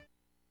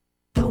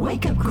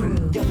Wake Up Crew,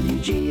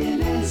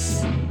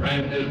 WGNS.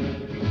 Brandon,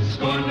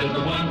 scorned as the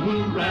one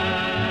who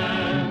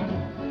ran.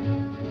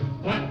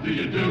 What do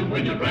you do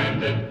when you're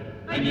branded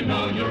and you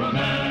know you're a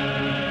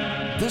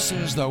man? This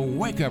is the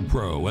Wake Up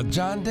Crew with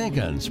John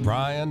Dinkins,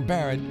 Brian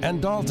Barrett,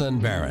 and Dalton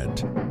Barrett.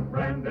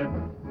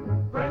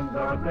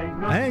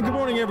 Hey, good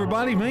morning,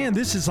 everybody. Man,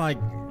 this is like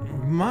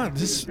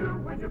this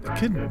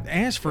couldn't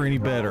ask for any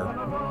better.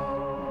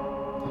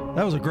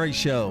 That was a great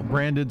show.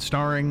 Branded,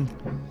 starring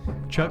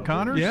Chuck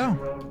Connors? Yeah.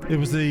 It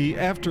was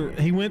after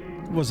he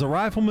was a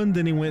rifleman,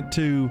 then he went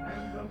to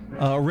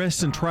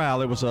arrest and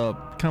trial. It was a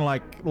kind of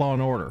like Law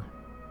and Order.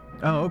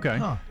 Oh, okay.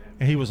 Huh.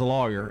 And he was a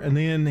lawyer. And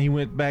then he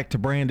went back to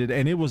Branded,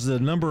 and it was the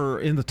number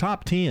in the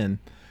top 10.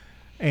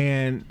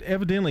 And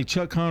evidently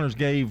Chuck Connors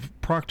gave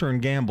Procter &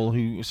 Gamble,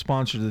 who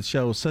sponsored the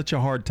show, such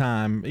a hard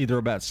time, either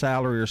about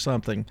salary or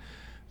something,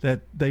 that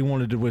they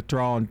wanted to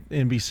withdraw, and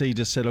NBC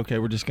just said, okay,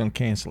 we're just going to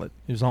cancel it.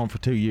 It was on for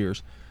 2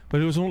 years.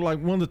 But it was like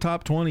one of the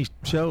top 20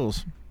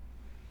 shows.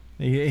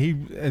 He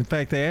in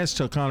fact, they asked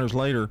Chuck Connors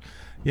later,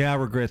 yeah, I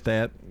regret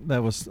that. I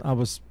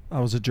was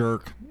a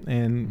jerk,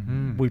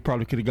 and we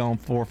probably could have gone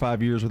 4 or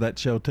 5 years with that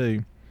show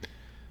too.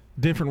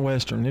 Different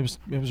Western. It was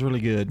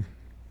really good.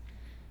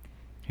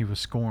 He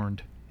was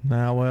scorned.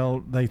 Now,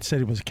 well, they said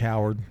he was a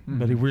coward,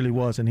 but he really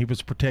wasn't. He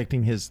was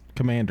protecting his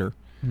commander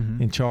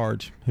in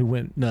charge, who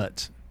went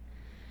nuts.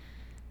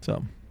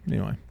 So,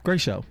 anyway,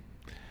 great show.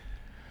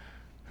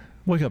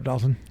 Wake up,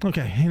 Dalton.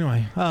 Okay,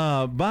 anyway.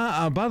 By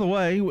the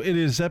way, it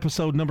is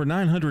episode number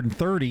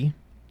 930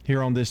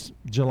 here on this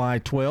July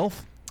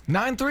 12th.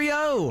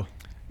 930!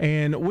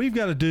 And we've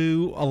got to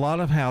do a lot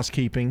of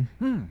housekeeping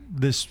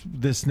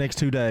this next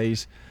 2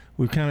 days.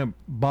 We've kind of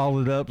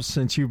balled it up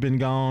since you've been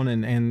gone,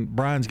 and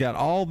Brian's got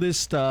all this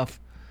stuff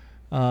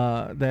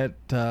and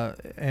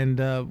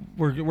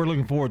we're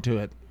looking forward to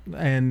it.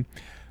 And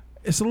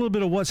it's a little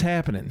bit of what's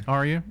happening.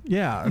 Are you?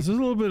 Yeah, it's a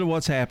little bit of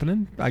what's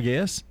happening, I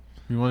guess.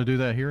 You want to do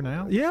that here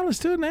now? Yeah, let's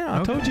do it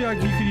now. Okay. I told you you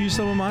could use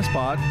some of my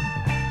spot.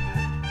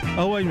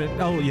 Oh, wait a minute.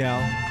 Oh,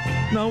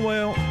 yeah. No,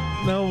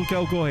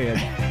 go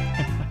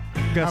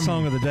ahead. Got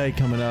Song of the Day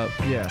coming up.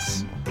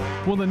 Yes.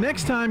 Well, the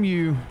next time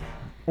you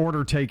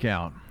order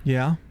takeout,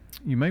 Yeah?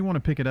 you may want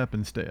to pick it up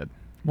instead.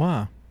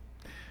 Why?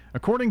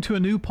 According to a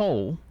new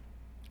poll,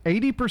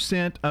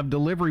 80% of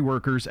delivery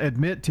workers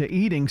admit to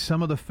eating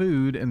some of the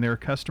food in their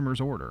customer's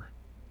order.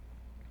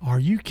 Are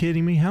you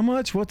kidding me? How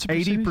much? What's the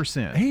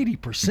 80%.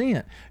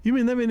 80%. You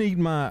mean they've been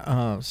eating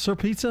my Sir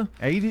Pizza?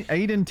 8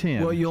 and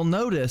 10. Well, you'll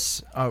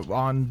notice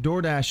on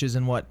DoorDashes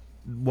and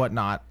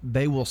whatnot,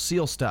 they will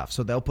seal stuff.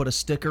 So they'll put a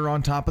sticker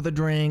on top of the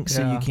drink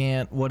so you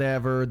can't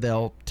whatever.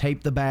 They'll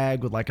tape the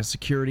bag with like a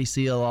security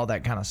seal, all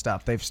that kind of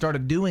stuff. They've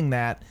started doing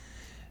that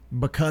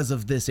because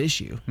of this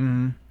issue.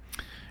 In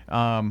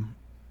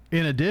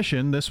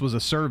addition, this was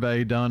a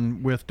survey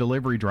done with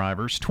delivery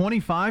drivers.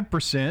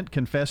 25%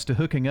 confessed to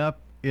hooking up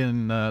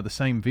in the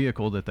same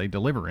vehicle that they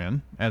deliver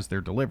in as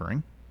they're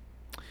delivering.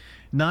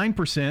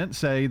 9%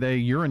 say they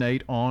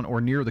urinate on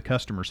or near the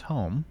customer's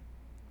home.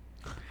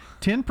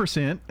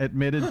 10%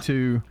 admitted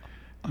to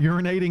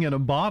urinating in a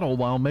bottle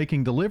while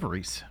making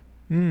deliveries.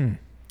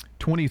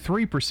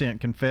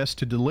 23% confessed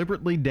to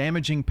deliberately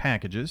damaging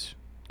packages,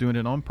 doing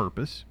it on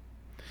purpose.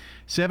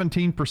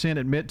 17%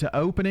 admit to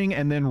opening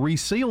and then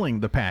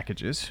resealing the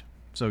packages.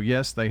 So,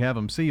 yes, they have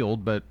them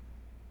sealed, but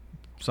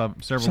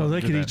several. So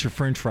they do could that. eat your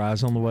French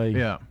fries on the way.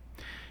 Yeah.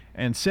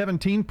 And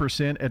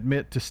 17%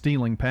 admit to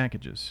stealing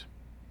packages.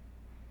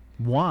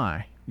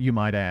 Why, you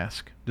might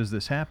ask, does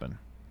this happen?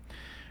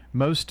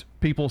 Most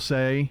people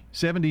say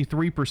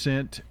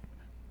 73%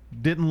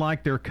 didn't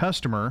like their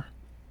customer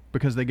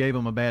because they gave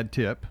them a bad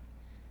tip,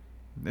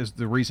 is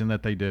the reason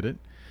that they did it.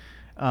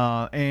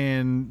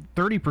 And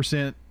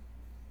 30%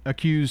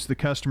 accuse the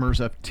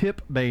customers of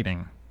tip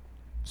baiting.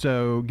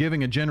 So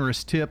giving a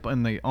generous tip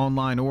in the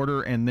online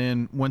order and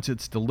then once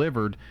it's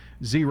delivered,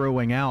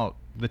 zeroing out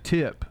the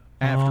tip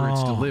after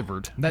it's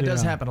delivered. That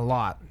does happen a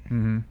lot.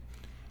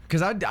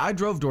 Because I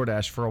drove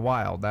DoorDash for a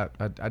while.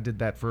 I did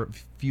that for a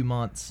few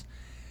months.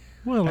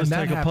 Well, let's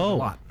that take a happened a poll.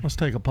 lot. Let's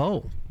take a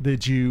poll.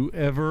 Did you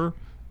ever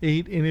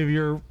eat any of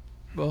your...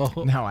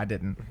 No, I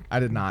didn't. I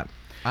did not.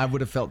 I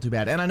would have felt too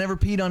bad, and I never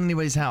peed on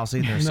anybody's house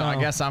either. So I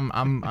guess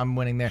I'm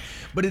winning there.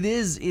 But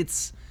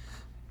it's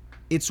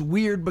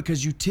weird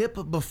because you tip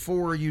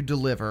before you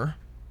deliver,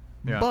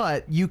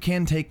 but you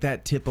can take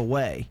that tip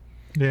away.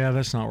 Yeah,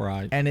 that's not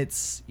right. And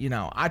it's,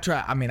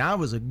 I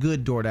was a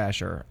good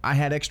DoorDasher. I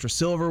had extra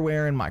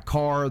silverware in my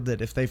car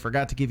that if they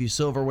forgot to give you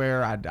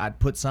silverware, I'd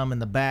put some in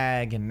the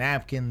bag and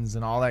napkins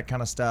and all that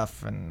kind of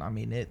stuff. And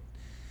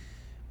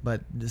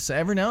but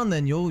every now and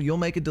then you'll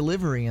make a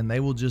delivery and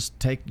they will just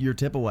take your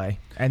tip away.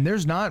 And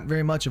there's not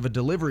very much of a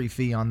delivery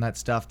fee on that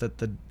stuff that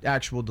the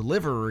actual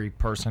delivery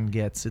person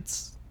gets.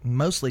 It's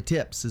mostly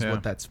tips is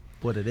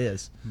what it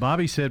is.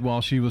 Bobby said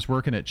while she was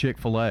working at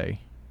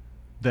Chick-fil-A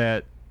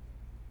that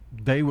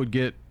they would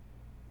get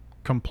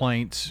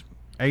complaints.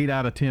 8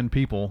 out of 10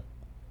 people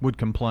would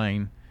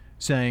complain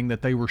saying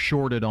that they were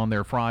shorted on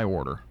their fry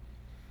order.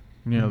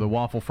 The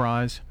waffle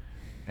fries.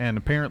 And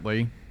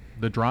apparently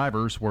the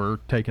drivers were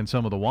taking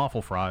some of the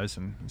waffle fries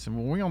and said,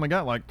 well, we only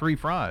got like 3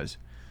 fries.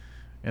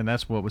 And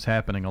that's what was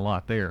happening a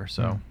lot there.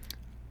 So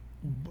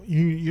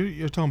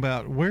You're talking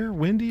about where?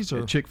 Wendy's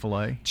or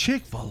Chick-fil-A?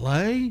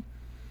 Chick-fil-A?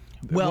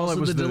 Well, it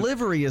so was the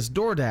delivery is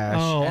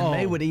DoorDash, and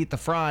they would eat the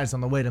fries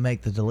on the way to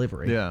make the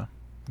delivery. Yeah.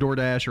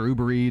 DoorDash or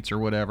Uber Eats or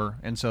whatever.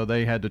 And so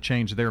they had to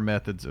change their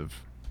methods of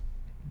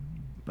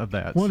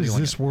that. What is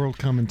this world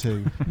coming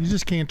to? You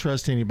just can't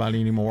trust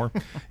anybody anymore.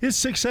 It's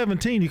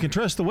 6:17. You can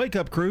trust the Wake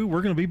Up Crew.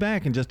 We're going to be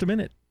back in just a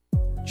minute.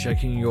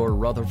 Checking your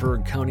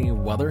Rutherford County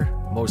weather.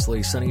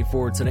 Mostly sunny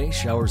for today.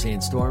 Showers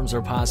and storms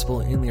are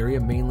possible in the area,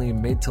 mainly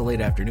mid to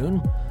late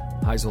afternoon.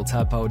 Highs will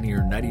top out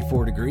near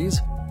 94 degrees.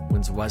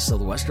 Winds west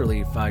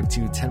southwesterly 5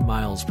 to 10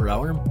 miles per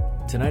hour.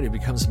 Tonight it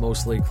becomes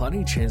mostly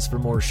cloudy. Chance for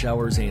more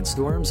showers and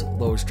storms.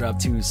 Lows drop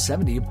to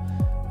 70.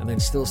 And then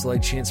still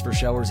slight chance for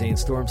showers and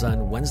storms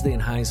on Wednesday,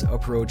 and highs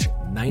approach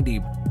 90.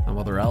 I'm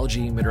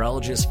weatherology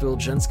meteorologist Phil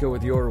Jensko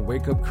with your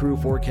Wake Up Crew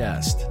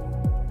forecast.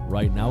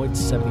 Right now it's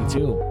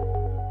 72.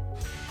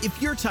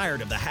 If you're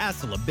tired of the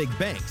hassle of big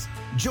banks,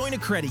 join a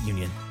credit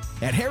union.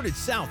 At Heritage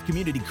South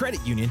Community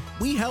Credit Union,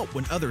 we help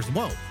when others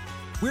won't.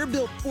 We're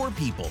built for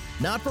people,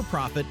 not for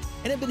profit,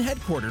 and have been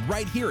headquartered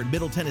right here in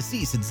Middle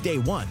Tennessee since day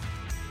one.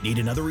 Need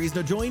another reason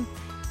to join?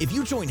 If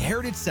you join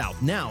Heritage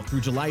South now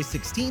through July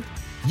 16th,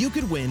 you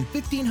could win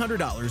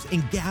 $1,500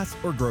 in gas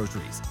or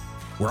groceries.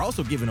 We're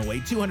also giving away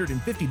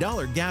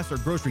 $250 gas or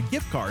grocery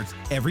gift cards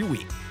every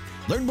week.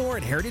 Learn more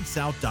at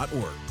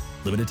heritagesouth.org.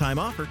 Limited time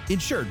offer,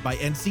 insured by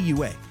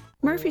NCUA.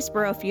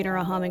 Murfreesboro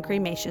Funeral Home and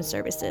Cremation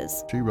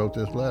Services. She wrote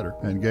this letter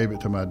and gave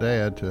it to my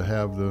dad to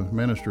have the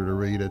minister to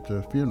read at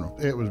the funeral.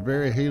 It was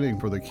very healing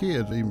for the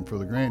kids, even for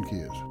the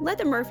grandkids. Let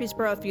the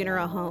Murfreesboro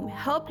Funeral Home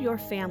help your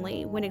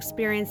family when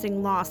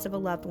experiencing loss of a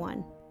loved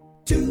one.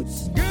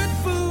 Toots, good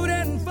food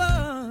and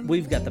fun.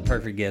 We've got the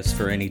perfect gifts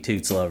for any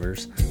Toots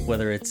lovers,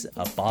 whether it's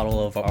a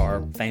bottle of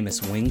our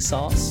famous wing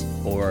sauce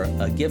or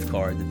a gift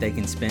card that they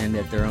can spend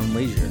at their own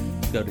leisure.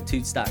 Go to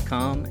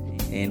Toots.com,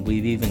 and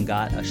we've even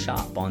got a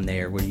shop on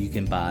there where you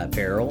can buy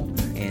apparel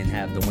and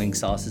have the wing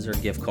sauces or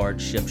gift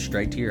cards shipped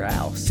straight to your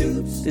house.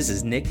 Toots. This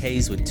is Nick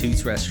Hayes with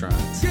Toots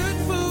Restaurants. Good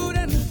food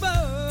and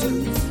fun.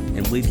 Toots.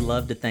 And we'd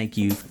love to thank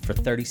you for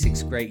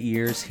 36 great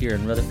years here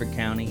in Rutherford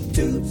County.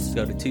 Toots.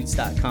 Go to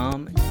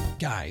Toots.com.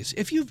 Guys,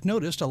 if you've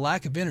noticed a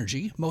lack of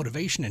energy,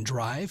 motivation, and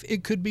drive,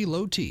 it could be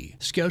low T.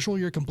 Schedule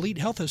your complete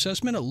health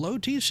assessment at Low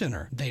T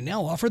Center. They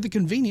now offer the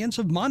convenience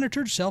of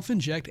monitored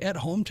self-inject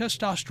at-home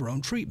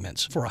testosterone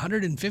treatments for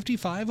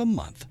 $155 a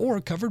month,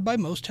 or covered by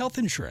most health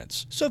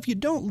insurance. So if you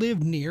don't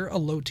live near a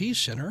Low T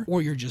Center,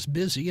 or you're just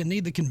busy and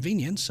need the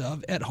convenience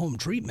of at-home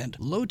treatment,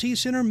 Low T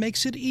Center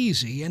makes it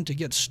easy, and to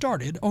get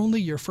started,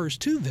 only your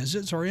first 2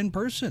 visits are in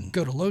person.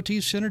 Go to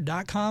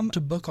lowtcenter.com to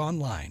book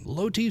online.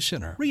 Low T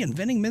Center,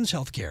 reinventing men's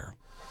healthcare.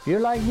 If you're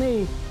like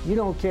me, you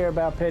don't care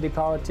about petty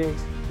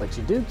politics, but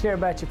you do care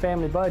about your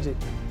family budget,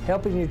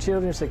 helping your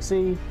children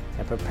succeed,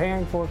 and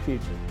preparing for a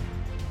future.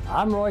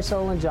 I'm Royce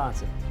Olin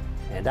Johnson,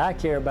 and I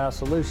care about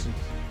solutions.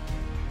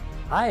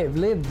 I have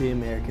lived the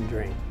American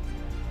dream.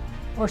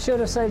 Or should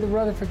I say the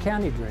Rutherford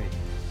County dream?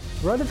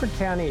 Rutherford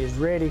County is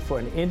ready for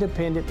an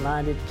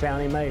independent-minded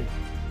county mayor.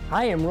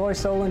 I am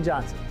Royce Olin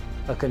Johnson,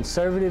 a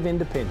conservative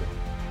independent.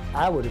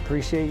 I would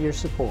appreciate your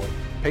support.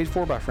 Paid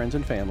for by friends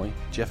and family,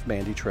 Jeff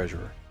Bandy,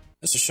 Treasurer.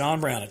 This is Sean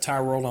Brown at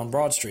Tire World on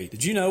Broad Street.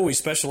 Did you know we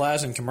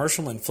specialize in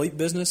commercial and fleet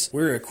business?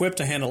 We're equipped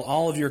to handle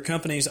all of your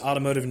company's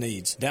automotive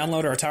needs.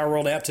 Download our Tire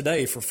World app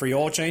today for free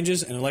oil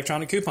changes and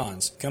electronic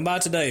coupons. Come by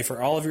today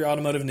for all of your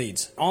automotive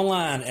needs.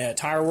 Online at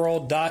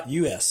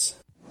tireworld.us.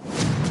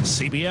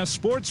 CBS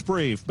Sports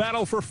Brief.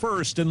 Battle for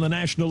first in the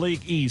National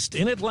League East.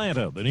 In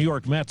Atlanta, the New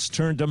York Mets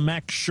turned to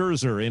Max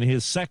Scherzer in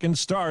his second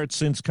start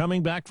since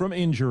coming back from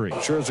injury.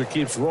 Scherzer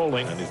keeps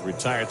rolling, and he's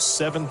retired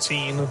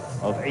 17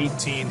 of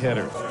 18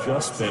 hitters.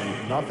 Just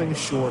been nothing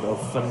short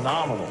of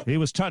phenomenal. He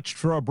was touched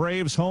for a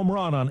Braves home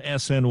run on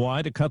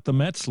SNY to cut the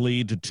Mets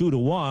lead to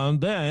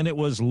 2-1. Then it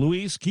was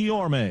Luis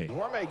Guillorme.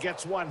 Guillorme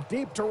gets one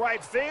deep to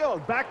right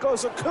field. Back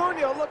goes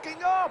Acuna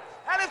looking up,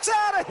 and it's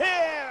out of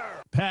here!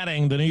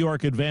 Padding the New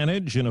York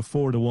advantage in a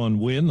 4-1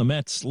 win, the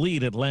Mets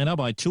lead Atlanta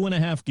by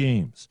 2.5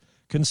 games.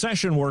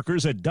 Concession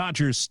workers at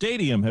Dodger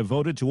Stadium have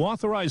voted to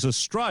authorize a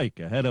strike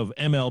ahead of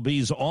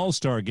MLB's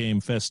All-Star Game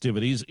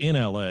festivities in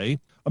L.A.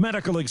 A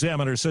medical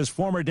examiner says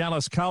former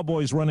Dallas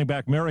Cowboys running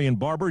back Marion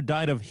Barber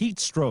died of heat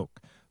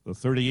stroke. The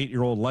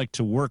 38-year-old liked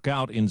to work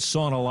out in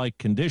sauna-like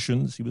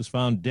conditions. He was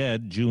found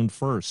dead June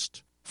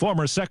 1st.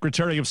 Former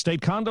Secretary of State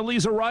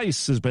Condoleezza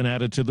Rice has been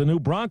added to the new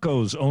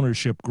Broncos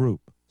ownership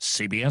group.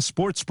 CBS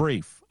Sports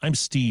Brief. I'm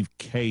Steve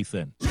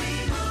Kathan.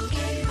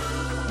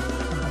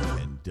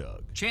 And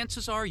Doug.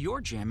 Chances are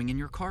you're jamming in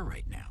your car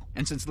right now.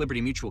 And since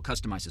Liberty Mutual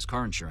customizes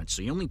car insurance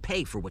so you only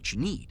pay for what you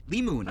need,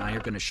 Limu and I are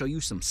going to show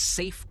you some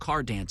safe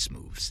car dance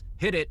moves.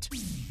 Hit it.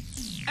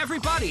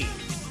 Everybody,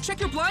 check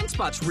your blind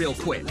spots real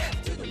quick.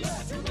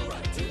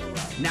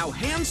 Now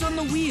hands on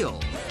the wheel.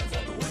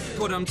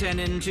 Put them 10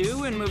 in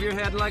 2 and move your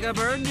head like a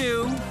bird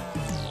do.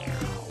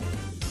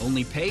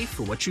 Only pay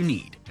for what you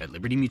need at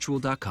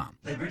libertymutual.com.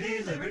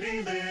 Liberty,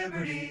 liberty,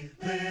 liberty,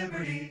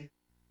 liberty.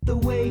 The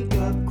Wake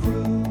Up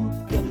Crew,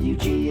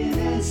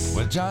 WGNS.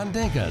 With John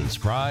Dinkins,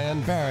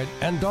 Brian Barrett,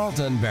 and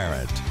Dalton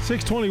Barrett.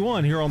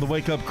 621 here on the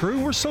Wake Up Crew.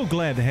 We're so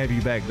glad to have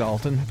you back,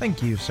 Dalton.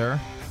 Thank you, sir.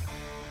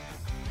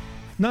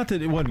 Not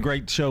that it wasn't a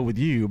great show with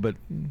you, but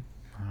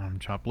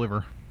chopped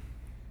liver.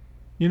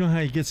 You know how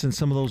he gets in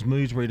some of those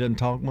moods where he doesn't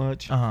talk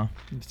much? Uh-huh.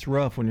 It's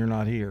rough when you're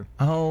not here.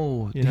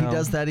 Oh, You he know?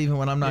 does that even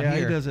when I'm not yeah,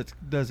 here. he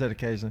does that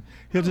occasionally.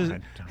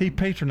 He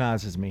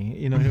patronizes me.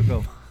 You know, he'll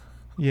go,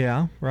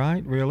 yeah,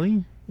 right,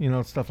 really? You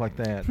know, stuff like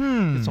that.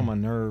 It's on my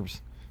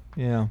nerves.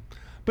 Yeah.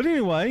 But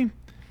anyway,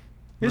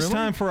 it's Really?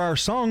 time for our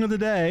song of the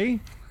day.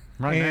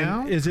 Right And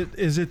now? Is it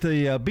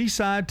the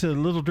B-side to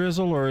Little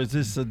Drizzle, or is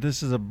this a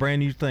brand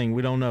new thing?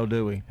 We don't know,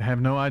 do we? I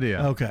have no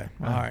idea. Okay.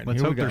 All right.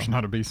 Let's here hope we go. there's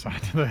not a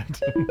B-side to that.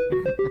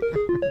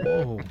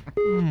 Whoa.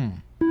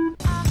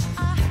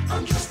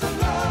 I'm just a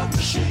love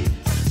machine,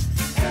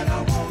 and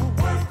I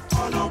won't work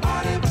for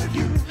nobody but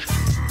you.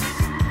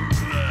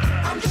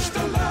 I'm just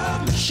a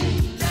love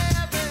machine,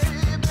 yeah,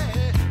 baby.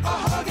 A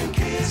hug and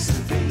kiss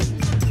and feed.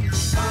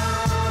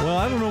 Well,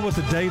 I don't know what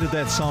the date of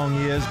that song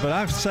is, but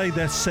I'd say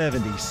that's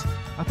 70s.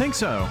 I think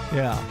so.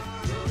 Yeah.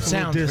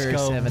 Sounds a little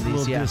disco, very 70s,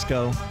 little yeah.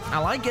 disco. I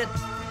like it.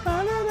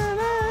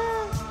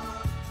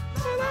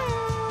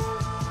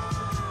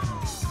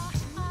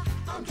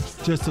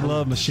 Just a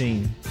love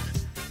machine.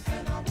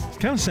 It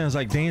kind of sounds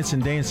like Dancing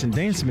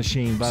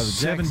Machine by the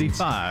Jacksons.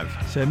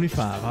 75.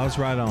 75. I was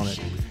right on it.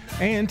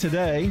 And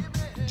today,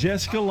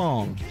 Jessica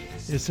Long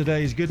is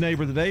today's Good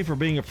Neighbor of the Day for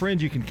being a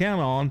friend you can count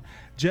on.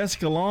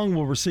 Jessica Long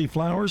will receive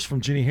flowers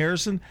from Jenny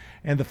Harrison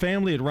and the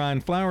family at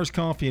Ryan Flowers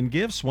Coffee and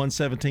Gifts,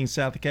 117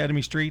 South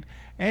Academy Street,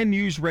 and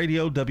News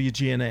Radio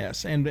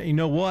WGNS. And you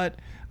know what?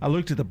 I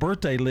looked at the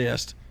birthday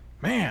list.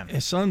 Man,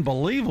 it's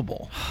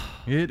unbelievable.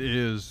 It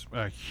is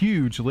a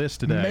huge list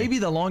today. Maybe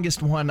the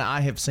longest one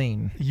I have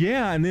seen.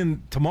 Yeah, and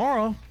then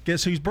tomorrow,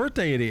 guess whose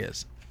birthday it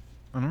is?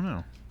 I don't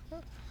know.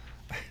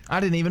 I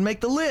didn't even make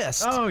the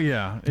list. Oh,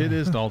 yeah. It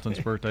is Dalton's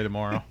birthday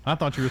tomorrow. I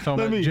thought you were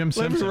talking about Jim Let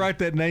Simpson. me write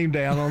that name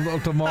down on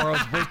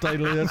tomorrow's birthday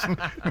list.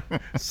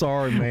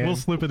 Sorry, man. We'll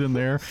slip it in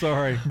there.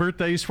 Sorry.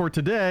 Birthdays for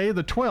today,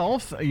 the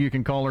 12th. You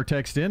can call or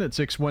text in at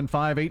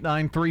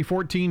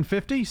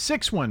 615-893-1450,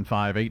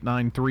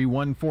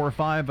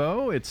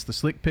 615-893-1450. It's the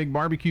Slick Pig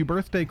Barbecue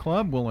Birthday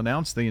Club. We'll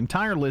announce the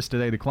entire list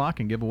at 8 o'clock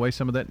and give away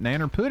some of that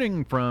nanner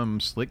pudding from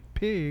Slick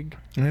Pig.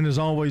 And as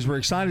always, we're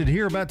excited to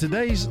hear about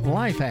today's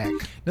life hack.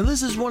 Now,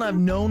 this is one I've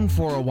known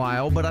for a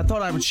while, but I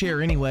thought I would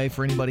share anyway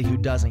for anybody who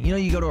doesn't. You know,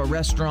 you go to a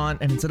restaurant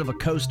and instead of a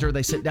coaster,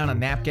 they sit down a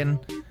napkin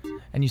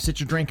and you sit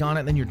your drink on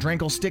it, and then your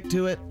drink will stick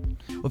to it.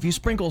 Well, if you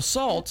sprinkle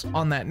salt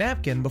on that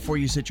napkin before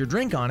you sit your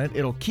drink on it,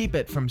 it'll keep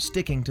it from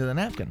sticking to the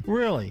napkin.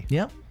 Really?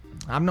 Yep.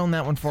 I've known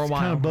that one for a while.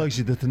 It kind of bugs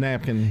you that the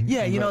napkin.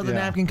 Yeah, you know, the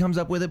napkin comes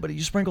up with it, but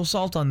you sprinkle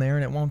salt on there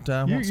and it won't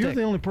You're stick.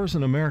 the only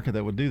person in America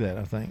that would do that,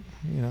 I think.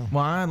 You know.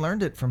 Well, I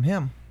learned it from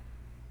him.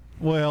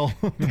 Well,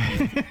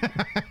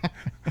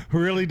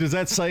 really? Does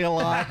that say a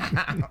lot?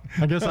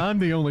 I guess I'm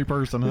the only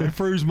person. Huh? It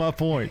proves my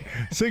point.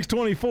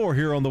 624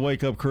 here on the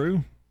Wake Up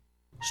Crew.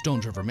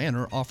 Stones River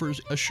Manor offers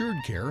assured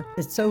care,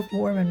 It's so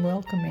warm and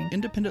welcoming.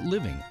 independent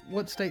living,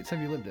 What states have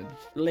you lived in?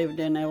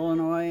 Lived in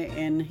Illinois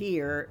and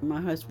here.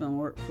 My husband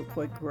worked for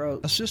Quick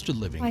Growth. assisted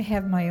living, I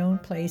have my own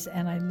place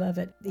and I love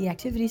it. The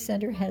activity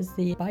center has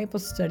the Bible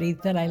study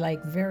that I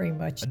like very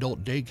much.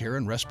 adult daycare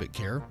and respite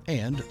care,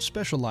 and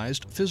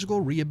specialized physical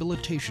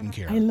rehabilitation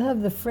care. I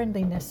love the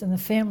friendliness and the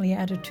family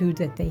attitude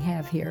that they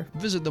have here.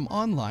 Visit them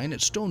online at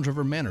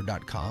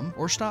stonesrivermanor.com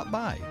or stop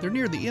by. They're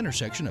near the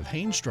intersection of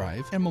Haynes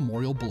Drive and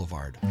Memorial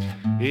Boulevard.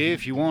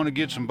 If you want to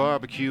get some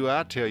barbecue,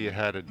 I'll tell you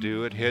how to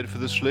do it. Head for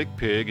the Slick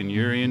Pig and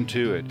you're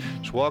into it.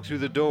 Just walk through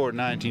the door at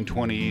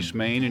 1920 East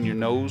Main and your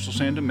nose will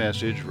send a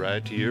message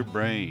right to your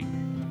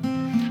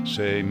brain.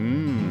 Say,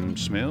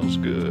 smells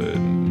good.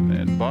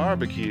 And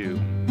barbecue.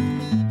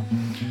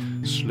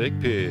 Slick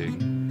Pig.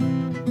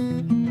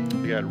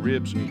 We got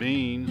ribs and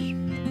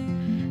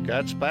beans.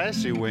 Got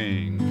spicy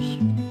wings.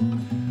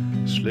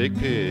 Slick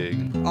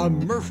Pig. A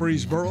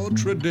Murfreesboro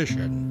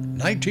tradition,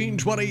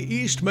 1920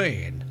 East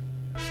Main.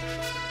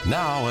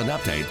 Now an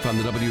update from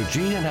the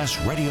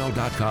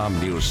WGNSradio.com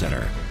News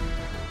Center.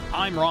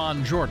 I'm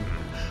Ron Jordan.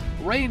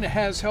 Rain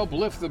has helped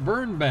lift the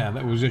burn ban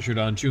that was issued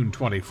on June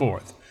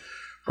 24th.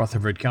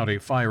 Rutherford County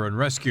Fire and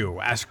Rescue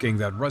asking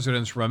that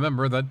residents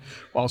remember that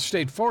while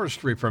state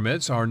forestry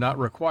permits are not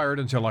required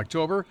until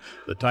October,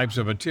 the types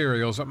of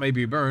materials that may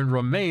be burned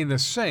remain the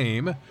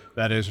same,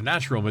 that is,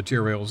 natural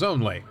materials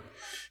only.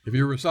 If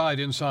you reside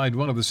inside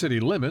one of the city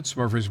limits,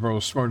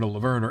 Murfreesboro, Smyrna,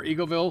 Laverne, or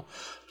Eagleville,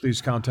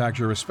 please contact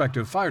your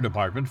respective fire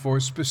department for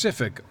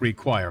specific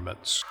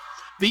requirements.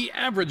 The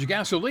average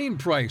gasoline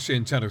price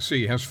in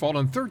Tennessee has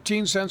fallen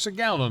 13 cents a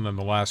gallon in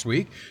the last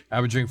week,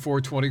 averaging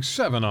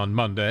 $4.27 on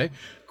Monday,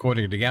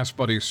 according to Gas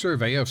Buddy's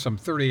survey of some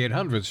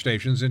 3,800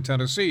 stations in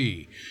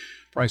Tennessee.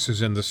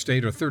 Prices in the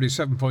state are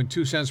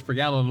 37.2 cents per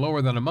gallon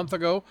lower than a month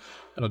ago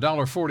and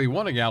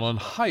 $1.41 a gallon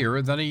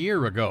higher than a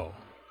year ago.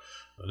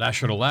 The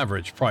national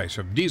average price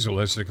of diesel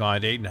has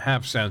declined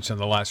 8.5 cents in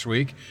the last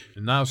week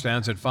and now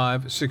stands at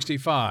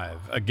 $5.65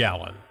 a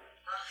gallon.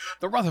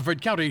 The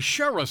Rutherford County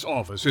Sheriff's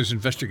Office is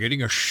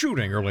investigating a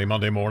shooting early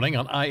Monday morning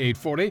on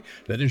I-840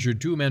 that injured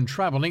 2 men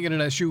traveling in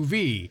an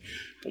SUV.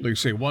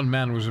 Police say 1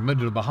 man was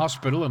admitted to the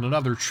hospital and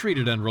another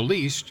treated and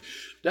released.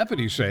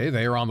 Deputies say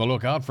they are on the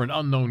lookout for an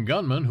unknown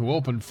gunman who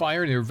opened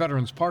fire near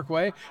Veterans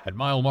Parkway at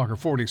mile marker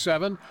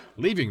 47,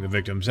 leaving the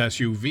victim's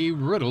SUV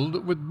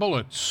riddled with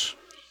bullets.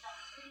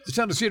 The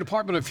Tennessee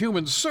Department of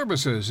Human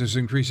Services is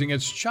increasing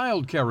its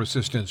child care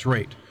assistance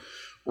rate.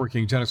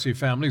 Working Tennessee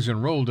families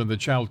enrolled in the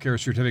Child Care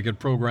Certificate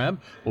program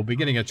will be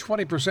getting a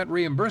 20%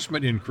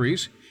 reimbursement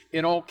increase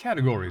in all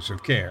categories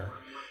of care.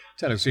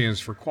 Tennesseans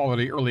for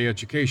Quality Early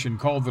Education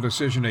called the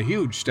decision a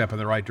huge step in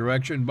the right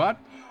direction, but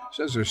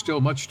says there's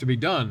still much to be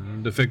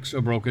done to fix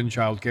a broken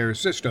child care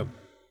system.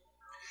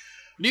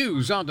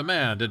 News on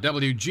demand at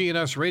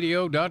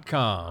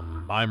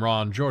WGNSradio.com. I'm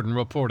Ron Jordan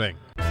reporting.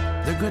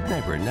 The Good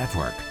Neighbor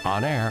Network,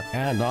 on air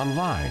and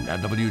online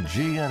at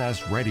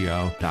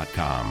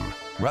WGNSradio.com.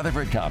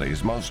 Rutherford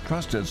County's most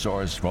trusted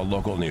source for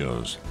local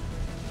news.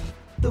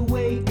 The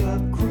Wake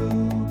Up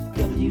Crew,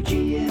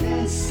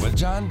 WGNS. With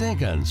John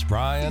Dinkins,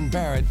 Brian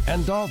Barrett,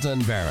 and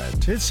Dalton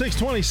Barrett. It's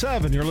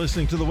 6:27. You're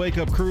listening to the Wake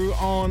Up Crew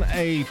on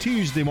a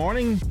Tuesday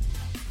morning.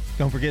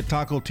 Don't forget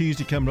Taco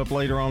Tuesday coming up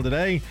later on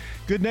today.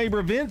 Good Neighbor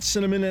events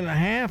in a minute and a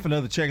half.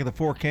 Another check of the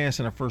forecast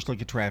and our first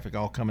look at traffic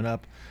all coming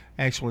up.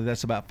 Actually,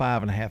 that's about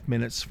 5.5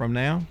 minutes from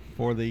now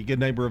for the Good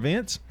Neighbor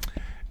events.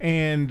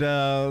 And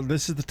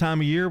this is the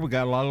time of year. We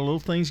got a lot of little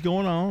things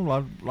going on,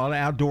 a lot of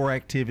outdoor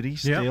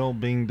activities still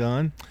being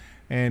done.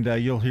 And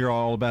you'll hear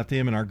all about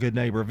them in our Good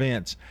Neighbor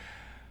events.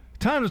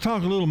 Time to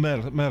talk a little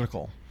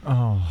medical.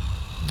 Oh.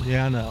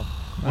 Yeah, I know.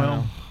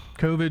 Well,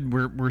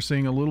 COVID, we're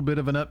seeing a little bit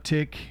of an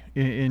uptick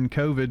in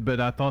COVID, but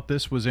I thought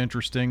this was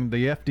interesting.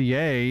 The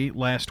FDA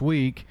last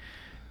week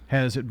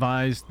has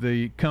advised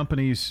the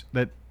companies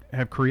that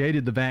have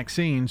created the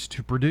vaccines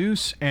to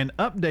produce an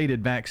updated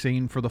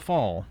vaccine for the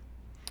fall,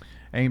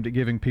 aimed at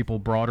giving people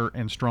broader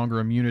and stronger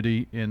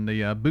immunity in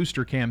the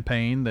booster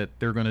campaign that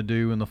they're going to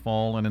do in the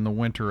fall and in the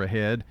winter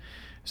ahead.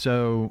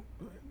 So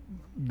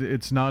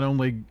it's not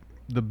only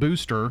the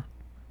booster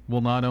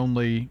will not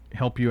only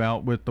help you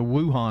out with the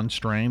Wuhan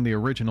strain, the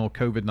original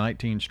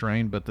COVID-19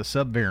 strain, but the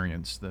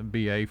subvariants, the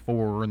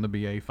BA4 and the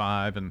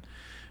BA5, and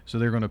so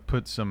they're going to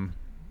put some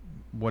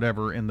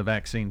whatever in the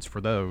vaccines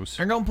for those.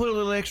 They're going to put a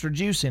little extra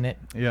juice in it.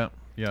 Yeah.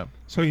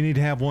 So you need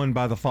to have one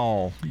by the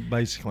fall,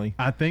 basically.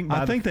 I think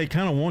they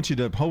kind of want you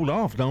to hold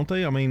off, don't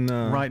they? I mean,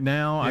 right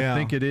now, I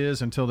think it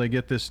is until they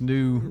get this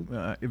new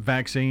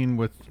vaccine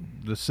with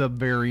the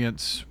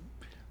subvariants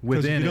within it.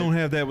 Because if you don't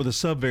have that with the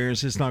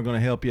subvariants, it's not going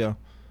to help you,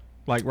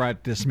 like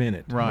right this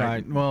minute.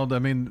 Right. Well, I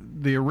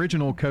mean, the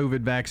original COVID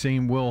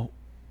vaccine will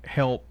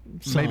help.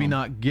 Maybe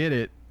not get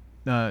it.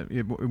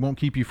 It won't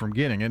keep you from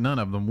getting it. None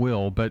of them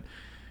will, but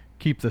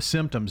keep the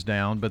symptoms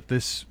down. But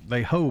this,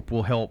 they hope,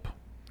 will help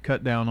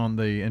cut down on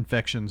the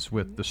infections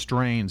with the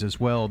strains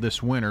as well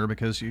this winter,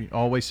 because you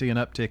always see an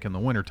uptick in the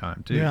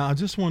wintertime too. Yeah, I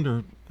just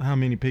wonder how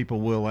many people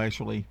will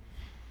actually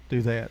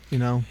do that, you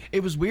know?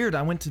 It was weird.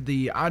 I went to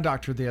the eye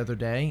doctor the other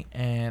day,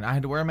 and I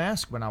had to wear a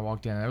mask when I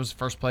walked in. That was the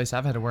first place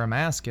I've had to wear a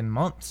mask in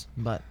months,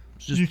 but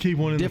do you keep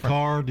one in the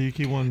car? Do you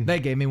keep one? They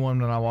gave me one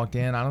when I walked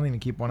in. I don't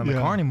even keep one in the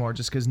car anymore,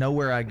 just because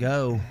nowhere I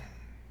go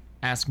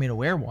ask me to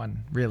wear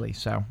one, really.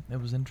 So it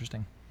was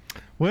interesting.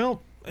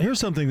 Well, here's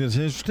something that's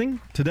interesting.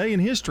 Today in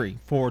history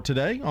for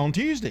today on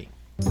Tuesday.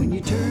 When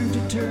you turn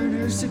to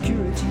Turner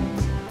Security,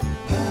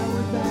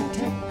 powered by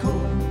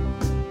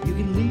TechCore, you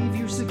can leave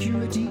your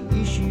security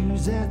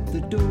issues at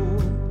the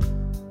door.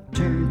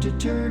 Turn to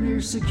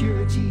Turner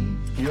Security.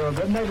 Your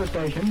Good Neighbor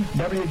station,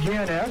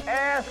 WGNS.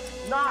 Ask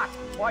not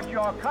what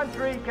your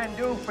country can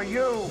do for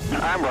you.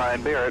 I'm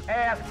Brian Barrett.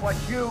 Ask what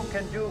you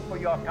can do for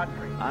your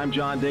country. I'm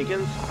John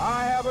Dinkins.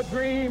 I have a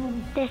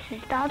dream. This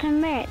is Dalton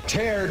Merritt.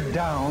 Tear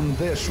down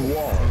this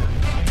wall.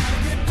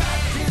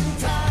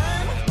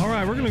 All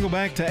right, we're going to go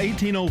back to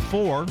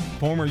 1804.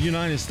 Former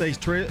United States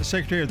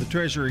Secretary of the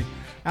Treasury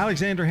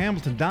Alexander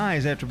Hamilton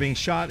dies after being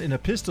shot in a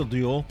pistol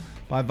duel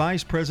by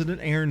Vice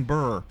President Aaron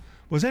Burr.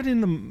 Was that in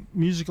the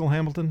musical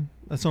Hamilton?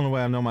 That's the only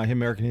way I know my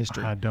American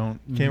history. I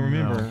can't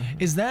remember. No.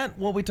 Is that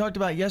what we talked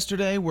about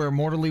yesterday, where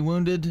mortally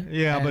wounded?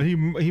 Yeah, but he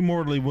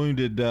mortally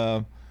wounded.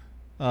 So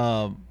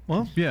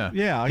he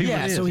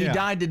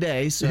died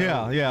today. So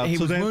he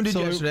was wounded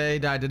yesterday,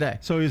 died today.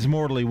 So he was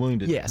mortally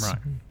wounded. Yes, right.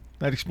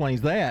 That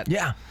explains that.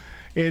 Yeah.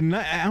 And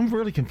I'm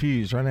really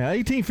confused right now.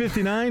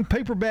 1859,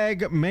 paper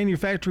bag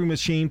manufacturing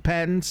machine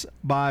patents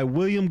by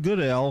William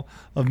Goodell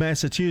of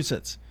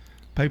Massachusetts.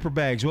 Paper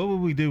bags. What would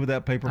we do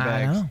without paper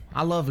bags? I know.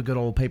 I love a good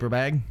old paper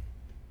bag.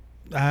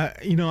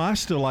 I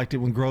still liked it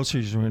when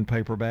groceries were in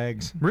paper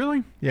bags.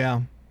 Really?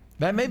 Yeah.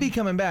 That may be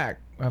coming back.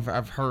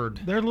 I've heard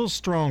they're a little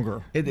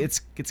stronger.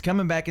 It's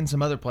coming back in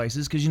some other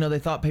places because they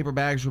thought paper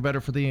bags were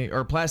better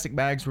or plastic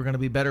bags were going to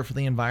be better for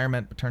the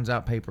environment, but turns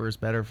out paper is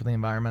better for the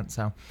environment.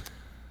 So,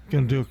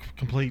 going to do a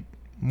complete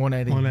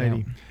 180. 180.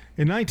 Yeah.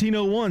 In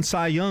 1901,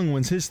 Cy Young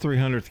wins his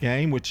 300th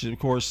game, which is, of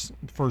course,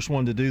 the first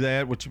one to do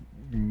that, which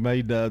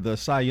made the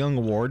Cy Young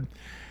Award.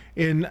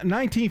 In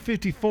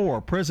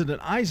 1954,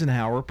 President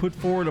Eisenhower put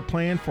forward a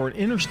plan for an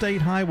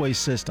interstate highway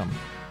system.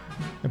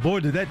 And boy,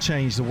 did that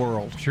change the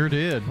world. Sure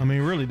did. I mean,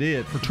 it really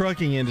did, for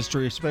trucking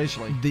industry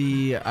especially.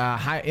 The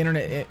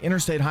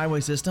interstate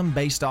highway system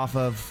based off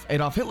of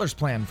Adolf Hitler's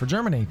plan for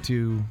Germany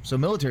so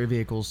military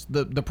vehicles.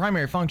 The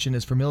primary function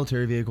is for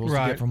military vehicles to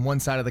get from one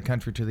side of the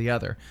country to the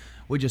other.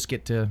 We just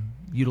get to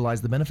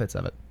utilize the benefits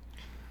of it.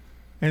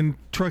 And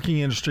trucking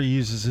industry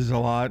uses it a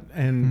lot,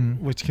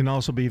 and which can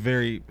also be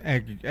very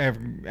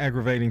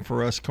aggravating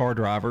for us car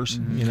drivers,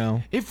 you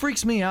know. It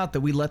freaks me out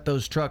that we let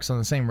those trucks on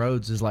the same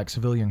roads as like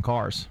civilian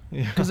cars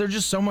because they're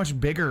just so much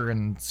bigger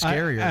and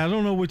scarier. I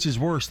don't know which is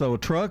worse, though, a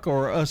truck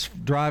or us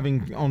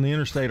driving on the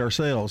interstate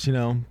ourselves, you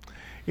know.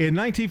 In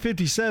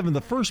 1957,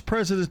 the first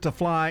president to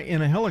fly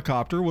in a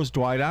helicopter was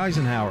Dwight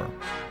Eisenhower.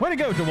 Way to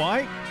go,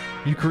 Dwight.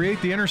 You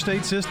create the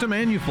interstate system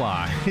and you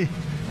fly.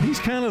 He's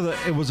kind of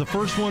it was the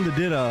first one that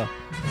did a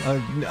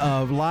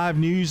live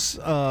news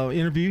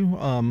interview,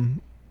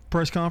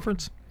 press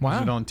conference. Wow.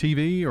 Was it on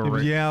TV or?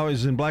 It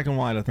was in black and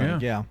white, I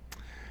think. Yeah.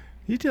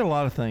 He did a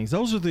lot of things.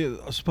 Those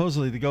are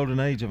supposedly the golden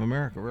age of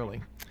America,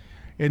 really.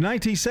 In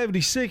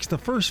 1976, the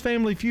first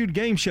Family Feud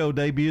game show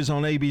debuts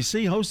on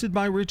ABC, hosted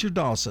by Richard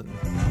Dawson.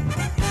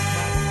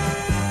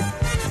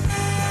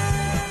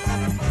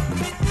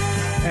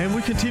 And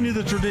we continue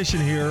the tradition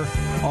here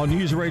on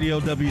News Radio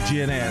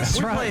WGNS.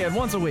 We play it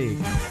once a week.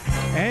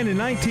 And in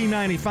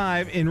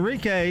 1995,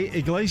 Enrique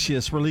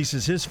Iglesias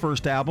releases his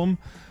first album,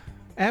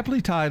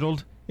 aptly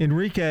titled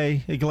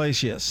Enrique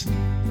Iglesias.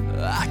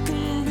 I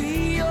can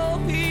be your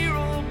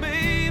hero,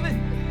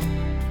 baby.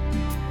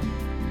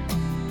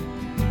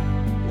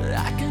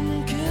 I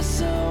can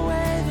kiss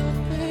away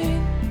the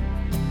pain.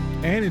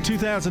 And in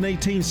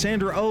 2018,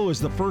 Sandra Oh is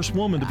the first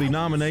woman to be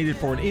nominated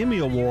for an Emmy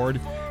Award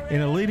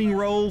in a leading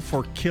role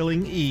for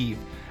Killing Eve.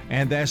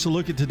 And that's a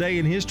look at today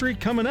in history.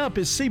 Coming up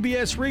is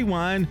CBS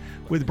Rewind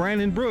with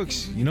Brandon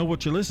Brooks. You know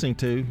what you're listening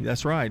to.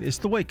 That's right. It's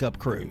the Wake Up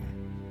Crew.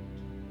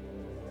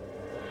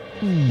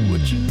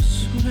 Would you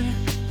swear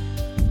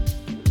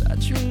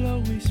that you'll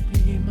always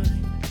be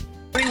mine?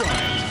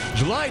 Rewind,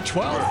 July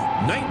 12th,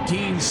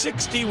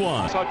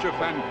 1961. Such a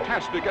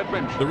fantastic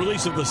adventure. The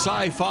release of the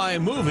sci-fi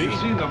movie, You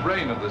see the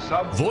brain of the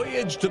sub?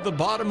 Voyage to the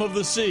Bottom of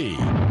the Sea.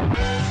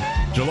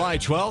 July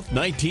 12th,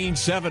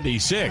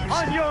 1976.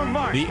 On your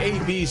mark. The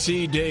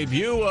ABC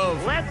debut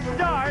of Let's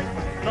start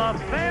the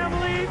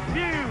Family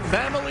Feud.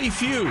 Family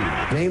Feud.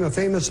 Name a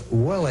famous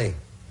Willie.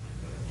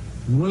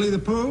 Willie the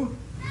Pooh?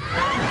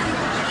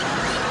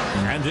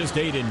 And this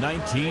date in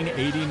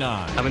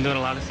 1989. I've been doing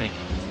a lot of thinking.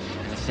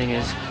 And the thing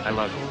is, I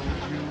love you.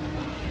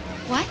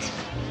 What?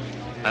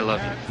 I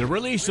love you. The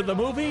release of the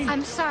movie,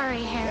 I'm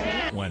sorry,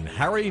 Harry. When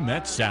Harry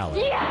Met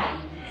Sally. Yes!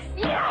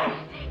 Yes!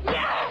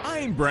 Yes!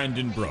 I'm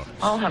Brandon Brooks.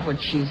 I'll have what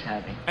she's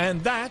having.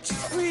 And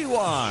that's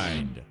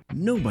Rewind.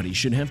 Nobody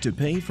should have to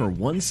pay for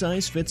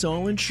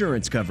one-size-fits-all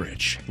insurance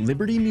coverage.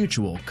 Liberty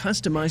Mutual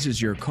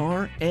customizes your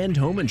car and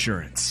home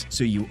insurance,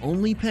 so you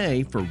only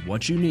pay for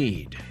what you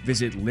need.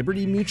 Visit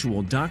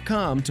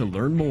libertymutual.com to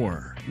learn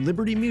more.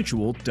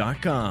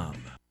 libertymutual.com.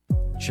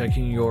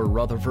 Checking your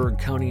Rutherford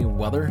County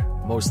weather.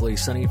 Mostly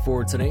sunny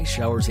for today.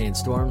 Showers and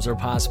storms are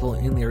possible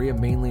in the area,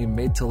 mainly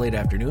mid to late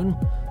afternoon.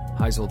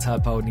 Highs will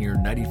top out near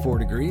 94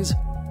 degrees.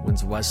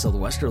 Winds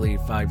west-southwesterly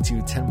 5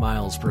 to 10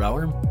 miles per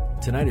hour.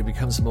 Tonight it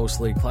becomes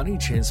mostly cloudy,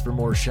 chance for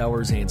more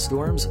showers and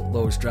storms.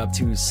 Lows drop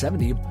to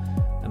 70,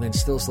 and then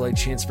still slight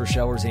chance for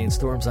showers and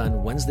storms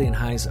on Wednesday, and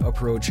highs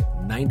approach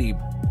 90.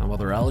 I'm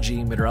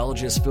weatherology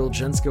meteorologist Phil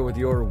Jensko with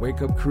your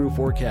Wake Up Crew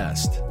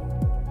forecast.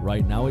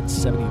 Right now it's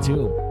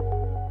 72.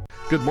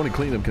 Good morning.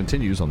 Cleanup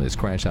continues on this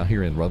crash out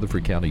here in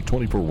Rutherford County,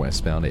 24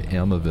 westbound at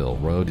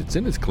Elmaville Road. It's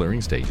in its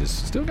clearing stages.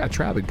 Still got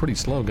traffic, pretty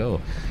slow go,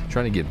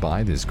 trying to get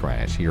by this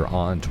crash here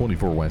on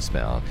 24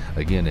 westbound,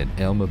 again at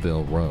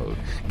Elmaville Road.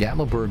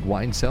 Gatlinburg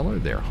Wine Cellar,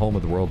 their home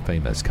of the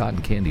world-famous cotton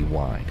candy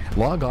wine.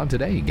 Log on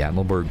today,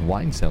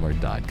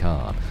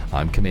 GatlinburgWineCellar.com.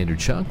 I'm Commander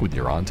Chuck with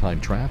your on-time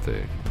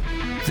traffic.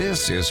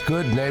 This is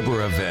Good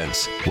Neighbor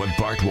Events with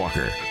Bart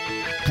Walker.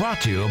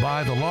 Brought to you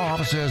by the law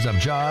offices of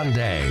John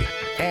Day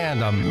and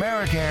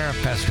AmeriCare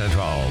Pest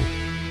Control.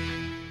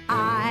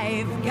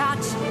 I've got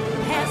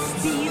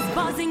pests, bees,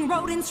 buzzing,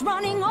 rodents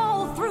running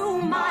all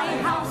through my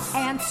house.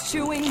 Ants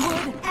chewing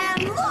wood,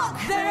 and look,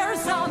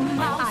 there's a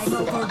mouse. I'm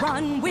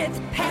overrun with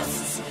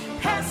pests,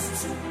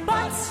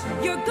 but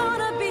you're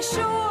gonna be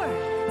sure,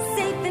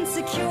 safe and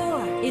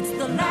secure. It's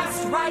the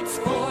last rites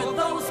for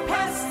those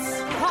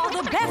pests. Call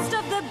the best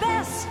of the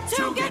best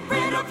to get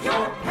rid of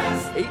your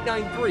pests.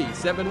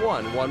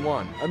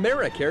 893-7111.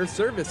 AmeriCare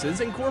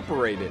Services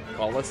Incorporated.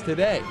 Call us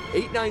today.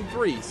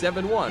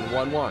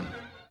 893-7111.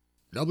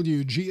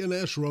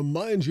 WGNS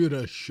reminds you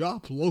to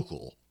shop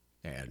local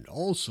and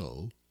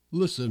also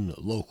listen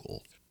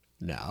local.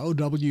 Now,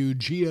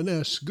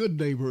 WGNS Good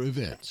Neighbor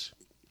Events.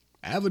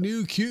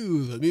 Avenue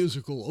Q, the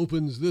musical,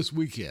 opens this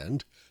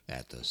weekend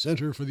at the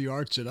Center for the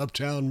Arts in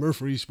Uptown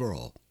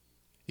Murfreesboro.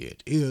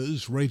 It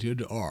is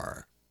rated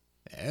R.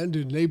 And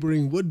in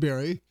neighboring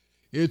Woodbury,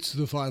 it's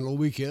the final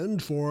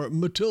weekend for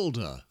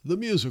Matilda, the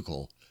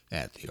musical,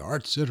 at the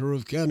Arts Center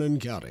of Cannon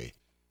County.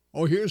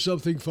 Oh, here's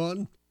something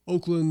fun.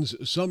 Oakland's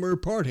Summer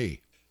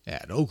Party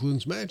at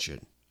Oakland's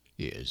Mansion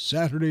is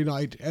Saturday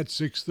night at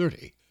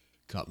 6:30.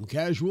 Come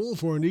casual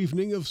for an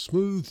evening of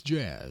smooth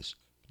jazz,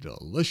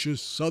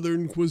 delicious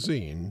Southern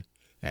cuisine,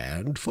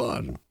 and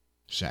fun.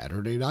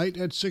 Saturday night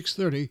at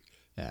 6:30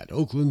 at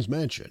Oakland's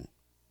Mansion.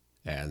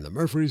 And the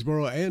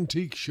Murfreesboro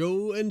Antique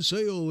Show and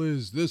Sale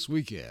is this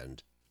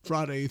weekend,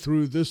 Friday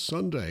through this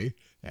Sunday,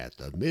 at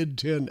the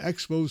Mid-10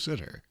 Expo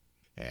Center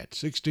at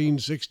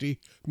 1660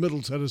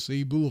 Middle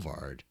Tennessee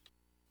Boulevard.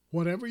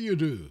 Whatever you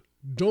do,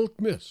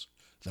 don't miss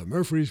the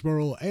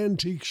Murfreesboro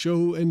Antique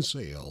Show and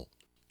Sale.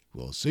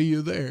 We'll see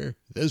you there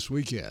this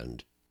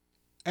weekend.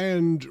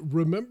 And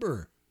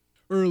remember,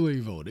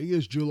 early voting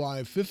is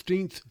July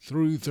 15th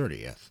through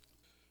 30th.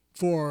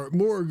 For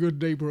more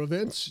Good Neighbor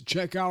events,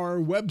 check our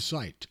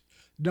website,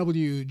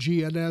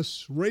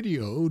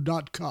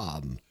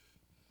 WGNSradio.com.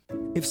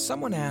 If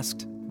someone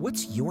asked,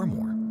 "What's your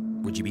more?"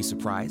 would you be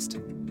surprised?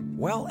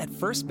 Well, at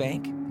First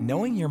Bank,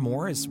 knowing your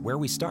more is where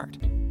we start.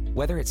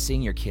 Whether it's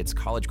seeing your kid's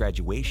college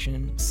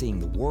graduation, seeing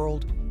the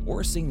world,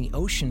 or seeing the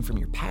ocean from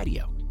your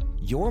patio,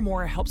 your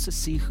more helps us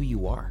see who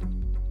you are.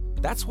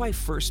 That's why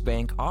First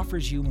Bank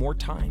offers you more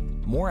time,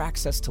 more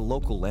access to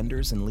local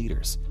lenders and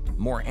leaders,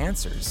 more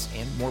answers,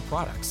 and more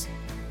products.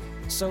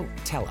 So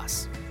tell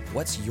us,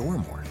 what's your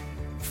more?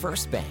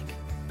 First Bank.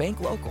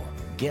 Bank local.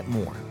 Get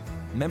more.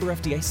 Member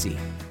FDIC.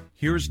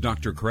 Here's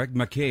Dr. Craig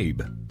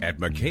McCabe at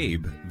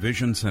McCabe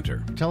Vision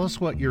Center. Tell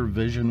us what your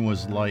vision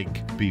was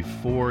like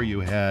before you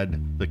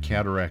had the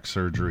cataract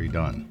surgery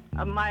done.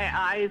 My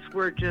eyes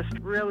were just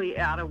really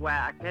out of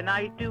whack, and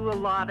I do a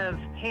lot of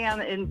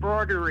hand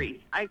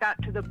embroidery. I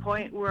got to the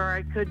point where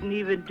I couldn't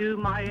even do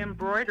my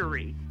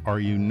embroidery. Are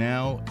you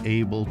now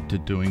able to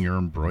doing your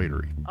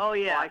embroidery? Oh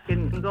yeah, I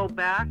can go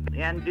back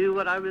and do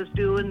what I was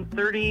doing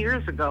 30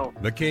 years ago.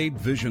 McCabe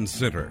Vision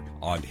Center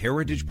on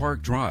Heritage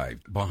Park Drive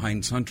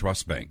behind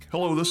SunTrust Bank.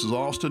 Hello, this is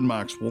Austin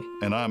Maxwell,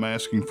 and I'm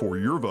asking for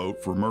your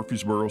vote for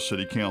Murfreesboro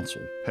City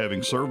Council.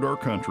 Having served our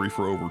country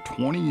for over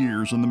 20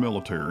 years in the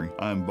military,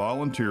 I am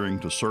volunteering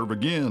to serve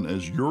again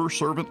as your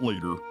servant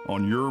leader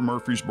on your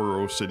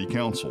Murfreesboro City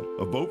Council.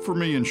 A vote for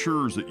me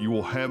ensures that you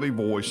will have a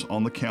voice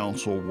on the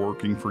council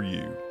working for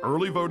you.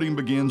 Early voting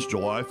begins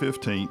July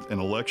 15th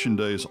and Election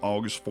Day is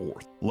August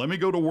 4th. Let me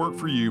go to work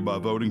for you by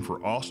voting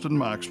for Austin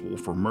Maxwell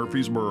for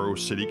Murfreesboro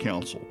City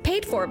Council.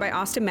 Paid for by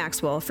Austin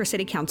Maxwell for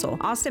City Council.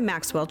 Austin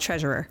Maxwell,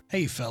 Treasurer.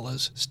 Hey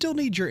fellas, still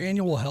need your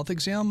annual health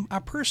exam? I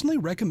personally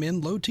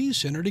recommend Low T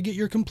Center to get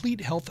your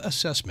complete health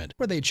assessment,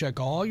 where they check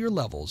all your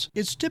levels.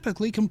 It's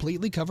typically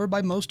completely covered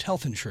by most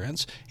health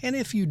insurance, and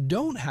if you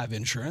don't have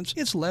insurance,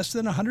 it's less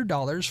than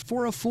 $100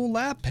 for a full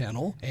lab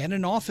panel and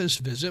an office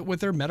visit with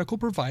their medical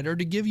provider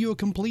to give you a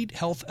complete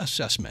health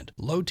assessment.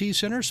 Low T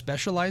Center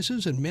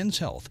specializes in men's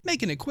health,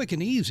 making it quick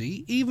and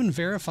easy, even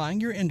verifying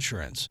your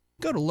insurance.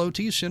 Go to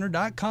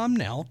lowtcenter.com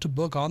now to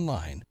book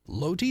online.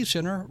 Low T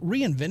Center,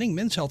 reinventing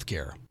men's health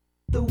care.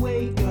 The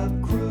Wake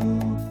Up Crew,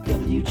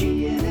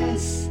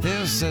 WGNS.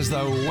 This is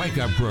the Wake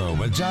Up Crew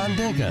with John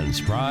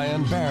Dinkins,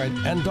 Brian Barrett,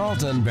 and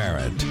Dalton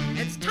Barrett.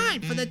 It's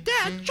time for the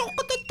dad joke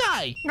of the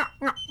day. No.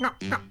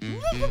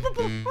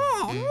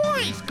 Oh,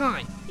 nice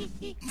guy.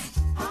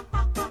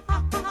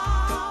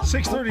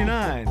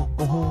 6:39.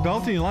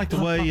 Dalton, you like the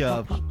way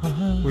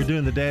we're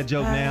doing the dad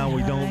joke now?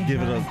 We don't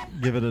give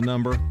it a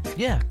number.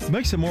 Yeah,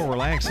 makes it more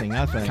relaxing,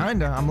 I think.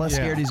 Kinda. I'm less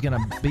scared he's gonna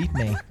beat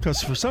me.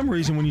 Because for some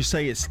reason, when you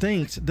say it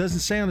stinks, it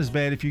doesn't sound as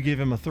bad if you give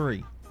him a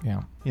 3.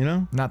 Yeah. You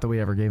know? Not that we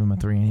ever gave him a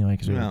 3 anyway,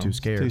 because we were too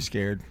scared. Too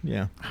scared.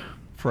 Yeah.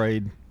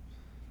 Afraid.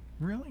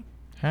 Really?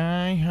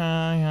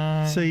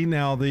 Hi. See,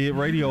 now the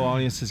radio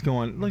audience is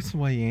going, listen to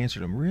the way he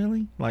answered him.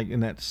 Really? Like in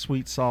that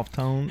sweet, soft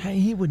tone? Hey,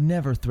 he would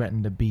never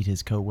threaten to beat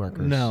his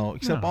coworkers. No,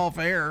 except off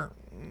air.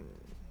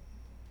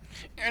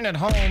 And at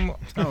home.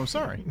 Oh,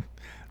 sorry.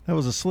 That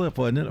was a slip,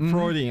 wasn't it?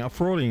 A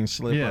Freudian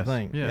slip, yes, I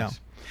think. Yes. Yeah.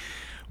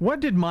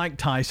 What did Mike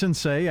Tyson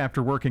say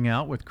after working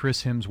out with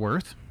Chris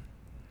Hemsworth?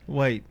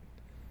 Wait.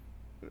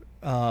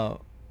 I'm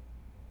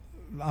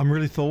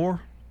really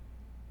Thor?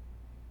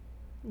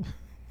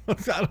 I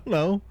don't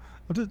know.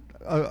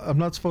 I'm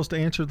not supposed to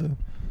answer the...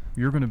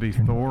 You're going to be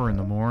Thor in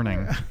the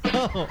morning.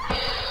 I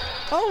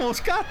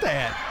almost got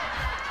that.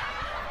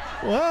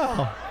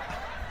 Wow.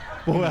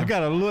 Boy, I got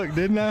to look,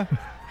 didn't I?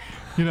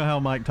 You know how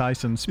Mike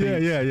Tyson speaks?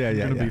 Yeah. You're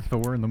going to be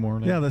Thor in the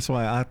morning. Yeah, that's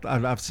why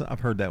I've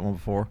heard that one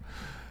before.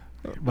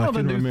 Well,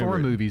 the new Thor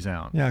movie's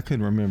out. Yeah, I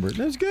couldn't remember it.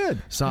 It was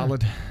good.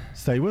 Solid.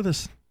 Stay with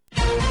us.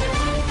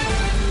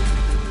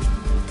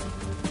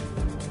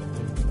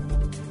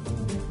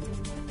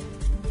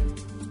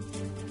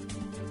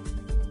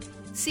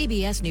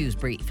 CBS News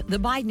Brief. The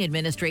Biden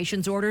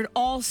administration's ordered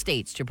all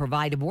states to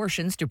provide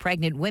abortions to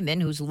pregnant women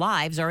whose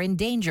lives are in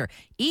danger,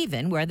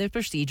 even where the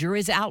procedure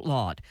is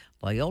outlawed.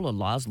 Loyola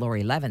Law's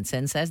Lori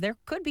Levinson says there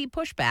could be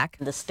pushback.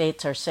 The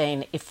states are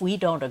saying, if we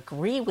don't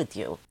agree with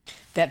you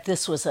that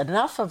this was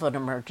enough of an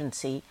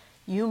emergency,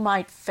 you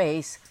might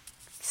face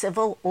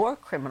civil or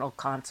criminal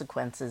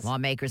consequences.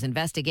 Lawmakers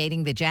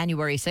investigating the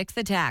January 6th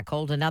attack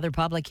hold another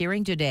public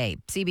hearing today.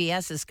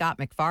 CBS's Scott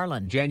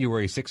McFarland.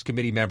 January 6th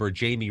committee member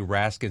Jamie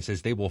Raskin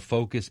says they will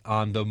focus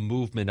on the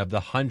movement of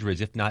the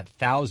hundreds, if not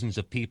thousands,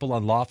 of people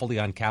unlawfully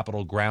on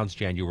Capitol grounds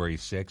January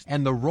 6th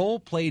and the role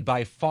played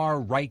by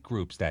far-right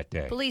groups that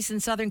day. Police in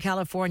Southern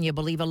California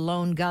believe a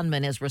lone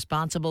gunman is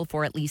responsible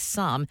for at least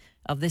some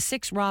of the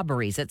 6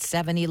 robberies at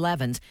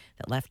 7-Elevens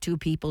that left 2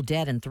 people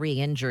dead and 3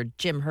 injured.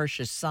 Jim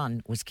Hirsch's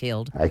son was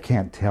killed. I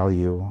can't tell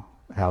you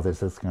how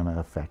this is going to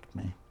affect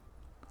me.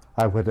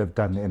 I would have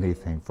done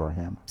anything for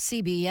him.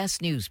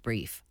 CBS News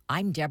Brief.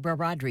 I'm Deborah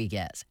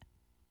Rodriguez.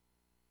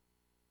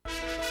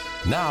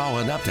 Now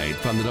an update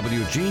from the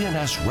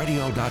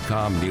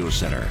WGNSradio.com News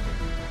Center.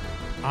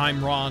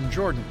 I'm Ron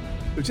Jordan.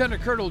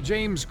 Lieutenant Colonel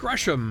James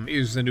Gresham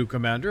is the new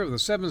commander of the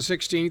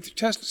 716th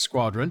Test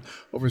Squadron,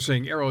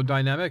 overseeing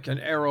aerodynamic and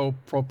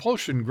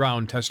aero-propulsion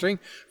ground testing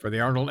for the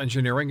Arnold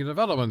Engineering and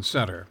Development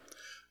Center.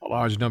 A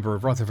large number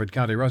of Rutherford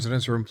County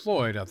residents are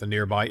employed at the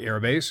nearby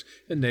airbase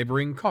in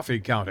neighboring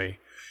Coffee County.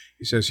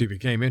 He says he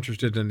became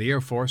interested in the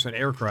Air Force and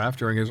aircraft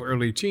during his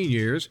early teen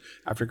years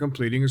after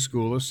completing a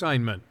school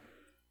assignment.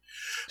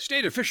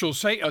 State officials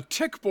say a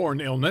tick-borne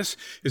illness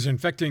is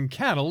infecting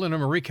cattle in a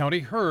Maury County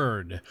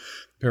herd.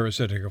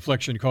 Parasitic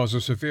affliction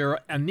causes severe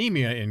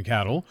anemia in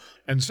cattle,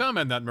 and some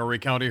in that Maury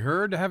County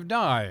herd have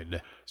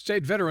died.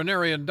 State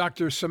veterinarian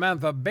Dr.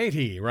 Samantha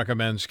Beatty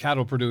recommends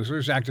cattle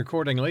producers act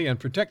accordingly and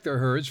protect their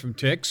herds from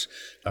ticks.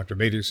 Dr.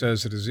 Beatty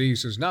says the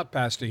disease is not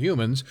passed to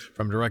humans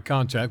from direct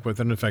contact with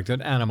an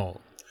infected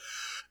animal.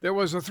 There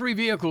was a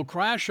 3-vehicle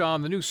crash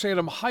on the New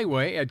Salem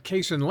Highway at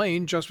Cason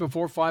Lane just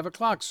before 5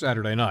 o'clock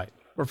Saturday night.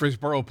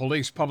 Murfreesboro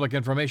Police Public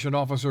Information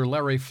Officer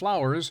Larry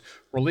Flowers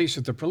released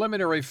that the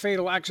preliminary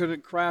fatal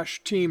accident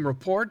crash team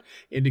report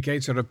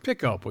indicates that a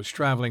pickup was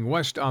traveling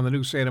west on the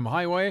New Salem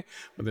Highway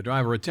when the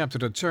driver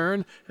attempted a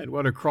turn and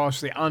went across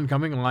the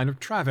oncoming line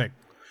of traffic.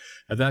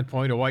 At that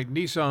point, a white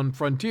Nissan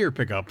Frontier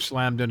pickup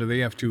slammed into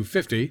the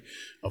F-250.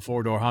 A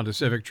 4-door Honda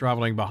Civic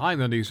traveling behind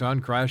the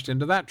Nissan crashed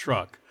into that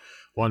truck.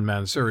 One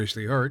man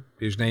seriously hurt.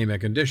 His name and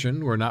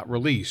condition were not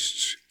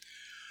released.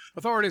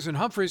 Authorities in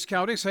Humphreys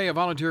County say a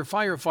volunteer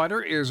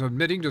firefighter is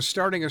admitting to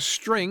starting a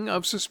string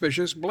of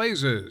suspicious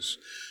blazes.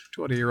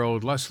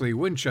 20-year-old Leslie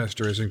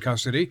Winchester is in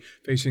custody,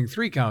 facing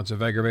 3 counts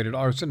of aggravated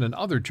arson and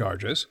other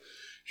charges.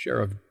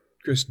 Sheriff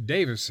Chris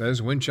Davis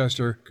says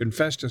Winchester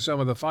confessed to some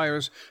of the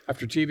fires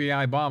after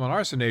TBI bomb and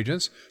arson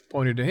agents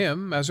pointed to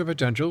him as a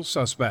potential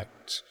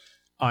suspect.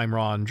 I'm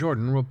Ron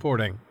Jordan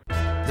reporting.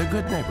 The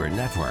Good Neighbor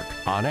Network,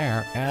 on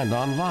air and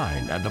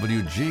online at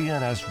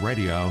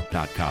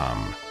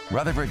WGNSradio.com.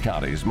 Rutherford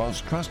County's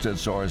most trusted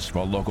source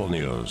for local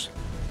news.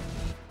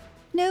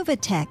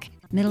 Novatech,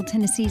 Middle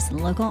Tennessee's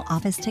local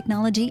office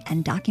technology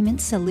and document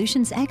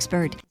solutions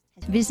expert.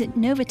 Visit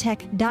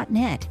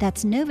Novatech.net.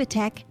 That's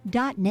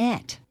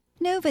Novatech.net.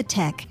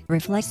 Novatech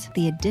reflects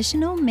the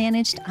additional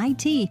managed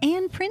IT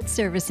and print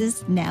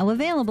services now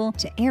available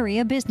to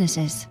area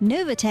businesses.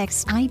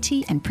 Novatech's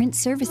IT and print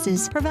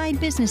services provide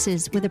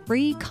businesses with a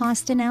free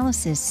cost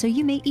analysis so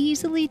you may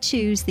easily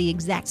choose the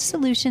exact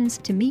solutions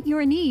to meet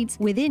your needs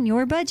within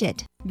your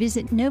budget.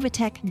 Visit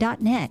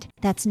Novatech.net.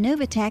 That's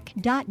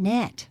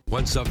Novatech.net.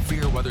 When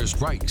severe weather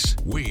strikes,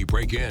 we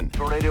break in.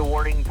 Tornado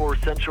warning for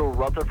central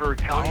Rutherford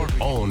County. Our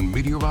own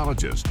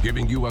meteorologist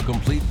giving you a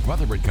complete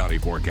Rutherford County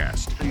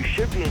forecast. So you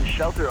should be in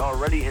shelter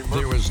already in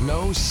There is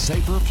no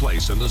safer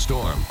place in the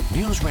storm.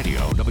 News Radio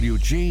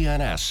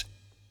WGNS.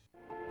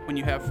 When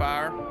you have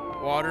fire,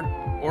 water,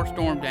 or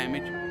storm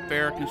damage,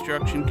 Farrah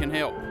Construction can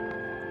help.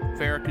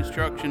 Farrah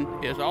Construction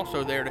is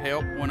also there to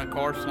help when a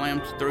car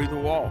slams through the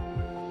wall.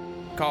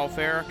 Call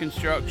Farrah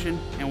Construction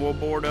and we'll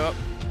board up,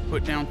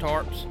 put down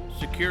tarps,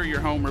 secure your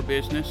home or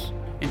business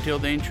until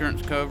the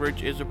insurance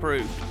coverage is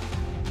approved.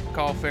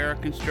 Call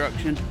Farrah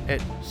Construction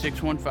at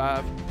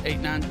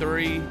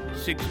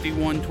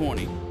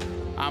 615-893-6120.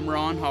 I'm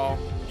Ron Hall.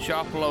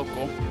 Shop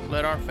local.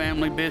 Let our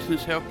family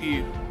business help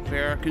you.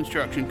 Farrah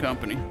Construction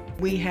Company.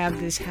 We have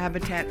this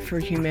Habitat for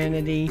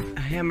Humanity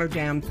Hammer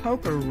Down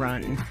Poker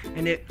Run,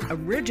 and it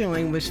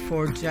originally was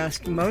for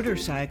just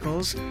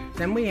motorcycles.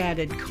 Then we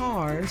added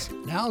cars.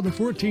 Now the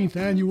 14th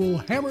annual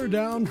Hammer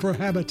Down for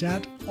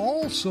Habitat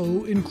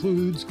also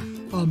includes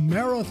a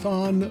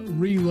marathon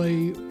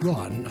relay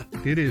run.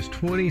 It is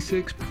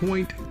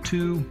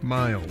 26.2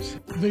 miles.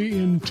 The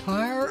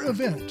entire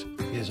event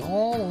is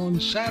all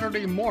on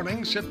Saturday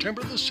morning,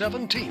 September the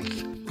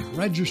 17th.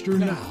 Register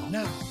now.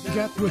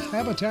 Get with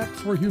Habitat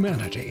for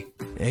Humanity.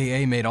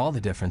 AA made all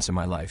the difference in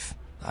my life.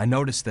 I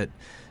noticed that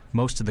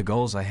most of the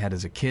goals I had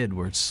as a kid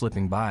were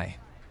slipping by.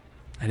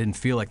 I didn't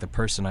feel like the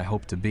person I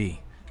hoped to be.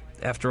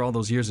 After all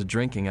those years of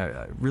drinking,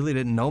 I really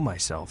didn't know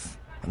myself.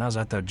 When I was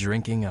out there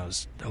drinking, I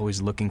was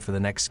always looking for the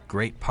next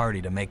great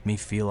party to make me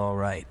feel all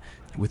right.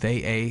 With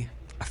AA,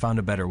 I found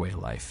a better way of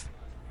life.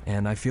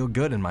 And I feel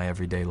good in my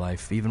everyday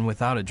life, even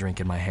without a drink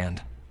in my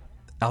hand.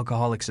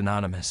 Alcoholics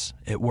Anonymous.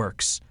 It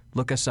works.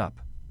 Look us up.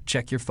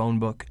 Check your phone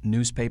book,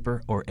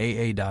 newspaper, or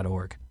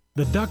AA.org.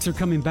 The Ducks are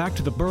coming back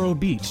to the Borough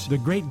Beach. The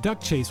Great Duck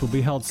Chase will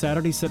be held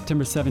Saturday,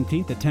 September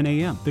 17th at 10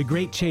 a.m. The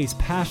Great Chase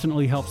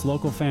passionately helps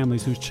local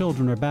families whose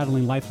children are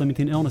battling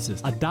life-limiting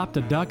illnesses. Adopt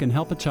a duck and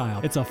help a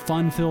child. It's a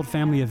fun-filled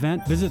family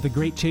event. Visit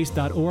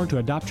thegreatchase.org to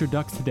adopt your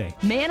ducks today.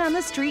 Man on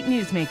the Street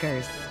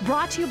Newsmakers,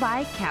 brought to you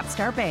by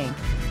Capstar Bank.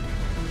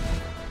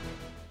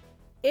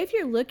 If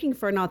you're looking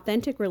for an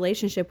authentic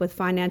relationship with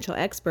financial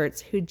experts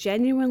who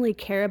genuinely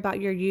care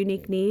about your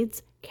unique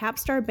needs,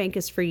 Capstar Bank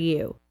is for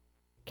you.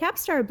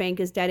 Capstar Bank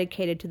is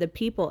dedicated to the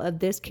people of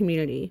this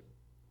community.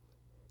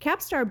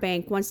 Capstar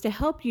Bank wants to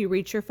help you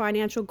reach your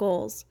financial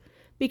goals,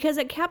 because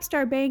at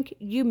Capstar Bank,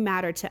 you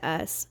matter to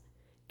us.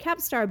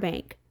 Capstar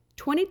Bank,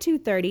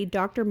 2230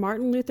 Dr.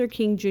 Martin Luther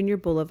King Jr.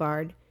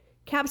 Boulevard,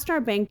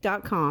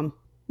 capstarbank.com,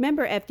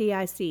 member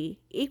FDIC,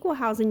 equal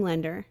housing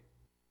lender.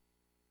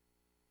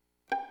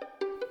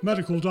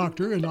 Medical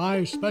doctor and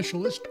eye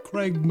specialist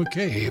Craig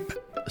McCabe.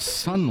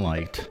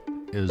 Sunlight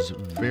is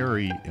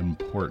very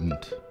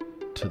important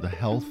to the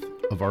health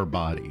of our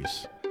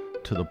bodies,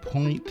 to the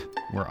point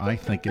where I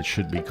think it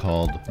should be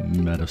called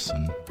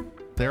medicine.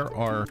 There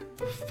are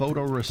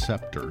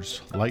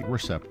photoreceptors, light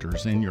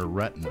receptors in your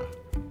retina.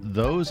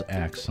 Those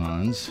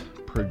axons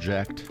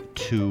project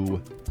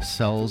to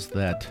cells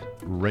that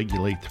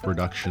regulate the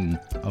production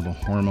of a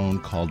hormone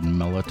called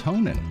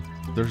melatonin.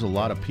 There's a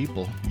lot of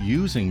people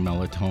using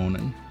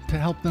melatonin to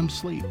help them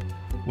sleep.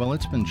 Well,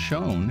 it's been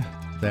shown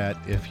that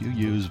if you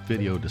use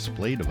video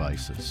display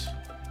devices,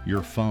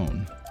 your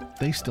phone,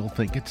 they still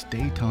think it's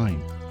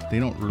daytime. They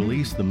don't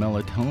release the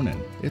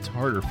melatonin. It's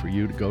harder for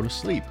you to go to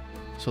sleep.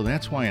 So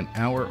that's why an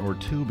hour or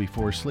two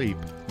before sleep,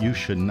 you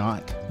should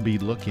not be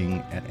looking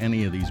at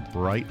any of these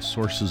bright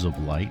sources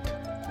of light.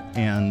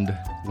 And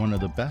one of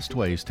the best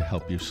ways to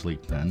help you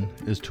sleep then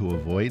is to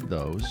avoid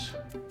those,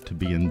 to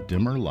be in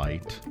dimmer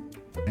light,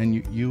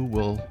 and you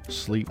will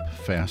sleep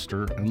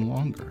faster and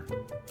longer.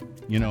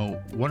 You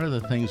know, one of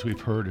the things we've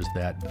heard is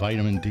that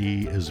vitamin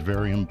D is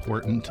very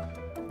important.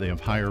 They have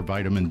higher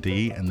vitamin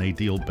D and they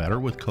deal better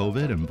with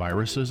COVID and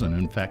viruses and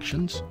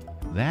infections.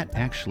 That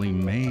actually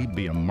may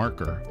be a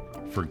marker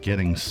for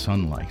getting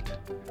sunlight.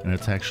 And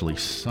it's actually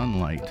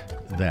sunlight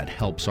that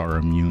helps our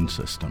immune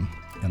system,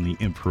 and the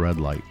infrared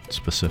light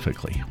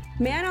specifically.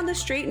 Man on the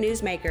Street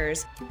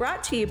Newsmakers,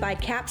 brought to you by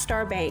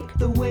Capstar Bank.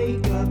 The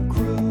Wake Up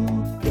Crew,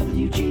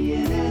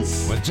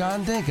 WGNS. With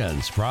John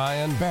Dinkins,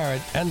 Brian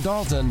Barrett, and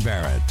Dalton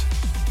Barrett.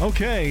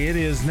 Okay, it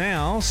is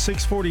now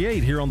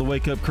 6:48 here on the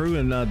Wake Up Crew.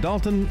 And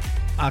Dalton,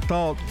 I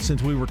thought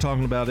since we were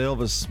talking about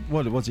Elvis,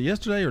 what was it,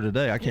 yesterday or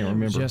today? I can't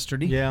remember. It was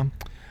yesterday. Yeah.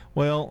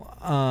 Well,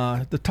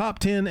 the top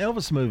 10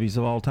 Elvis movies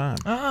of all time.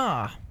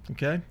 Ah.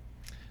 Okay.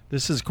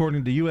 This is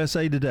according to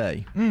USA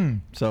Today.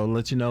 So to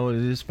let you know, it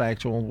is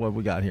factual what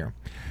we got here.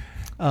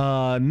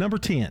 Number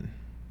 10.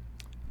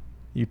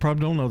 You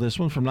probably don't know this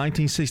one. From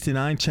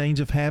 1969,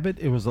 Change of Habit.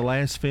 It was the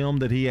last film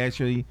that he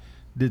actually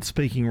did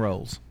speaking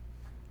roles.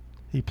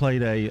 He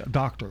played a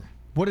doctor.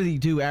 What did he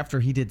do after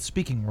he did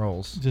speaking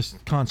roles?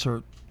 Just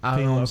concert Oh,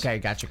 films. okay.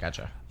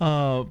 Gotcha.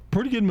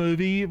 Pretty good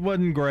movie. It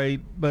wasn't great,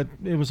 but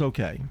it was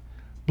okay.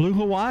 Blue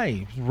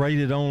Hawaii,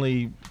 rated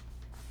only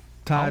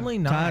tied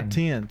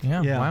 10.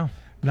 Yeah, wow.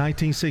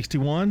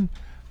 1961.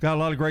 Got a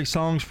lot of great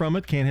songs from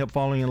it. Can't Help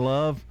Falling in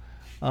Love.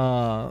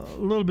 A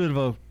little bit of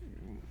a,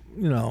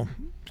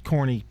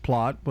 corny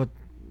plot, but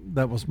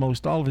that was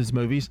most all of his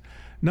movies.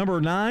 Number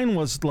 9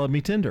 was Love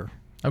Me Tender.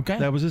 Okay.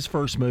 That was his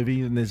first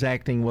movie, and his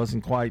acting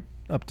wasn't quite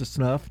up to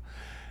snuff.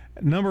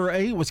 Number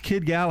 8 was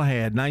Kid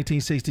Galahad,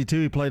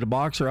 1962. He played a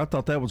boxer. I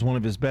thought that was one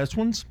of his best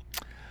ones.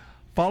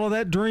 Follow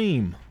That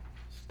Dream.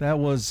 That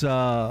was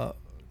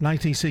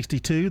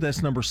 1962.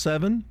 That's number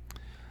 7.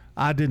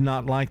 I did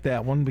not like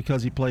that one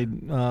because he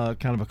played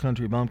kind of a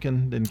country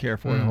bumpkin. Didn't care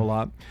for it a whole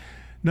lot.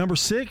 Number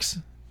 6,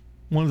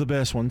 one of the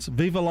best ones,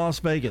 Viva Las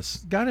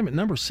Vegas. Got him at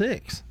number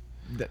 6.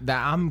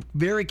 I'm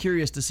very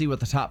curious to see what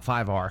the top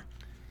 5 are.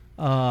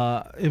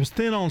 It was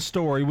thin on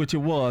story, which it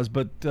was,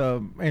 but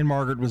Anne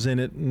Margaret was in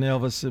it, and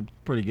Elvis is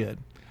pretty good.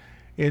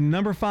 And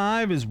number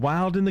 5 is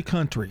Wild in the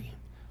Country.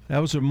 That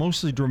was a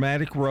mostly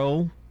dramatic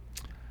role.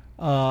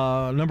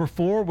 Number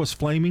 4 was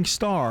Flaming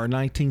Star,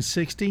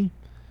 1960.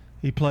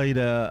 He played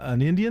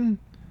an Indian.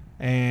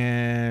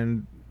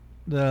 And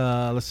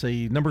let's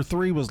see, number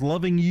 3 was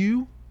Loving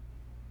You.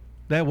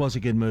 That was a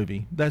good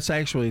movie. That's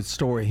actually the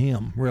story of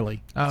him,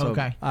 really. Oh,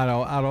 okay.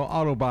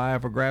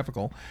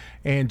 Autobiographical.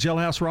 And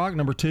Jailhouse Rock,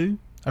 number 2.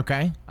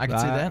 Okay, I can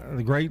see that.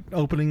 The great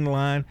opening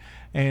line.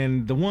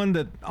 And the one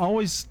that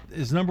always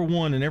is number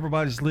 1 in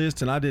everybody's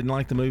list, and I didn't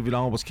like the movie at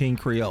all, was King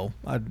Creole.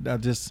 I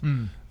just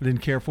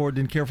didn't care for it.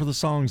 Didn't care for the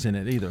songs in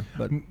it either.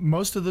 But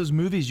most of those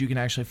movies you can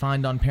actually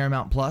find on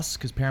Paramount Plus,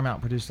 because Paramount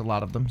produced a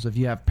lot of them. So if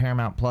you have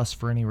Paramount Plus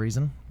for any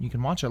reason, you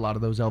can watch a lot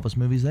of those Elvis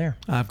movies there.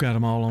 I've got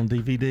them all on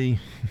DVD.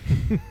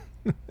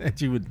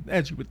 As you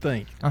would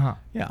think.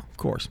 Yeah, of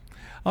course.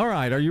 All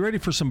right, are you ready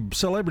for some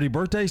celebrity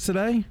birthdays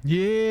today?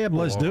 Yeah,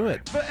 boy. Let's do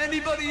it. For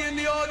anybody in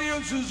the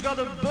audience who's got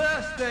a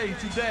birthday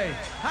today,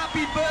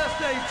 happy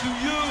birthday to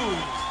you.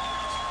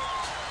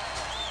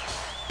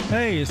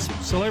 Hey, it's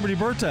celebrity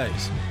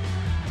birthdays.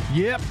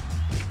 Yep.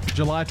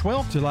 July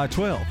 12th. July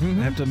 12th.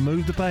 I have to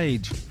move the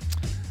page.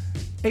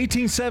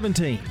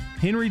 1817,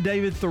 Henry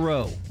David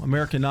Thoreau,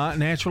 American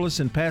naturalist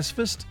and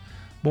pacifist,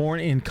 born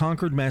in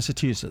Concord,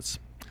 Massachusetts.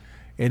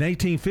 In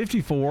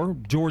 1854,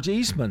 George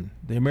Eastman,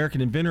 the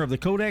American inventor of the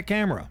Kodak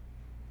camera,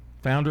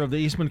 founder of the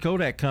Eastman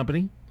Kodak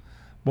Company,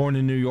 born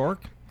in New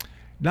York.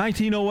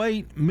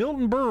 1908,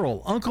 Milton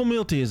Berle, Uncle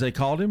Milty as they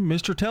called him,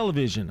 Mr.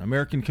 Television,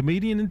 American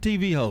comedian and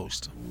TV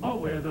host. Oh,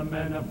 we're the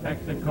men of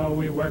Texaco.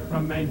 We work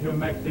from Maine to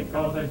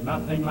Mexico. There's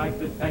nothing like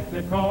this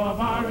Texaco of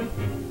ours.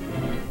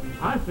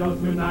 Our show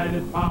tonight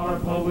is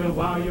powerful. We'll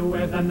wow you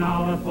with an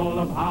hour full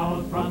of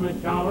howls from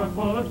a shower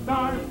full of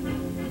stars.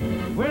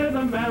 We're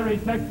the merry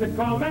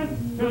Texaco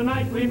men.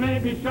 Tonight we may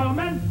be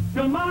showmen.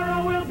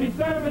 Tomorrow we'll be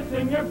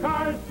servicing your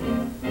cars.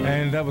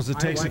 And that was the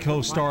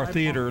Texaco Star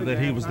Theater that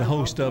he was the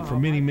host of for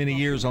many, many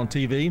years on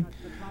TV.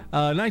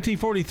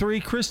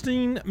 1943,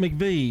 Christine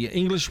McVie,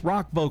 English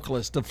rock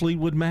vocalist of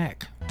Fleetwood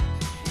Mac.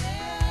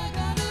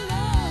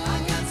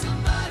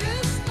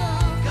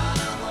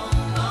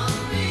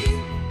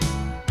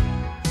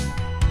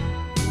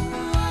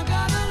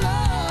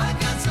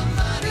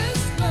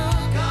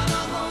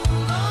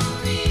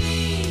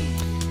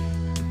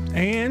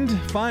 And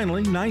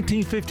finally,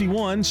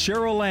 1951,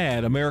 Cheryl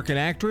Ladd, American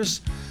actress,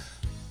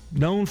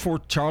 known for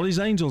Charlie's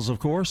Angels, of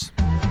course.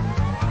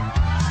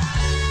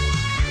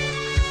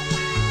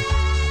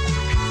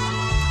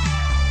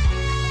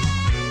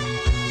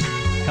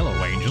 Hello,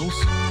 Angels.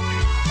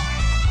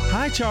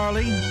 Hi,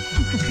 Charlie.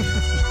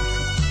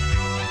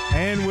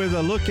 And with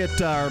a look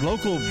at our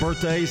local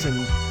birthdays,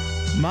 and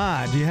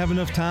do you have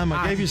enough time?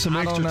 I gave you some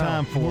extra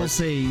time for We'll it.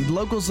 see.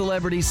 Local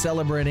celebrities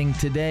celebrating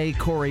today: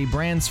 Corey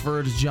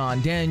Bransford,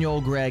 John Daniel,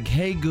 Greg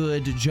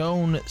Haygood,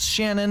 Joan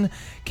Shannon,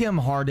 Kim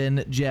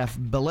Harden, Jeff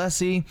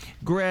Bellesi,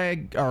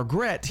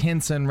 Gret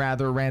Henson,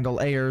 Randall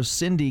Ayers,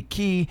 Cindy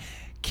Key,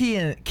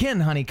 Ken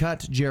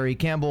Honeycutt, Jerry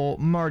Campbell,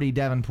 Marty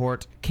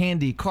Davenport,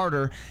 Candy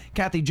Carter,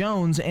 Kathy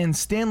Jones, and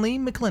Stanley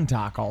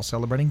McClintock, all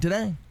celebrating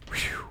today.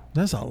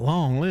 That's a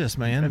long list,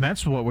 man. And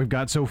that's what we've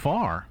got so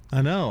far.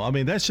 I know. I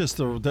mean, that's just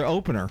the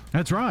opener.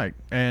 That's right.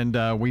 And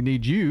we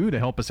need you to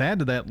help us add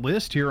to that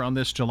list here on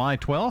this July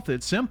 12th.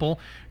 It's simple.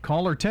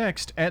 Call or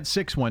text at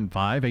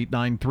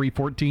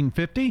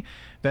 615-893-1450.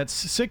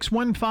 That's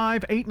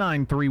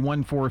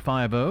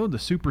 615-893-1450. The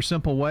super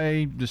simple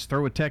way, just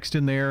throw a text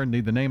in there and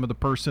need the name of the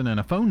person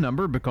and a phone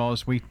number,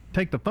 because we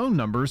take the phone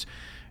numbers.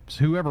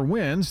 So whoever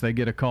wins, they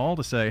get a call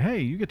to say, hey,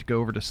 you get to go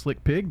over to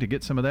Slick Pig to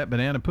get some of that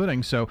banana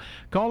pudding. So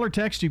call or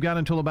text. You've got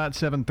until about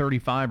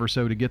 7:35 or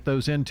so to get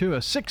those into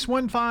us.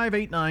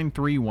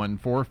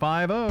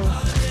 615-893-1450.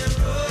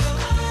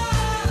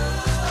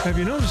 Have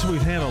you noticed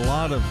we've had a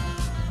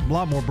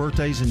lot more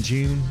birthdays in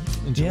June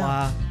and July?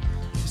 Yeah.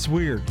 It's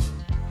weird,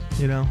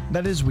 you know?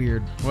 That is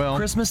weird. Well,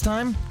 Christmas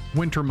time?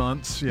 Winter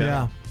months,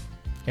 yeah.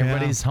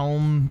 Everybody's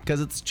home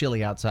because it's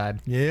chilly outside.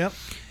 Yep.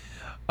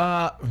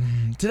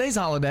 Today's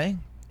holiday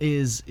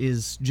is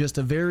just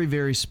a very,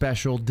 very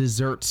special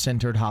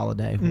dessert-centered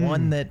holiday.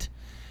 One that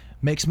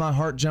makes my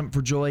heart jump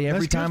for joy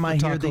every time I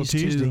hear these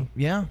two.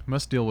 Yeah.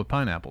 Must deal with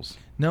pineapples.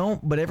 No,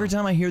 but every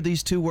time I hear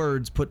these two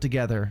words put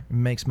together, it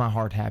makes my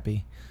heart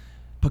happy.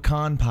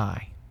 Pecan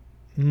pie.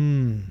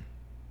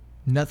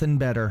 Nothing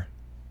better.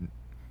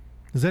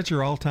 Is that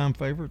your all-time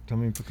favorite? I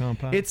mean, pecan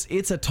pie?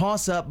 It's a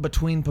toss-up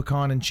between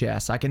pecan and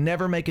chess. I can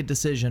never make a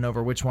decision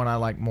over which one I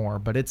like more,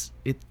 but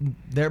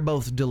they're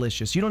both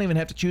delicious. You don't even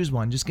have to choose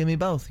one. Just give me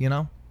both, you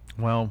know?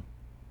 Well,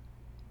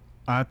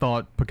 I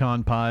thought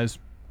pecan pie's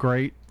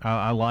great.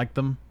 I like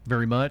them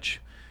very much.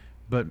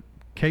 But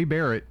Kay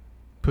Barrett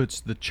puts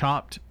the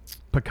chopped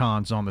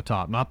pecans on the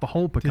top, not the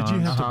whole pecans. Did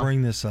you have to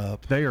bring this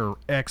up? They are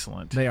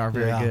excellent. They are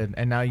very good.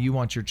 And now you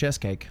want your chess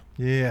cake.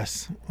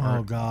 Yes.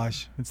 Oh,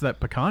 gosh. It's that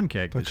pecan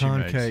cake that she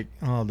Pecan makes. cake.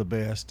 Oh, the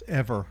best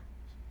ever.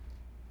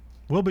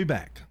 We'll be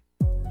back.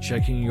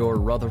 Checking your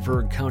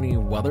Rutherford County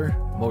weather.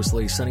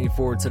 Mostly sunny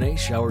for today.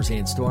 Showers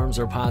and storms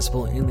are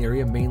possible in the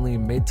area, mainly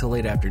mid to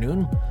late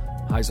afternoon.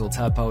 Highs will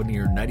top out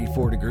near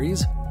 94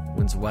 degrees.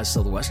 Winds west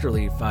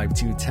southwesterly 5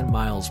 to 10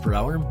 miles per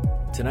hour.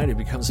 Tonight it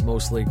becomes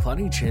mostly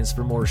cloudy. Chance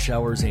for more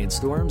showers and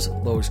storms.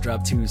 Lows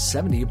drop to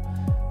 70.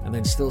 And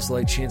then still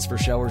slight chance for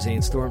showers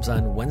and storms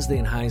on Wednesday,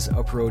 and highs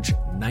approach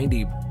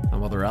 90.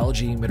 I'm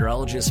weatherology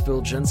meteorologist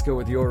Phil Jensko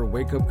with your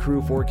Wake Up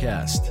Crew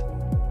forecast.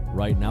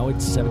 Right now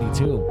it's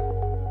 72.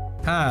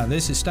 Hi,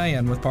 this is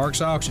Stan with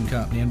Parks Auction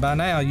Company, and by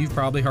now you've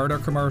probably heard our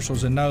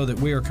commercials and know that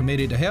we are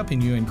committed to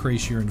helping you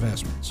increase your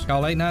investments.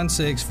 Call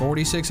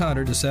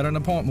 896-4600 to set an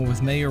appointment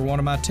with me or one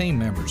of my team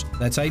members.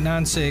 That's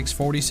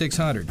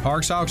 896-4600.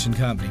 Parks Auction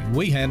Company.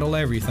 We handle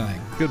everything.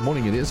 Good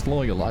morning. It is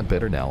flowing a lot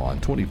better now on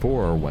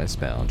 24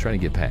 westbound, trying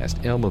to get past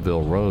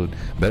Elmaville Road.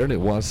 Better than it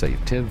was, say,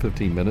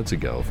 10-15 minutes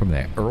ago from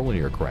that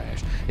earlier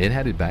crash. It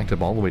had it backed up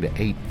all the way to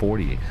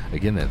 840.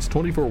 Again, that's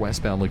 24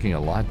 westbound, looking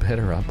a lot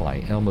better up by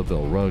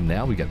Elmaville Road.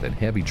 Now we got that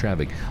heavy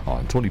traffic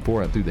on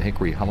 24 up through the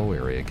Hickory Hollow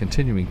area,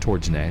 continuing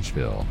towards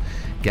Nashville.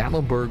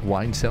 Gatlinburg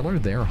Wine Cellar,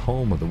 their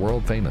home of the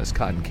world-famous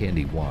cotton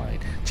candy wine.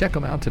 Check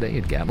them out today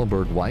at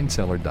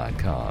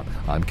GatlinburgWineCellar.com.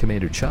 I'm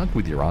Commander Chuck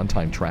with your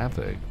on-time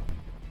traffic.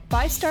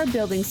 ByStar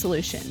Building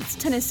Solutions,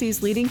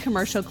 Tennessee's leading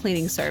commercial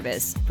cleaning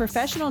service,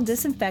 professional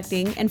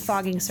disinfecting and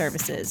fogging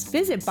services.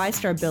 Visit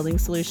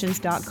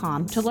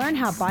ByStarBuildingSolutions.com to learn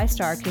how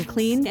ByStar can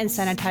clean and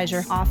sanitize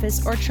your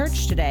office or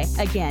church today.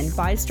 Again,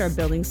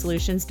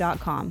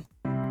 ByStarBuildingSolutions.com.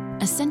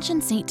 Ascension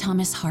St.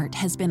 Thomas Heart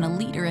has been a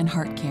leader in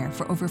heart care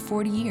for over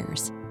 40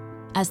 years.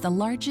 As the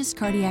largest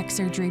cardiac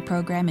surgery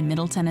program in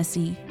Middle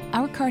Tennessee,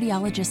 our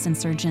cardiologists and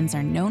surgeons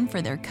are known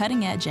for their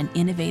cutting-edge and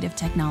innovative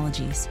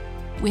technologies.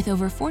 With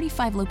over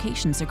 45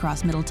 locations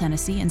across Middle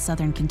Tennessee and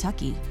Southern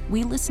Kentucky,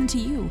 we listen to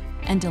you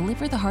and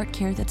deliver the heart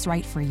care that's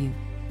right for you,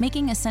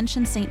 making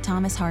Ascension St.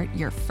 Thomas Heart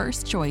your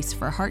first choice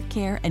for heart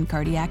care and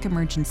cardiac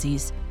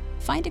emergencies.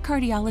 Find a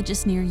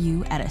cardiologist near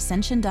you at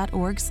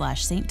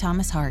ascension.org/St.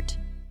 Thomas Heart.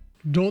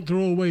 Don't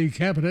throw away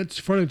cabinets,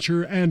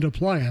 furniture, and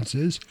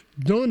appliances.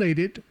 Donate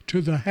it to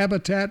the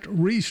Habitat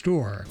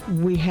Restore.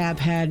 We have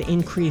had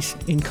increase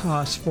in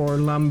costs for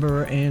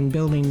lumber and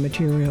building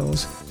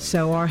materials,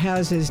 so our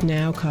houses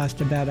now cost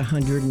about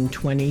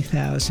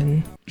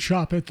 $120,000.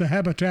 Shop at the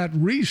Habitat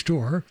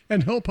Restore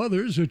and help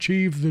others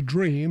achieve the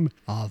dream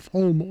of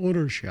home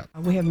ownership.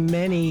 We have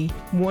many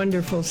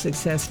wonderful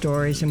success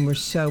stories, and we're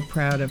so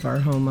proud of our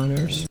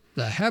homeowners.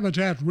 The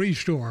Habitat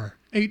Restore,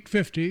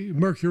 850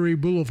 Mercury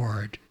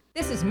Boulevard.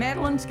 This is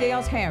Madeline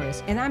Scales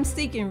Harris, and I'm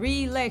seeking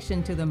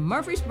re-election to the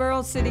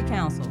Murfreesboro City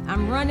Council.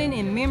 I'm running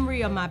in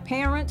memory of my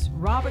parents,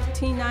 Robert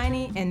T.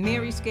 90 and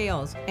Mary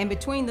Scales. And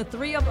between the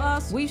three of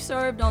us, we've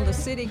served on the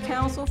City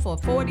Council for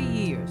 40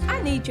 years.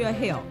 I need your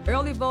help.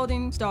 Early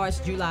voting starts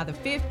July the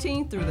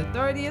 15th through the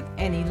 30th,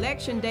 and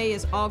Election Day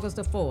is August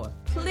the 4th.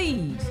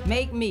 Please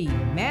make me,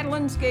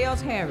 Madeline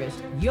Scales Harris,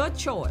 your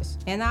choice,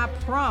 and I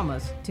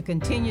promise to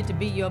continue to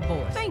be your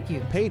voice. Thank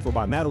you. Paid for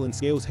by Madeline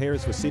Scales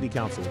Harris for City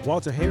Council.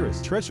 Walter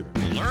Harris, Treasurer.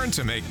 Learn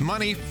to make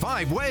money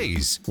 5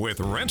 ways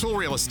with rental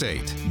real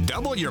estate.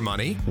 Double your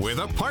money with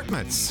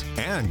apartments.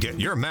 And get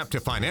your map to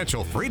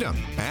financial freedom.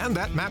 And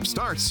that map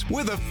starts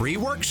with a free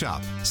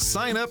workshop.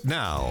 Sign up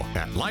now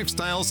at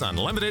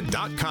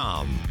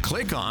lifestylesunlimited.com.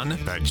 Click on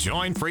the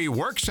Join Free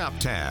Workshop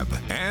tab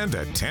and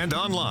attend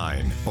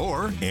online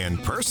or in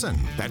person.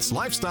 That's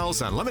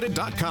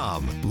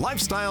lifestylesunlimited.com.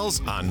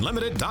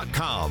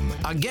 Lifestylesunlimited.com.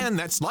 Again,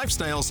 that's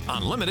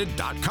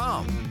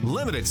lifestylesunlimited.com.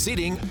 Limited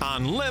seating,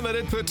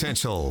 unlimited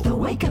potential. The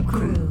Wake Up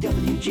Crew,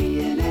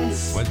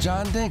 WGNS. With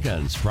John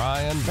Dinkins,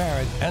 Brian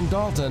Barrett, and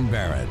Dalton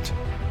Barrett.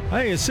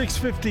 Hey, it's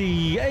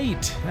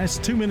 6:58. That's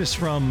 2 minutes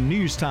from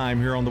news time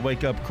here on the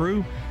Wake Up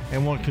Crew.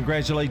 And want to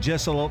congratulate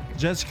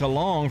Jessica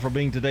Long for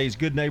being today's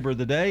Good Neighbor of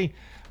the Day.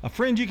 A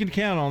friend you can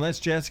count on, that's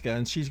Jessica,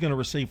 and she's going to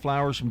receive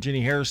flowers from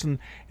Jenny Harrison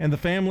and the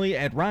family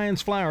at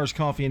Ryan's Flowers,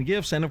 Coffee and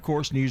Gifts, and, of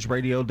course, News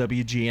Radio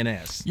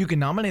WGNS. You can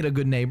nominate a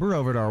good neighbor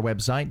over at our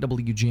website,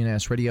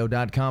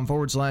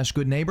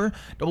 WGNSradio.com/good neighbor.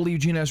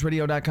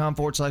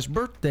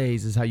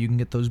 WGNSradio.com/birthdays is how you can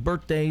get those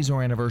birthdays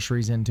or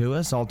anniversaries into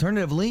us.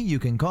 Alternatively, you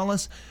can call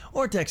us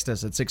or text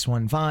us at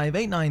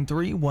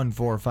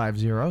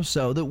 615-893-1450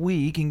 so that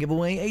we can give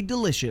away a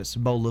delicious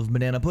bowl of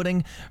banana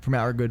pudding from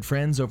our good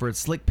friends over at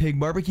Slick Pig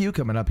Barbecue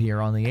coming up here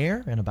on the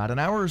air in about an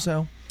hour or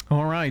so.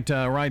 All right,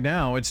 right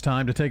now it's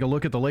time to take a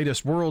look at the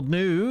latest world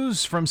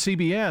news from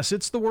CBS.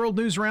 It's the World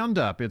News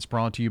Roundup. It's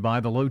brought to you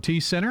by the Low T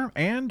Center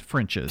and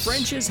French's.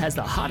 French's has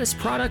the hottest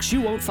products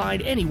you won't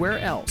find anywhere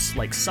else,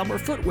 like summer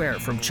footwear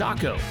from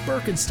Chaco,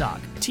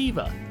 Birkenstock,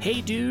 Teva,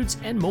 Hey Dudes,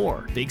 and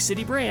more. Big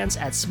city brands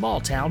at small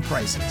town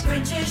prices.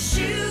 French's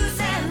shoes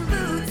and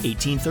boots.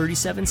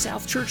 1837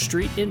 South Church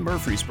Street in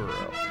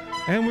Murfreesboro.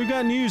 And we've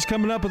got news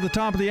coming up at the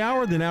top of the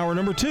hour, then hour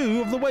number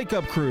 2 of the Wake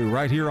Up Crew,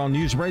 right here on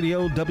News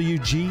Radio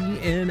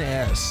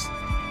WGNS.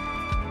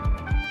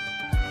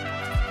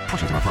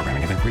 Portions of our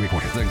programming have been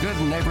pre-recorded. The Good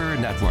Neighbor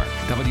Network,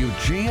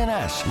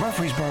 WGNS,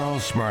 Murfreesboro,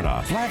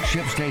 Smyrna,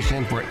 flagship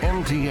station for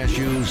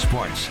MTSU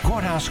Sports.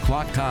 Courthouse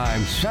clock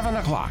time, 7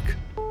 o'clock.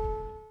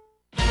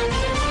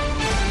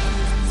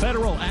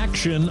 Federal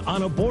action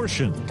on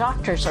abortion.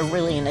 Doctors are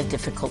really in a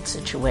difficult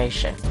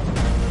situation.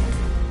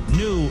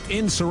 New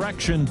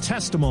insurrection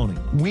testimony.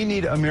 We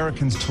need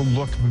Americans to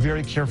look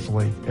very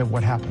carefully at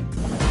what happened.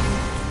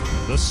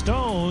 The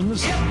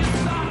Stones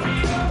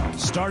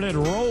started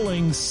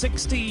rolling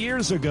 60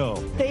 years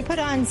ago. They put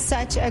on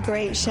such a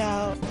great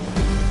show.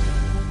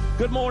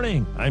 Good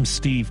morning. I'm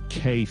Steve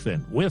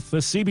Kathan with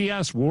the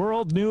CBS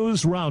World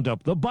News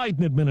Roundup. The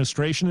Biden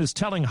administration is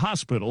telling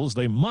hospitals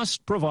they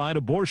must provide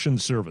abortion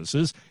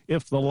services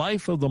if the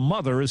life of the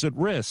mother is at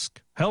risk.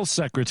 Health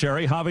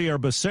Secretary Javier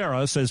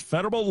Becerra says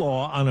federal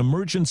law on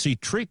emergency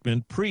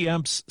treatment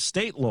preempts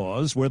state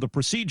laws where the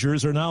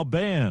procedures are now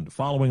banned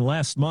following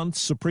last month's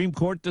Supreme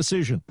Court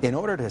decision. In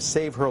order to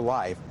save her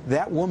life,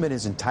 that woman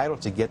is entitled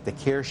to get the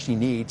care she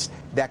needs.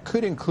 That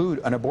could include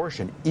an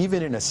abortion,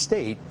 even in a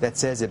state that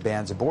says it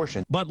bans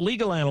abortion. But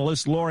legal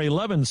analyst Lori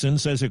Levinson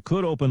says it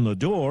could open the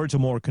door to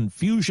more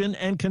confusion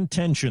and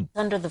contention.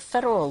 Under the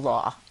federal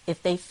law,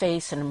 if they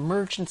face an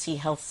emergency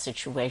health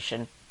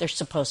situation, they're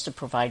supposed to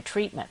provide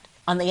treatment.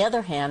 On the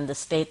other hand, the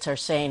states are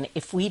saying,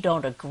 if we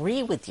don't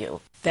agree with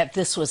you that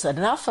this was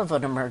enough of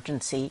an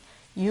emergency,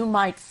 you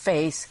might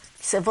face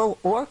civil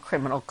or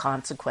criminal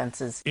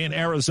consequences. In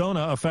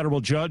Arizona, a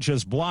federal judge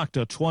has blocked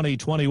a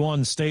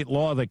 2021 state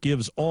law that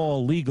gives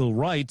all legal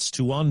rights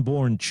to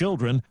unborn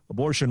children.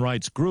 Abortion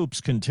rights groups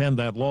contend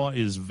that law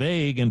is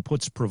vague and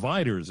puts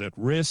providers at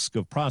risk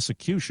of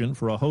prosecution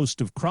for a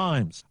host of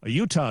crimes. A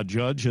Utah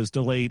judge has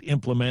delayed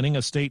implementing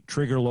a state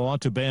trigger law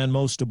to ban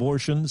most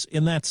abortions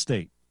in that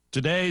state.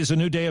 Today is a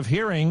new day of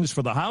hearings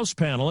for the House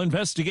panel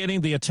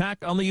investigating the attack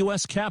on the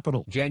U.S.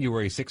 Capitol.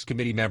 January 6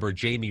 committee member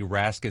Jamie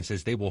Raskin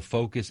says they will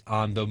focus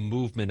on the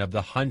movement of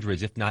the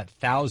hundreds, if not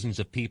thousands,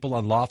 of people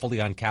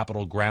unlawfully on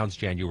Capitol grounds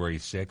January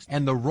 6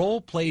 and the role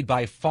played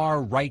by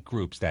far-right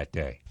groups that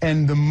day.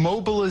 And the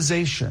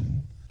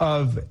mobilization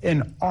of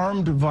an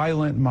armed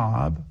violent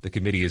mob. The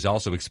committee is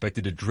also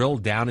expected to drill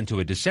down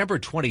into a December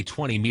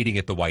 2020 meeting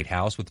at the White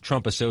House with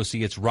Trump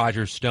associates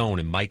Roger Stone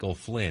and Michael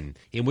Flynn,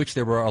 in which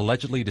there were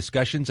allegedly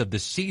discussions of the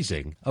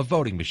seizing of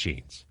voting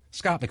machines.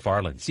 Scott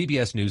McFarland,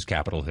 CBS News,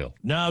 Capitol Hill.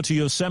 Now to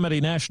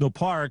Yosemite National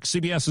Park.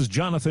 CBS's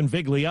Jonathan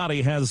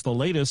Vigliotti has the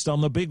latest on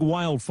the big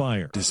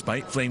wildfire.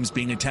 Despite flames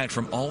being attacked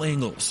from all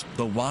angles,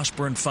 the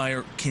Washburn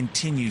fire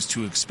continues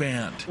to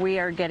expand. We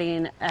are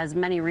getting as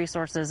many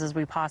resources as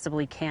we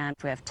possibly can.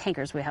 We have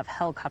tankers, we have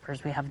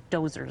helicopters, we have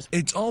dozers.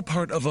 It's all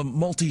part of a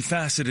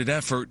multifaceted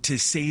effort to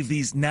save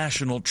these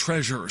national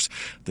treasures.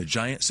 The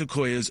giant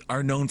sequoias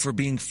are known for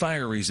being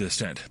fire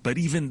resistant, but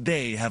even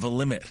they have a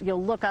limit.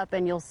 You'll look up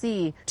and you'll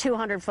see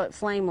 200-foot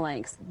flame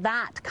lengths.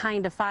 That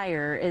kind of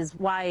fire is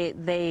why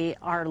they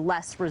are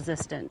less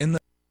resistant. In the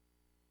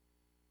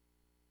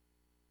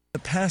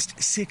past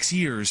 6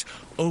 years,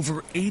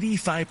 over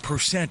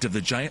 85% of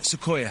the giant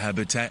sequoia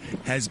habitat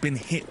has been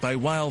hit by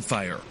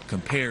wildfire,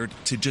 compared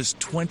to just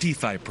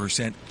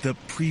 25% the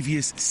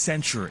previous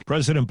century.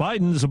 President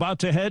Biden is about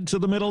to head to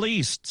the Middle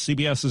East.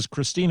 CBS's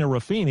Christina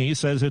Raffini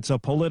says it's a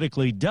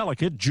politically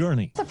delicate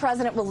journey. The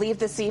president will leave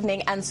this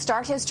evening and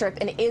start his trip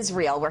in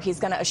Israel, where he's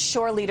going to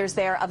assure leaders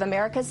there of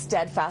America's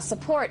steadfast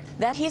support.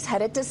 Then he's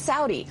headed to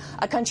Saudi,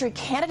 a country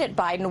candidate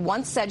Biden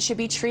once said should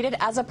be treated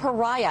as a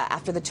pariah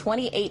after the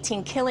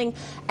 2018 killing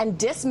and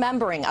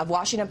dismembering of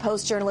Washington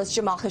Post journalist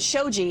Jamal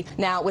Khashoggi.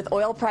 Now, with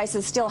oil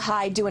prices still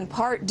high, due in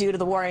part due to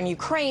the war in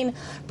Ukraine,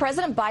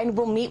 President Biden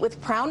will meet with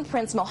Crown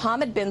Prince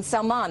Mohammed bin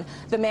Salman,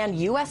 the man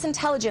U.S.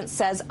 intelligence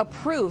says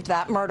approved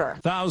that murder.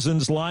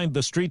 Thousands lined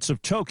the streets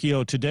of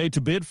Tokyo today to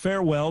bid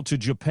farewell to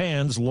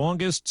Japan's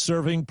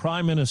longest-serving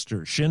prime minister,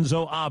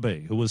 Shinzo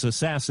Abe, who was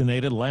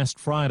assassinated last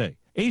Friday.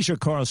 Asia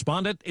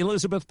correspondent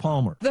Elizabeth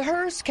Palmer. The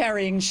hearse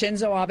carrying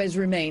Shinzo Abe's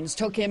remains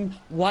took him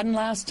one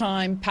last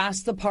time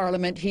past the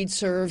parliament he'd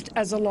served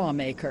as a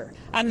lawmaker,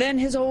 and then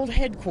his old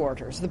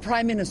headquarters, the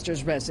Prime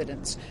Minister's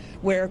residence,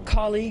 where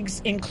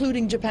colleagues,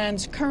 including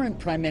Japan's current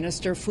Prime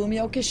Minister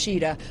Fumio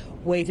Kishida,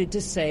 waited to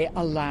say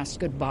a last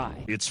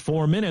goodbye. It's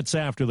 4 minutes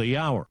after the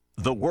hour.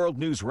 The World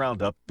News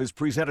Roundup is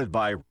presented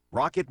by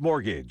Rocket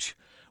Mortgage.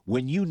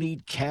 When you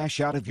need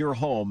cash out of your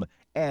home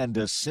and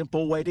a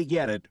simple way to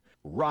get it,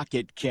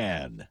 Rocket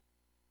can.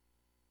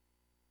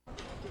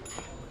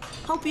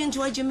 Hope you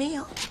enjoyed your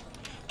meal.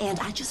 And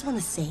I just want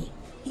to say,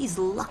 he's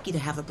lucky to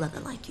have a brother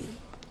like you.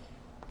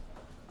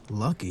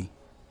 Lucky?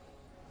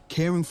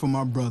 Caring for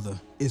my brother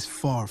is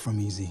far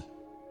from easy.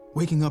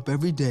 Waking up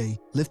every day,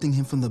 lifting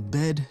him from the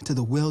bed to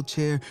the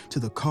wheelchair to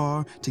the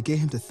car to get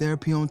him to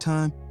therapy on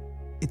time,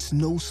 it's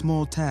no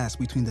small task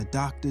between the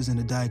doctors and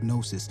the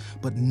diagnosis,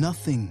 but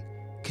nothing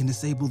can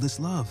disable this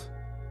love.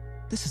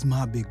 This is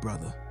my big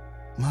brother,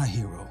 my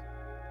hero.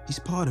 He's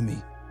part of me,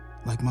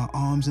 like my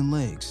arms and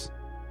legs,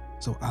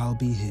 so I'll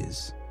be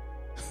his.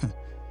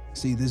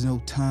 See, there's no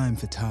time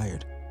for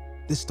tired.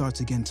 This starts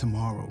again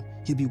tomorrow.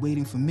 He'll be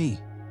waiting for me.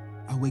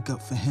 I wake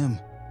up for him.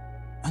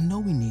 I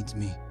know he needs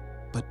me,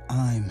 but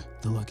I'm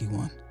the lucky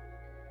one,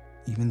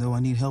 even though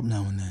I need help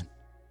now and then.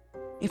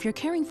 If you're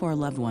caring for a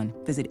loved one,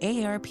 visit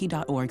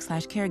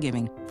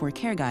aarp.org/caregiving for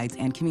care guides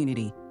and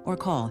community, or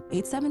call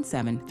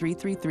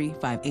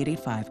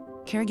 877-333-5885.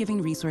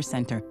 Caregiving Resource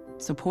Center.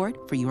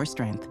 Support for your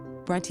strength.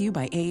 Brought to you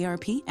by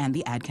AARP and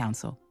the Ad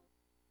Council.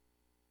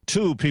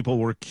 2 people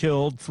were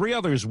killed, 3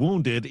 others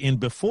wounded in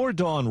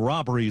before-dawn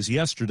robberies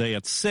yesterday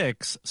at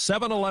 6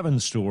 7-Eleven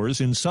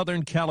stores in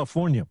Southern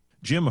California.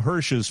 Jim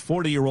Hirsch's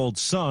 40-year-old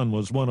son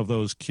was one of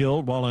those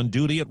killed while on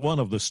duty at one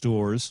of the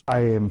stores. I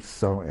am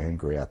so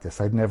angry at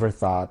this. I never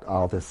thought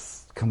all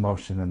this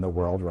commotion in the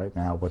world right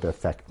now would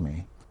affect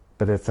me,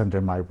 but it's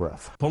under my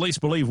roof. Police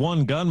believe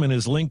one gunman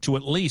is linked to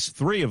at least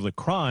 3 of the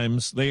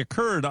crimes. They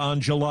occurred on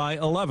July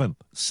 11th,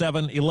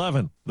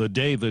 7-Eleven, the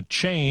day the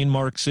chain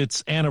marks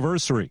its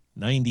anniversary,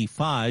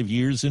 95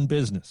 years in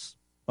business.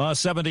 A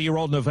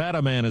 70-year-old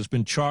Nevada man has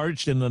been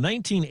charged in the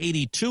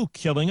 1982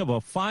 killing of a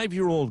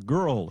 5-year-old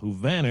girl who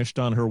vanished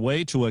on her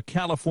way to a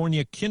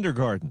California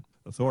kindergarten.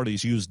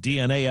 Authorities used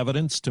DNA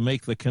evidence to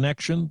make the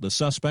connection. The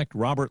suspect,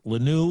 Robert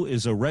Lanou,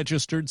 is a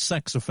registered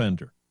sex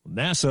offender.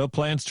 NASA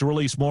plans to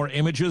release more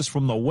images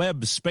from the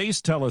Webb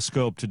Space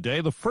Telescope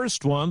today. The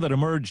first one that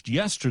emerged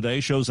yesterday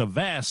shows a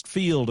vast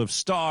field of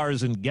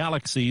stars and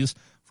galaxies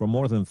from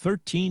more than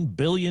 13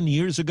 billion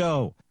years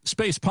ago.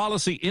 Space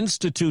Policy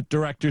Institute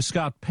Director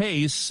Scott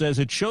Pace says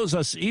it shows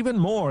us even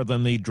more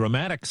than the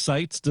dramatic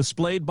sights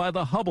displayed by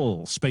the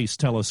Hubble Space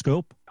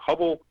Telescope.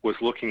 Hubble was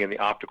looking in the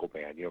optical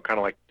band, kind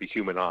of like the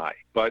human eye.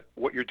 But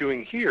what you're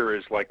doing here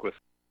is like with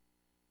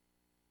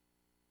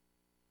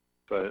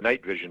the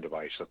night vision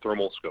device, a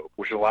thermal scope,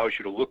 which allows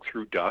you to look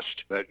through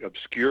dust that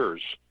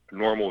obscures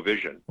normal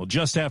vision. Well,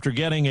 just after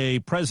getting a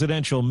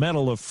Presidential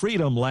Medal of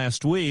Freedom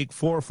last week,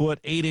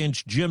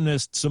 4'8"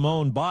 gymnast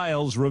Simone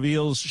Biles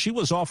reveals she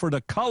was offered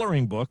a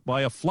coloring book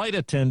by a flight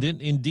attendant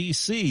in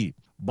D.C.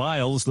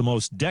 Biles, the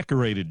most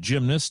decorated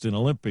gymnast in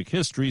Olympic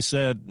history,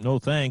 said, "No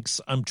thanks,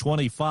 I'm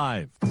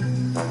 25.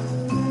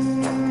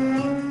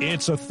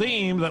 It's a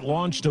theme that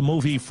launched a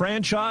movie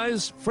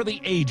franchise for the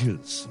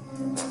ages.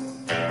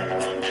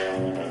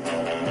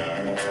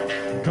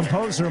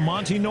 Composer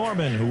Monty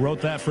Norman, who wrote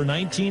that for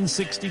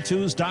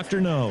 1962's Dr.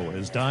 No,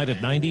 has died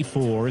at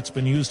 94. It's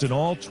been used in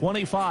all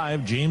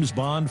 25 James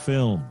Bond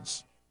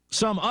films.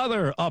 Some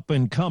other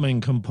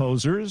up-and-coming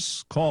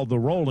composers, called the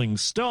Rolling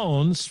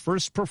Stones,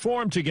 first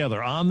performed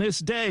together on this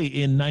day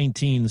in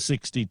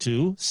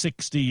 1962,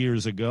 60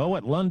 years ago,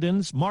 at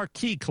London's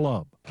Marquee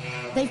Club.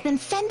 They've been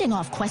fending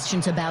off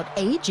questions about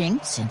aging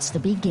since the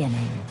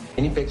beginning.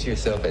 Can you picture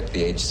yourself at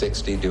the age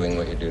 60 doing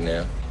what you do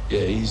now?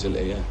 Yeah,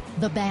 easily, yeah.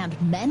 The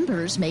band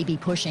members may be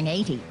pushing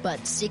 80,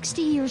 but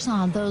 60 years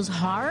on, those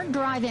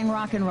hard-driving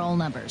rock and roll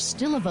numbers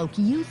still evoke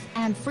youth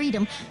and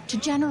freedom to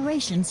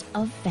generations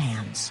of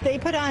fans. They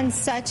put on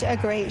such a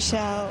great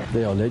show.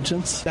 They are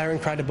legends. They're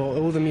incredible,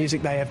 all the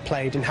music they have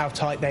played and how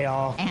tight they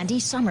are.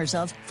 Andy Summers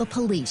of The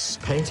Police.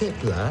 Paint it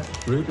black,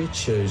 Ruby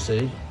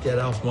Tuesday, Get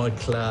Off My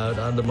Cloud,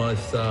 Under My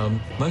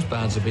Thumb. Most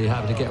bands would be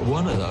happy to get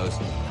one of those.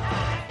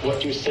 What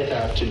do you set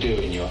out to do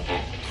in your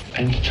act?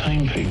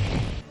 Entertain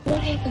people.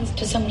 What happens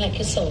to someone like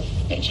yourself,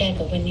 Mick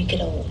Jagger, when you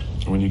get old?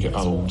 When you get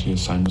old, you're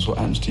saying that's what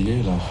happens to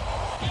you, love.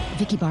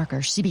 Vicky Barker,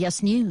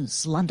 CBS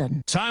News,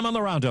 London. Time on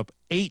the roundup,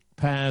 8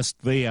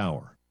 past the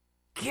hour.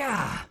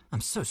 God, I'm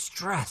so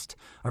stressed.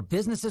 Our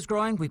business is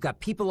growing. We've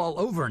got people all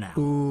over now.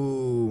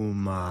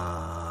 Ooma.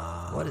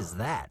 What is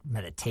that?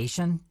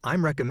 Meditation?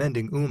 I'm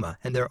recommending Ooma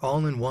and their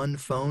all-in-one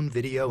phone,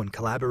 video, and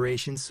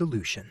collaboration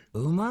solution.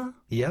 Ooma?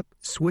 Yep.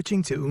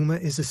 Switching to Ooma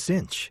is a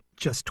cinch.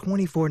 Just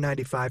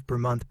 $24.95 per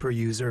month per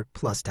user,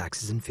 plus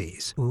taxes and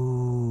fees.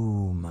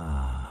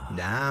 Ooma.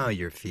 Now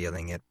you're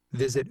feeling it.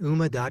 Visit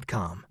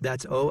Ooma.com.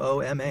 That's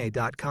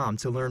OOMA.com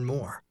to learn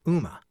more.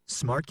 Ooma.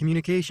 Smart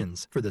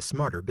communications for the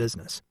smarter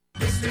business.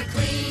 Mr.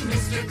 Clean,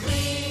 Mr.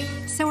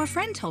 Clean. So a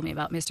friend told me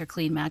about Mr.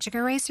 Clean Magic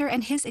Eraser,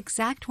 and his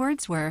exact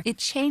words were, "It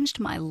changed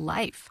my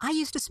life." I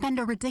used to spend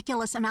a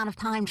ridiculous amount of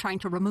time trying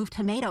to remove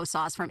tomato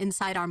sauce from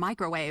inside our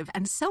microwave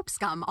and soap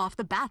scum off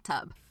the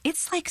bathtub.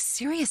 It's like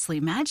seriously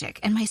magic,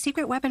 and my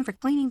secret weapon for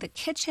cleaning the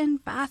kitchen,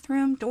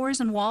 bathroom, doors,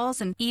 and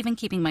walls, and even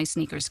keeping my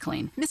sneakers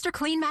clean. Mr.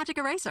 Clean Magic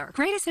Eraser.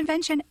 Greatest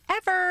invention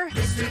ever.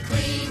 Mr.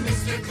 Clean,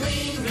 Mr.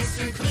 Clean,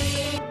 Mr.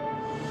 Clean.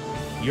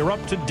 You're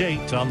up to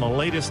date on the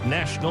latest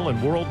national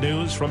and world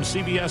news from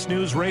CBS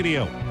News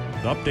Radio.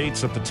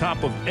 Updates at the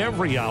top of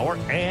every hour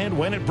and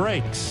when it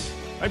breaks.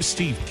 I'm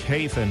Steve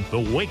Kathan.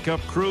 The Wake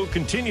Up Crew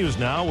continues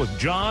now with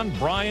John,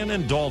 Brian,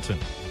 and Dalton.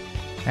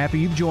 Happy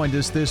you've joined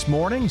us this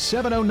morning.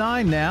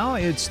 7:09 now.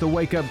 It's the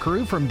Wake Up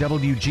Crew from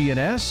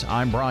WGNS.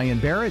 I'm Brian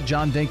Barrett.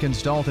 John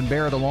Dinkins, Dalton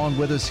Barrett along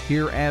with us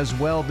here as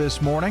well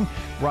this morning.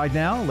 Right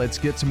now, let's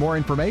get some more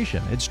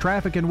information. It's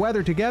traffic and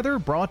weather together,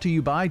 brought to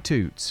you by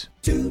Toots.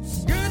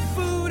 Toots, good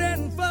food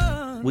and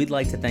fun. We'd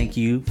like to thank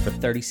you for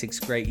 36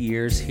 great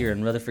years here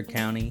in Rutherford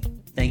County.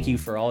 Thank you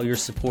for all your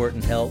support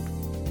and help.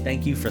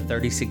 Thank you for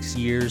 36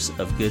 years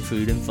of good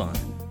food and fun.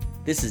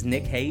 This is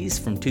Nick Hayes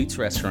from Toots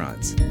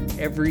Restaurants.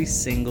 Every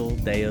single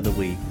day of the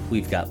week,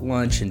 we've got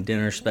lunch and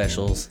dinner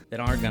specials that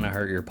aren't going to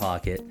hurt your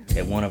pocket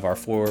at one of our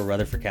 4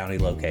 Rutherford County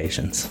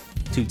locations.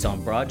 Toots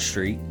on Broad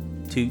Street,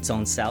 Toots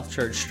on South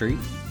Church Street,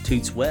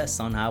 Toots West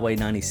on Highway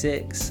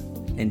 96,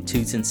 and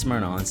Toots in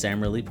Smyrna on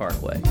Sam Ridley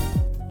Parkway.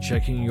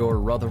 Checking your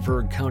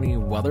Rutherford County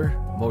weather.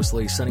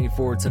 Mostly sunny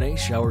for today.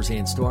 Showers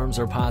and storms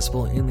are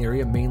possible in the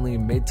area, mainly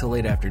mid to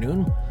late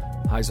afternoon.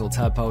 Highs will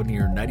top out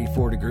near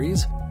 94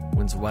 degrees.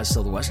 Winds west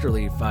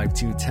southwesterly 5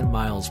 to 10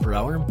 miles per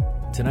hour.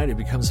 Tonight it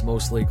becomes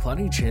mostly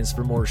cloudy, chance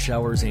for more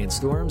showers and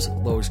storms.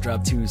 Lows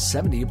drop to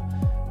 70,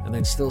 and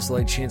then still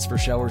slight chance for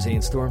showers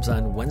and storms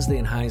on Wednesday,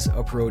 and highs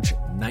approach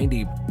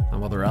 90.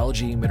 I'm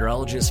weatherology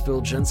meteorologist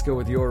Phil Jensko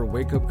with your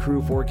Wake Up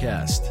Crew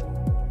forecast.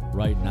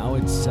 Right now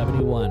it's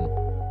 71.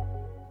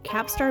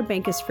 Capstar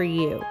Bank is for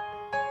you.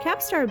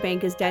 Capstar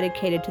Bank is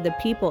dedicated to the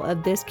people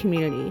of this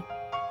community.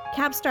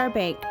 Capstar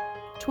Bank,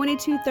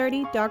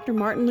 2230 Dr.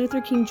 Martin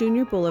Luther King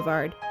Jr.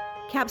 Boulevard.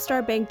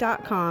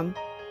 CapstarBank.com.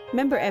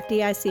 Member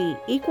FDIC,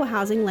 Equal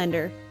Housing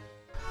Lender.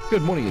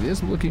 Good morning. It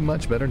is looking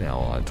much better now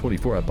on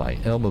 24 up by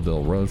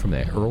Elmaville Road from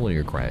that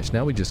earlier crash.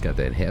 Now we just got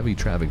that heavy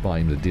traffic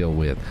volume to deal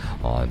with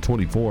on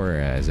 24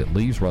 as it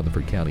leaves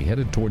Rutherford County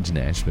headed towards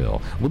Nashville.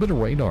 A little bit of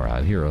radar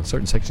out here on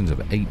certain sections of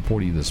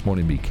 840 this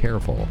morning. Be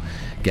careful.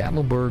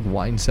 Gatlinburg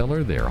Wine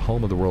Cellar, they're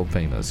home of the world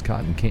famous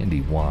cotton candy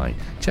wine.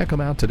 Check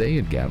them out today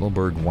at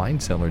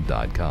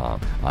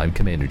GatlinburgWineCellar.com. I'm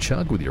Commander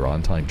Chuck with your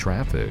on-time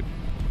traffic.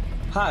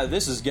 Hi,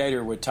 this is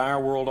Gator with Tire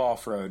World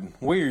Off-Road.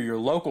 We are your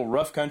local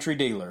rough country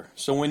dealer.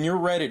 So when you're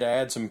ready to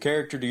add some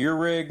character to your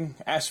rig,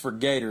 ask for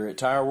Gator at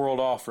Tire World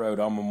Off-Road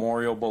on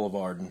Memorial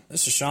Boulevard.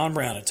 This is Sean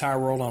Brown at Tire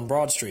World on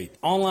Broad Street.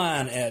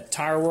 Online at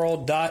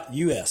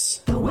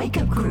tireworld.us. The Wake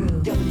Up Crew,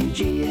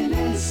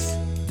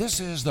 WGNS.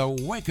 This is the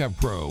Wake Up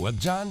Crew with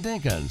John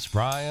Dinkins,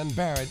 Brian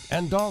Barrett,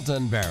 and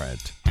Dalton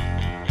Barrett.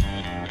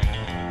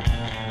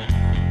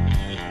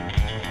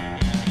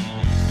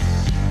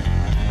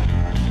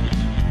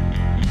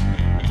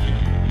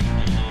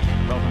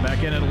 Welcome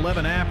back in at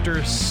 11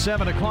 after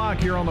 7 o'clock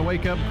here on the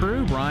Wake Up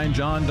Crew. Brian,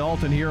 John,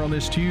 Dalton here on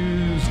this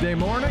Tuesday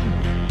morning,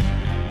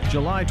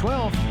 July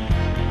 12th.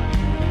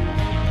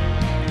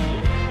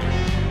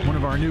 One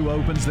of our new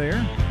opens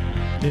there.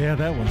 Yeah,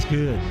 that one's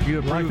good. You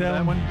approve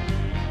that one?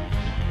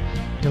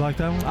 You like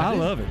that one? I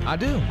love it. I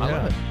do. I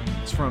love it.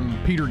 It's from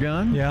Peter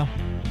Gunn. Yeah.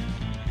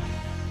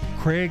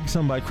 Craig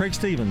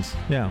Stevens.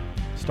 Yeah.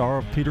 Star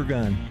of Peter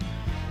Gunn.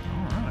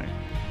 All right.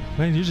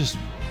 Man,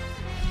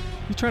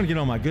 you're trying to get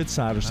on my good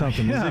side or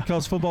something. Yeah. Is it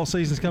because football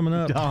season's coming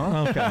up?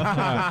 Duh. Okay. All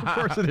right. Of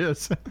course it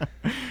is.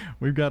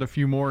 We've got a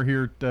few more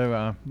here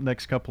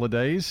next couple of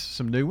days,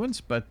 some new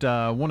ones. But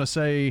I want to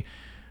say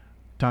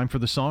time for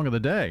the song of the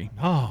day.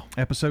 Oh.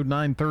 Episode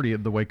 930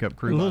 of the Wake Up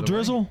Crew. A little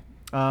drizzle?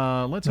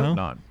 Let's hope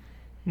not.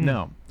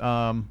 No.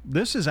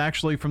 This is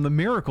actually from the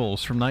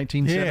Miracles from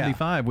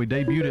 1975. Yeah. We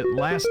debuted it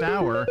last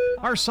hour.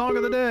 Our song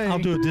of the day. I'll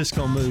do a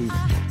disco move.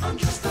 I'm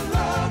just a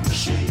love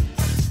machine,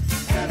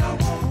 and I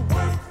won't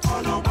work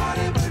for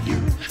nobody but you.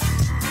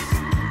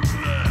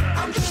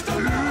 I'm just a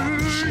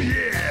love machine.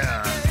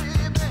 Yeah.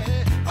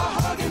 A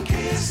hug and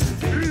kiss and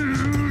feel.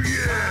 Ooh,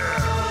 yeah.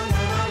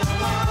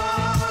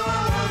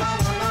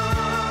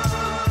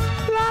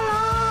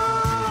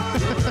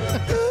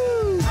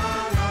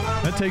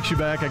 That takes you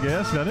back, I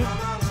guess, doesn't it?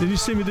 Did you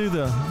see me do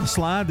the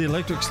slide, the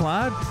electric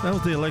slide? That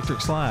was the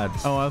electric slide.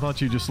 Oh, I thought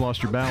you just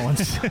lost your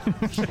balance.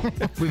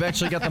 We've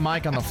actually got the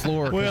mic on the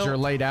floor because you're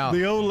laid out.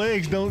 The old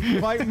legs don't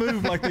quite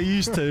move like they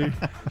used to.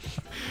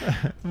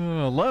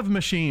 Love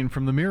Machine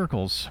from the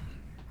Miracles.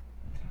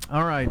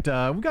 All right,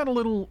 we got a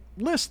little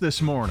list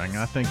this morning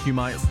I think you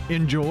might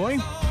enjoy.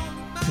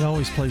 He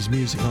always plays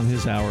music on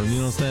his hour.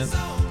 You know that?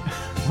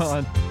 Well,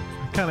 I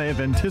kind of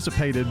have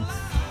anticipated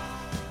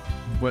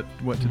what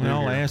to do.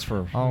 I'll here. ask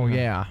for. Oh,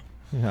 yeah.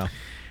 Yeah.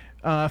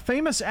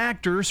 Famous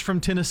actors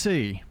from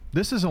Tennessee.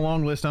 This is a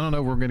long list. I don't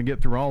know if we're going to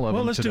get through all of them.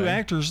 Well, let's today. do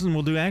actors and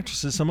we'll do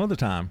actresses some other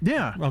time.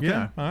 Yeah. Okay.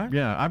 Yeah. All right.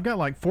 Yeah. I've got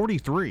like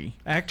 43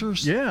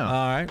 actors. Yeah.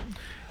 All right.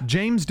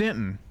 James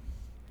Denton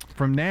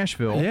from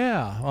Nashville.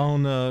 Yeah.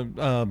 On the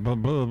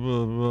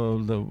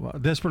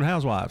Desperate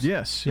Housewives.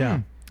 Yes.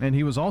 Yeah. And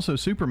he was also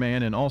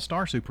Superman in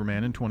All-Star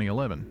Superman in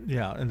 2011.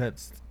 Yeah, and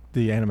that's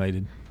the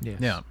animated. Yes.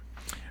 Yeah.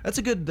 That's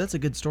a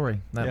good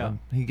story. That one.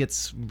 He's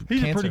He's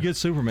cancer. a pretty good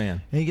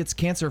Superman. He gets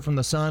cancer from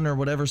the sun or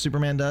whatever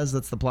Superman does.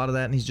 That's the plot of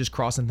that, and he's just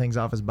crossing things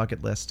off his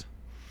bucket list.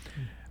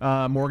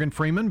 Morgan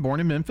Freeman,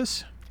 born in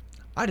Memphis.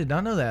 I did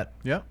not know that.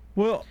 Yep.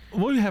 Well,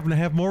 we happen to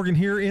have Morgan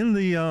here in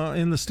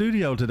the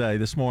studio today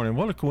this morning.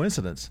 What a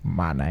coincidence!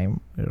 My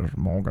name is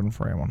Morgan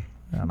Freeman,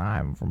 and I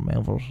am from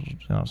Memphis,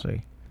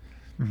 Tennessee.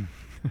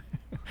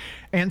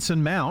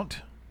 Anson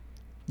Mount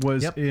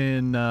was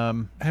in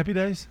Happy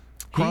Days.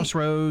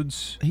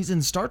 Crossroads. He's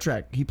in Star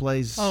Trek. He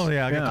plays. Oh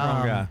yeah, I got the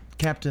wrong guy.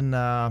 Captain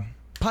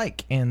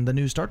Pike in the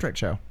new Star Trek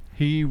show.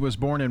 He was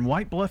born in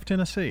White Bluff,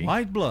 Tennessee.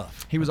 White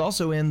Bluff. He was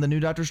also in the new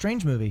Doctor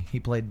Strange movie. He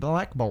played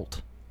Black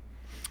Bolt.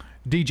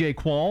 DJ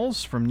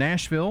Qualls from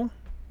Nashville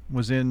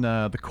was in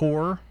The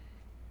Core,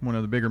 one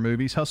of the bigger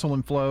movies. Hustle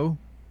and Flow,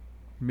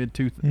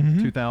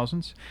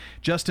 mid-2000s.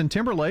 Justin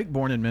Timberlake,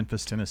 born in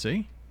Memphis,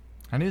 Tennessee.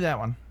 I knew that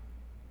one.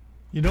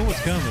 You know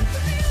what's coming.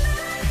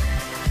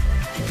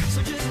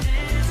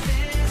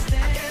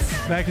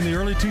 Back in the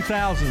early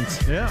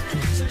 2000s. Yeah.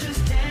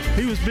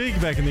 He was big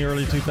back in the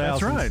early 2000s.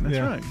 That's right. That's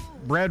right.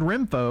 Brad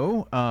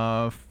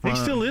Renfro. He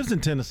still lives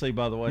in Tennessee,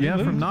 by the way. Yeah,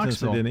 from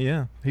Knoxville. Didn't he?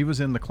 Yeah. He was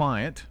in The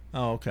Client.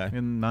 Oh, okay.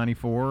 In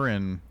 94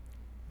 and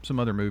some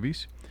other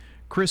movies.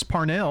 Chris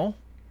Parnell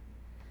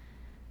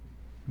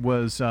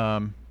was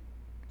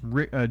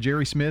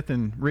Jerry Smith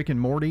in Rick and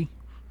Morty,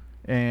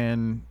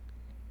 and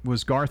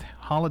was Garth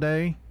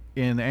Holiday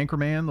in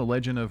Anchorman, The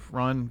Legend of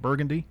Ron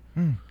Burgundy.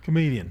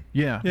 Comedian.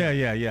 Yeah.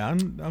 Yeah.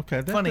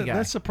 Okay. Funny guy.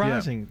 That's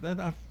surprising. Yeah.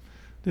 I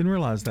didn't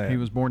realize that. He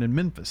was born in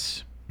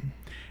Memphis.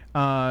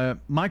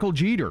 Michael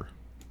Jeter.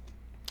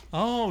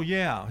 Oh,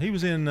 yeah. He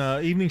was in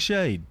Evening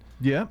Shade.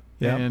 Yep.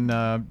 Yep.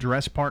 And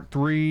Jurassic Park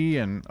 3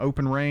 and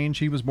Open Range.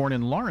 He was born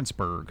in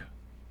Lawrenceburg,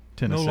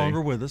 Tennessee. No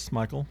longer with us,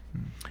 Michael.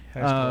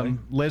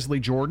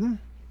 Leslie Jordan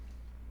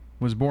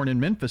was born in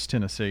Memphis,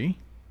 Tennessee.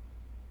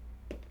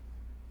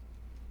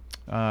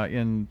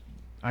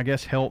 I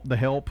guess The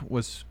Help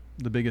was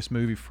the biggest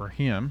movie for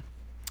him.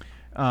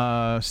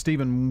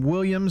 Stephen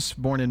Williams,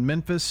 born in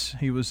Memphis.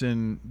 He was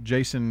in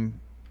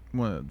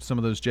some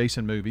of those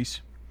Jason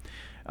movies.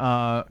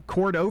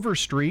 Cord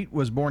Overstreet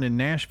was born in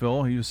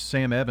Nashville. He was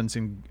Sam Evans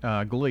in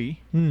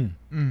Glee.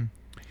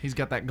 He's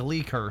got that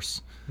Glee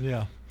curse.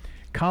 Yeah.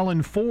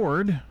 Colin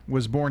Ford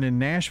was born in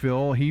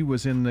Nashville. He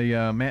was in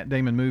the Matt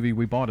Damon movie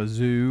We Bought a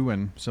Zoo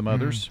and some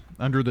others.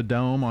 Under the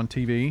Dome on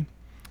TV.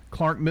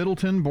 Clark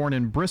Middleton, born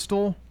in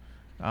Bristol,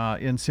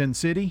 in Sin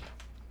City.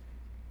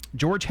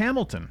 George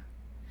Hamilton.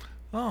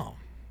 Oh.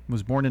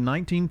 Was born in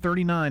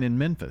 1939 in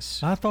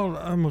Memphis. I thought,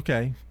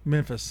 okay.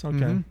 Memphis,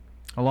 okay.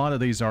 A lot of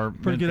these are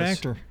pretty good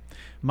actor.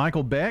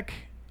 Michael Beck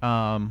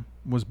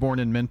was born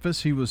in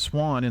Memphis. He was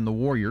Swan in The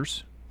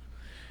Warriors.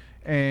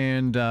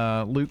 And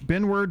Luke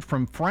Benward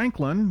from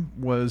Franklin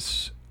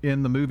was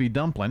in the movie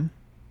Dumpling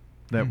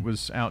that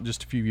was out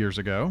just a few years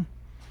ago.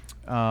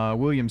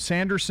 William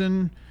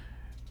Sanderson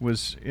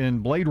was in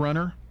Blade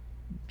Runner.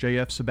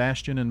 J.F.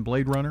 Sebastian in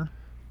Blade Runner.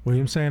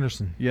 William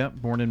Sanderson. Yep,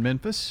 born in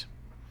Memphis.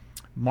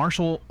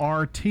 Marshall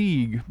R.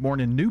 Teague,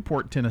 born in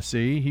Newport,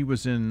 Tennessee. He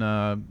was in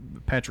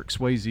Patrick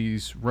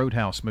Swayze's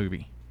Roadhouse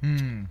movie.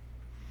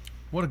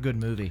 What a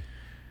good movie.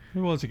 It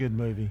was a good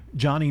movie.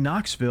 Johnny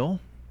Knoxville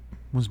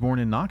was born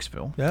in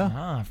Knoxville.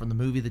 Yeah. From the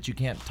movie that you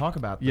can't talk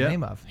about the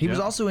name of. He was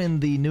also in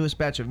the newest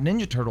batch of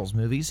Ninja Turtles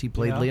movies. He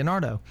played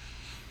Leonardo.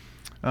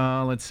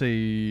 Let's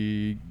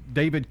see.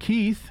 David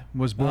Keith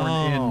was born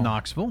in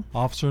Knoxville.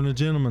 Officer and a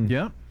Gentleman.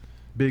 Yeah.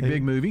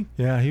 Big movie.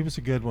 Yeah, he was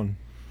a good one.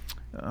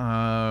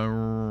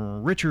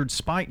 Richard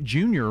Spike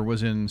Jr.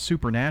 was in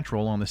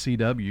Supernatural on the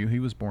CW. He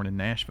was born in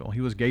Nashville.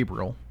 He was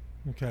Gabriel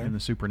in the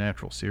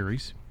Supernatural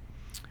series.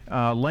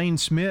 Lane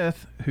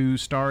Smith, who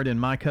starred in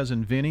My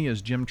Cousin Vinny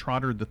as Jim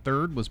Trotter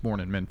III, was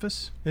born in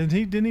Memphis. And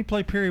didn't he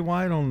play Perry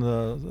White on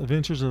the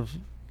Adventures of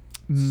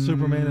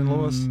Superman and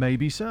Lois?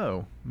 Maybe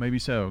so.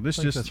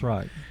 That's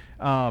right.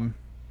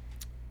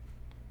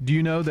 Do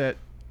you know that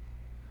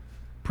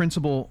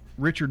Principal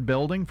Richard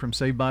Belding from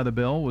Saved by the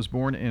Bell was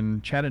born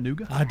in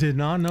Chattanooga? I did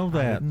not know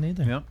that. I didn't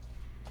either.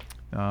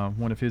 Yep.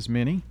 One of his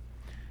many.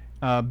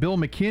 Bill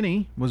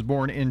McKinney was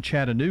born in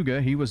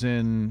Chattanooga. He was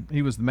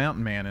the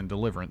Mountain Man in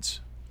Deliverance.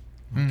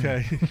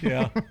 Okay,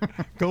 yeah.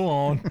 Go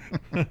on.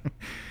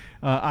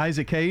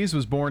 Isaac Hayes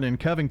was born in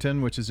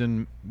Covington, which is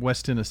in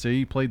West Tennessee.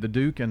 He played the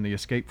Duke in The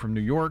Escape from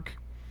New York.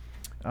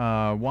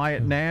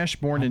 Wyatt Nash,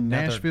 born in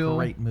Nashville.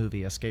 Great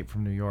movie, Escape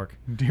from New York.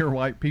 Dear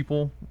White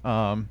People.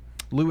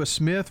 Lewis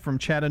Smith from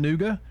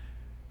Chattanooga.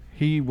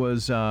 He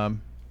was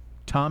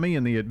Tommy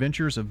in The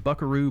Adventures of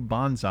Buckaroo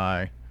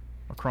Banzai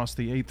Across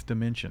the Eighth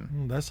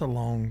Dimension. That's an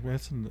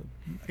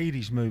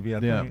 80s movie, I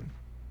think.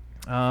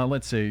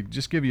 Let's see.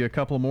 Just give you a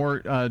couple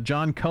more.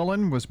 John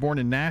Cullen was born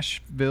in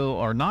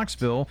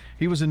Knoxville.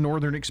 He was in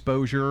Northern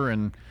Exposure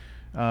and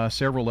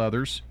several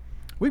others.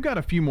 We've got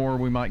a few more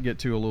we might get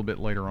to a little bit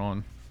later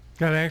on.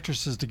 Got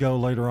actresses to go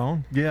later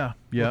on. Yeah.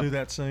 We'll do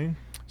that soon.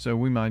 So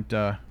we might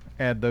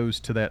add those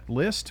to that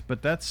list.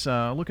 But that's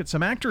look at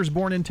some actors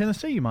born in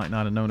Tennessee you might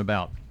not have known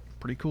about.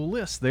 Pretty cool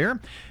list there.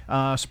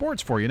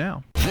 Sports for you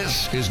now.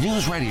 This is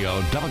News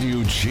Radio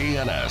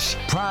WGNS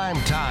Prime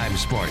Time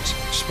Sports.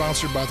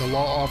 Sponsored by the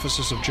law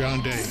offices of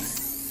John Day.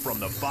 From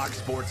the Fox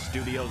Sports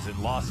Studios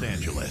in Los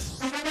Angeles,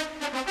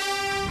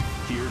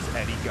 here's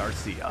Eddie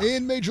Garcia.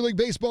 In Major League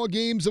Baseball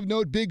games of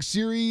note, big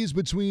series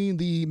between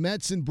the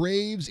Mets and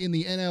Braves in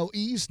the NL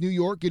East. New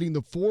York getting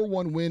the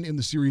 4-1 win in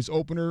the series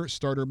opener.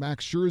 Starter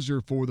Max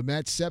Scherzer for the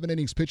Mets. 7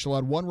 innings pitched,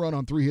 allowed 1 run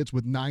on 3 hits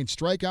with 9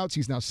 strikeouts.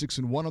 He's now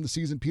 6-1 on the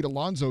season. Pete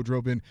Alonso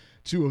drove in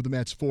 2 of the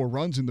Mets' 4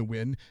 runs in the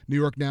win. New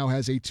York now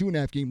has a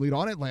 2.5 game lead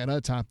on Atlanta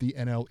atop the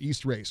NL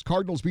East race.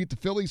 Cardinals beat the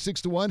Phillies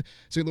 6-1.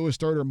 St. Louis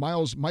starter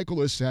Miles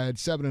Mikolas had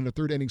 7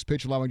 1/3 innings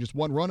pitched, allowing just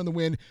 1 run in the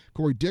win.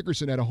 Corey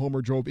Dickerson had a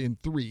homer, drove in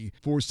 3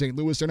 for St.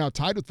 Louis. They're now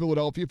tied with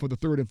Philadelphia for the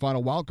 3rd and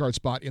final wildcard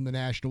spot in the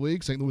National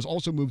League. St. Louis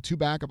also moved 2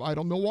 back of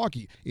idle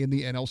Milwaukee in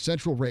the NL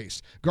Central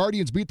race.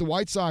 Guardians beat the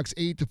White Sox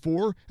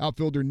 8-4.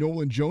 Outfielder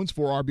Nolan Jones,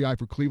 4 RBI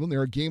for Cleveland.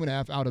 They're a game and a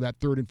half out of that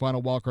 3rd and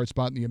final wildcard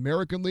spot in the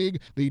American League.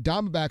 The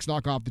Diamondbacks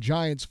knock off the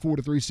Giants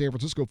 4-3. San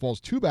Francisco falls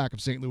 2 back of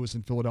St. Louis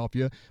and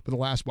Philadelphia for the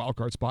last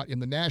wildcard spot in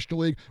the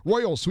National League.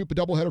 Royals sweep a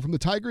doubleheader from the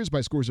Tigers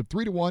by scores of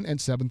 3-1 and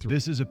 7-3.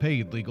 This is a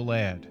paid legal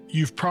ad.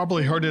 You've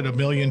probably heard it a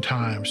million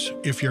times.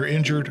 If you're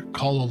injured,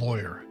 call a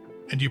lawyer.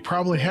 And you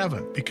probably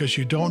haven't, because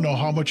you don't know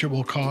how much it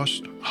will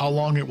cost, how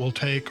long it will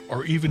take,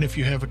 or even if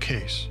you have a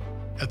case.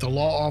 At the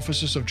law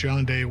offices of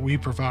John Day, we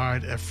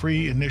provide a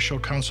free initial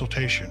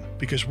consultation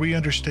because we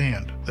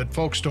understand that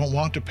folks don't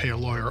want to pay a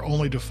lawyer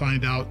only to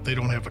find out they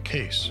don't have a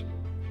case.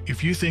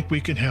 If you think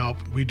we can help,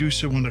 we do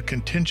so on a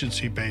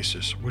contingency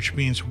basis, which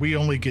means we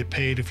only get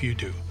paid if you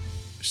do.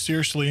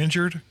 Seriously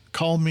injured?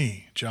 Call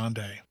me, John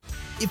Day.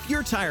 If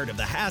you're tired of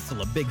the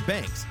hassle of big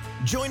banks,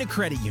 join a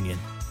credit union.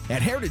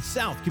 At Heritage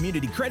South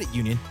Community Credit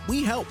Union,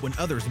 we help when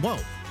others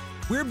won't.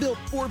 We're built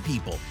for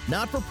people,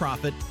 not for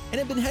profit, and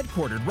have been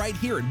headquartered right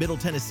here in Middle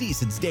Tennessee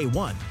since day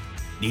one.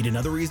 Need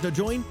another reason to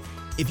join?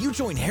 If you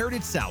join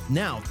Heritage South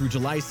now through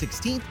July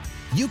 16th,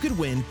 you could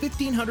win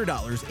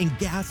 $1,500 in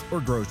gas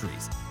or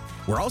groceries.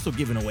 We're also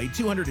giving away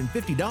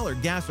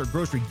 $250 gas or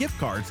grocery gift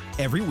cards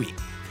every week.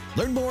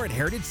 Learn more at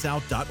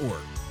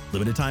heritagesouth.org.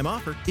 Limited time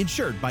offer,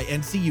 insured by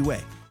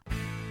NCUA.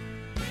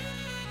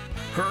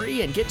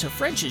 Hurry and get to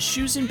French's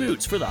Shoes and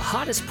Boots for the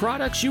hottest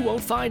products you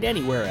won't find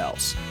anywhere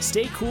else.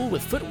 Stay cool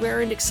with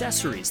footwear and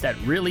accessories that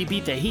really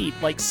beat the heat,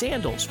 like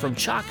sandals from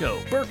Chaco,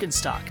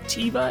 Birkenstock,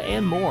 Teva,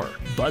 and more.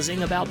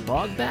 Buzzing about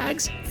bog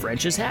bags?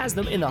 French's has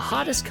them in the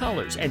hottest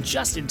colors and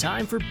just in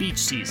time for beach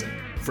season.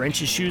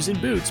 French's Shoes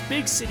and Boots,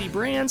 big city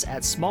brands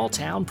at small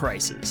town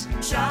prices.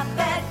 Shop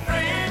at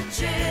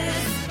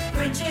French's.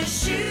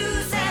 French's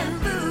Shoes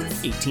and Boots.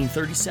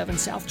 1837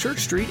 South Church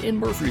Street in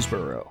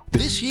Murfreesboro.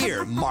 This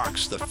year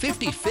marks the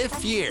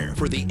 55th year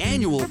for the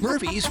annual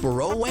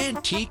Murfreesboro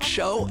Antique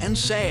Show and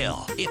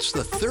Sale. It's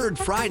the third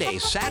Friday,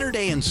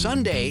 Saturday, and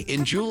Sunday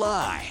in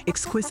July.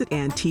 Exquisite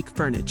antique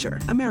furniture,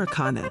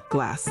 Americana,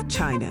 glass,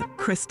 china,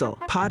 crystal,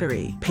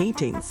 pottery,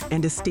 paintings,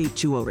 and estate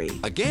jewelry.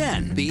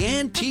 Again, the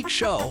Antique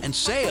Show and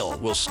Sale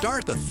will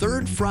start the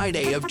third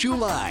Friday of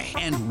July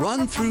and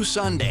run through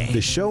Sunday.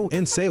 The show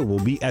and sale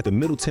will be at the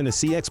Middle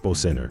Tennessee Expo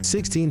Center,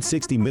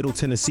 1660 Middle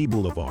Tennessee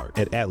Boulevard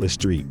at Atlas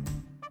Street.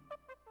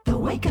 The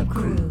Wake Up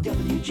Crew,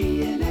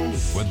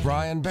 WGNS. With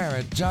Brian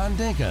Barrett, John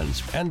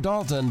Dinkins, and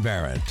Dalton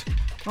Barrett.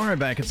 All right,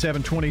 back at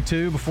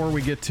 7:22. Before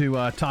we get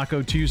to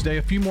Taco Tuesday,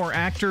 a few more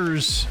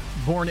actors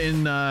born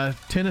in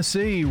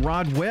Tennessee.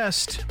 Rod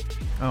West.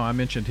 Oh, I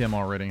mentioned him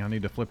already. I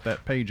need to flip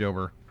that page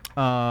over.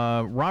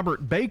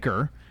 Robert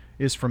Baker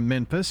is from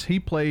Memphis. He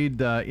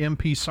played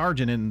M.P.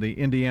 Sargent in the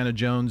Indiana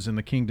Jones and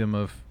the Kingdom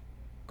of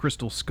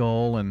Crystal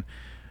Skull and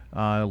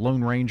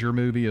Lone Ranger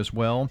movie as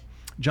well.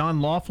 John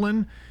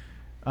Laughlin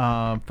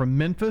from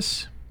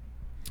Memphis.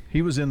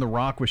 He was in The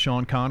Rock with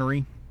Sean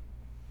Connery.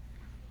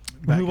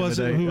 Who was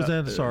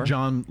that? Sorry.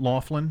 John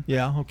Laughlin.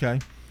 Yeah, okay.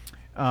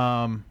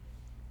 John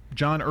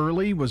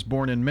Early was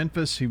born in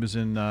Memphis. He was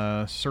in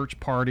Search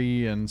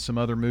Party and some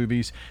other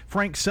movies.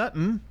 Frank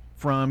Sutton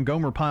from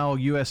Gomer Pyle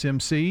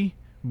USMC,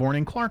 born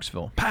in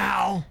Clarksville.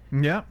 Pal.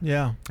 Yeah.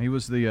 Yeah. He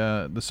was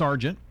the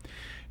sergeant.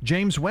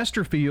 James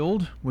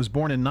Westerfield was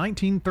born in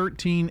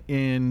 1913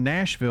 in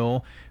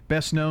Nashville,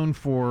 best known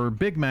for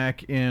Big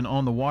Mac in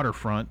On the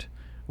Waterfront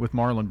with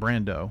Marlon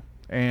Brando.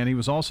 And he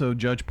was also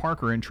Judge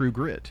Parker in True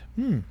Grit.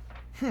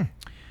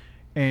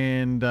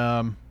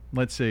 And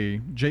let's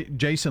see,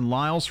 Jason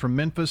Lyles from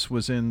Memphis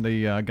was in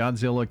the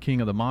Godzilla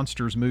King of the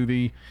Monsters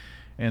movie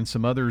and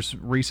some others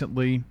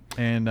recently.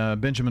 And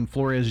Benjamin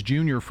Flores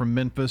Jr. from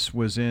Memphis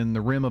was in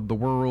The Rim of the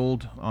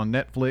World on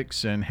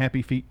Netflix and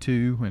Happy Feet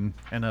 2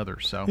 and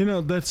others. So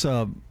that's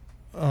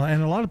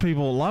and a lot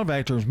of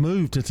actors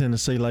moved to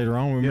Tennessee later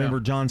on. Remember,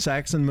 John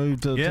Saxon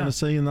moved to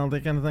Tennessee and all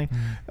that kind of thing.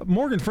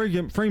 Morgan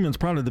Freeman's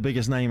probably the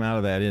biggest name out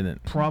of that, isn't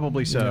it?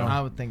 Probably so.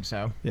 I would think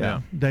so. Yeah.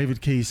 David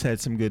Keith's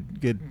had some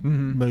good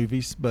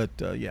movies, but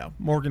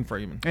Morgan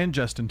Freeman and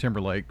Justin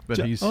Timberlake, but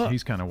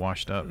he's kind of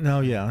washed up.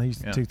 No, he's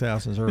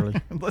 2000s early.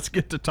 Let's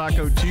get to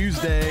Taco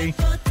Tuesday.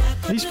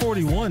 He's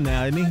 41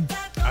 now, isn't he?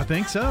 I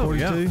think so.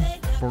 42.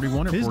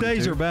 41 or 42. His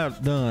days are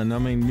about done. I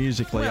mean,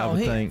 musically, I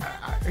would think.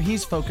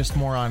 He's focused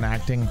more on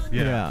acting.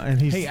 Yeah, and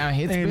he's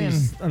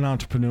he's an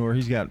entrepreneur.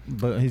 He'll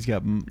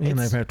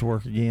never have to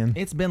work again.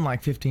 It's been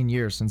like 15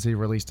 years since he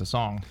released a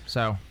song.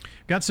 So,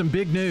 got some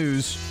big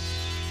news.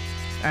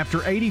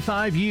 After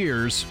 85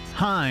 years,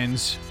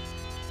 Heinz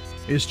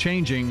is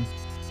changing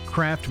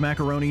Kraft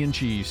macaroni and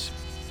cheese.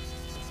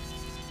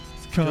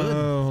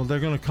 They're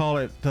going to call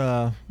it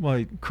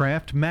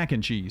Kraft mac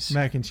and cheese.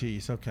 Mac and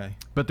cheese, okay.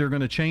 But they're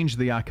going to change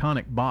the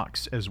iconic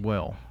box as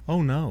well.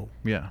 Oh no!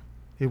 Yeah,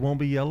 it won't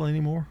be yellow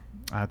anymore.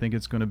 I think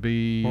it's going to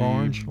be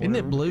orange. Isn't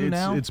it blue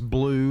now? It's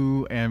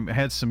blue and it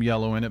has some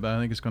yellow in it, but I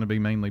think it's going to be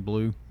mainly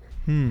blue.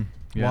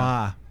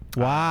 Yeah.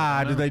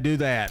 Why did they do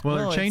that? Well,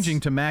 they're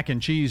changing to mac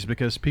and cheese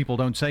because people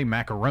don't say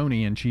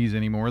macaroni and cheese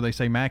anymore. They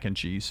say mac and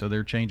cheese, so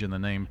they're changing the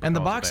name. And the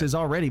box is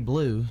already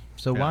blue,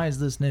 so why is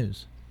this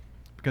news?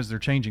 Because they're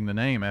changing the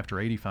name after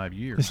 85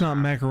 years. It's not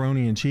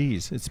macaroni and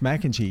cheese. It's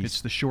mac and cheese.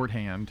 It's the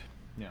shorthand.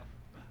 Yeah.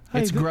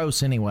 Hey, it's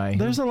gross anyway.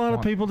 There's a lot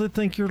of people that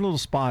think your little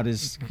spot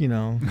is,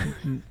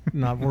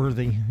 not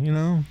worthy,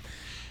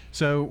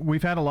 So we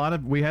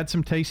had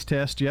some taste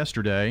tests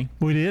yesterday.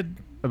 We did.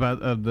 About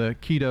the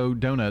keto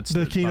donuts.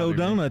 The keto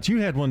donuts. You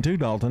had one too,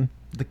 Dalton.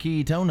 The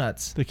keto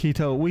nuts.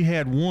 We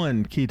had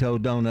one keto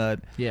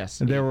donut.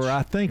 Yes. And there were,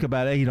 I think,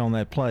 about 8 on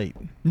that plate.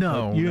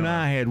 No. You and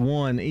I had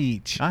one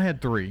each. I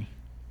had 3.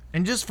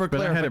 And just for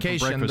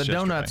clarification, the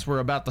donuts were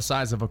about the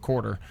size of a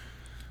quarter.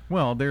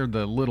 Well, they're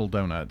the little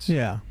donuts.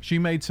 Yeah. She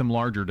made some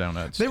larger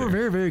donuts. They were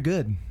very, very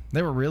good.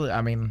 They were really,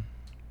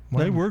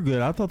 they were good.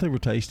 I thought they were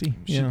tasty.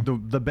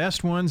 The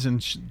best ones,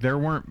 and there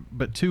weren't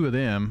but 2 of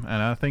them,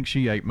 and I think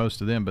she ate most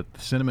of them, but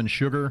the cinnamon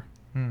sugar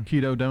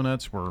keto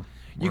donuts were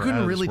you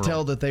couldn't really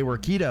tell that they were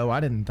keto,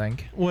 I didn't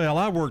think. Well,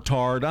 I worked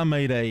hard. I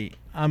made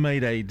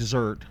a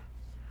dessert.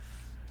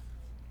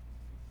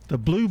 The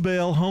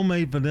Bluebell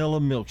homemade vanilla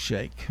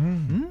milkshake.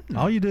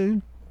 All you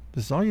do,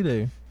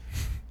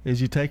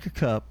 is you take a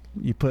cup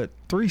you put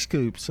 3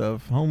 scoops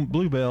of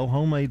Bluebell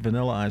homemade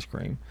vanilla ice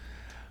cream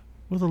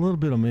with a little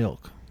bit of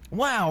milk.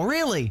 Wow,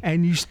 really?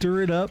 And you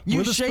stir it up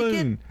with a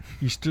spoon.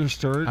 It? You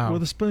stir it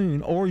with a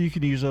spoon, or you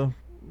could use a,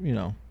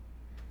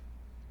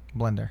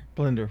 blender.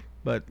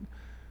 But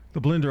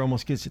the blender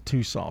almost gets it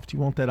too soft. You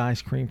want that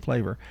ice cream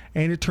flavor,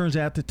 and it turns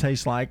out to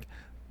taste like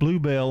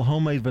Bluebell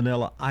homemade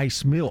vanilla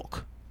ice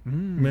milk.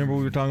 Remember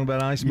we were talking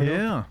about ice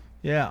milk?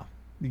 Yeah.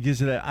 It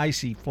gives it that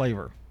icy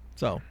flavor.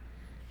 So.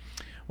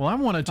 Well, I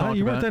want to talk about...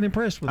 You weren't that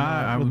impressed with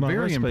my I'm very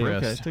recipe.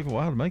 impressed. Okay, it took a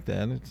while to make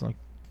that. It's like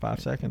 5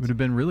 seconds. It would have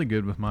been really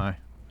good with my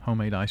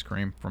homemade ice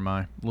cream from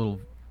my little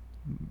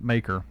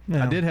maker.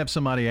 Yeah. I did have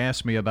somebody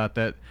ask me about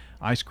that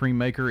ice cream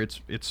maker.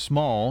 It's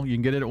small. You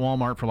can get it at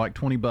Walmart for like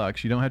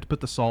 $20. You don't have to put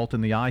the salt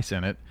and the ice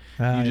in it.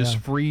 You just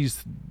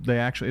freeze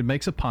it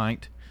makes a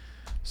pint.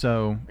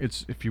 So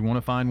it's, if you want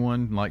to find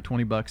one, like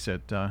 $20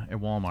 at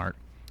Walmart.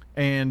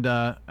 And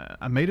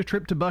I made a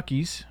trip to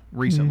Buc-ee's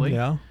recently.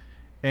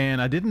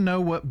 And I didn't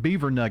know what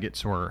beaver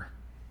nuggets were,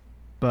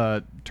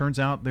 but turns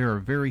out they're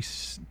a very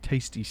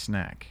tasty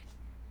snack.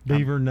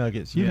 Beaver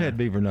nuggets. You've had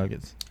beaver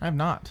nuggets. I have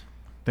not.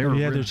 Have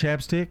you had their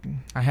chapstick?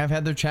 I have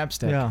had their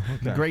chapstick. Yeah,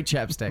 okay. Great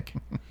chapstick.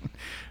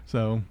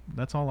 So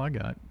that's all I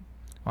got.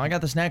 Well, I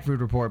got the snack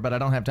food report, but I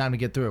don't have time to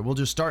get through it. We'll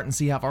just start and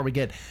see how far we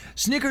get.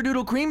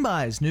 Snickerdoodle cream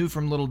pies, new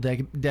from Little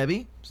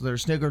Debbie. So they're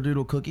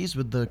Snickerdoodle cookies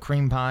with the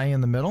cream pie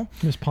in the middle.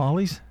 Miss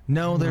Polly's?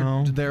 No,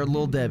 they're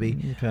Little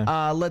Debbie.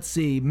 Okay. Let's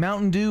see.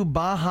 Mountain Dew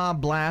Baja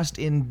Blast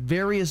in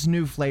various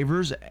new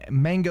flavors.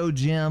 Mango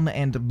Gem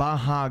and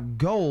Baja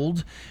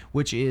Gold,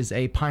 which is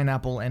a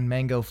pineapple and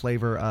mango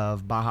flavor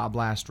of Baja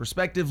Blast,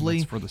 respectively.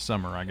 That's for the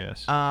summer, I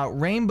guess.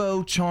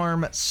 Rainbow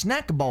Charm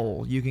Snack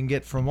Bowl you can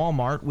get from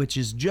Walmart, which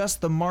is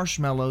just the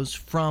marshmallows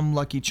from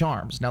Lucky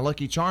Charms. Now,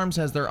 Lucky Charms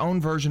has their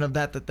own version of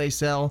that they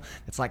sell.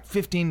 It's like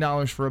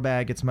 $15 for a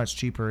bag. It's much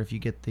cheaper if you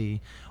get the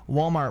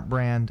Walmart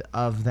brand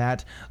of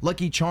that.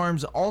 Lucky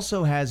Charms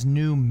also has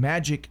new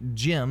Magic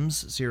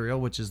Gems cereal,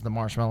 which is the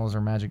marshmallows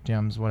or Magic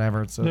Gems,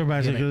 whatever. They're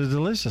magic. They're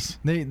delicious.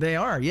 They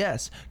are,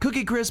 yes.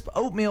 Cookie Crisp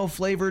oatmeal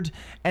flavored.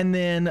 And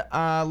then,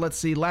 let's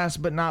see,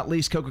 last but not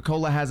least,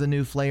 Coca-Cola has a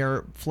new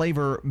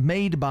flavor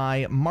made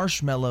by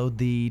Marshmallow,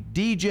 the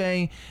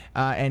DJ,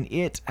 and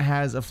it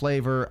has a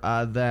flavor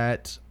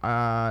that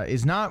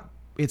is not,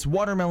 it's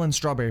watermelon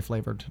strawberry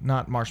flavored,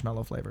 not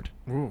marshmallow flavored.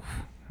 Oof.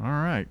 All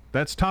right.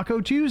 That's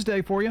Taco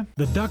Tuesday for you.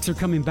 The Ducks are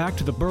coming back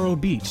to the Borough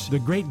Beach. The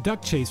Great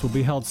Duck Chase will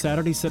be held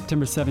Saturday,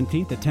 September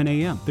 17th at 10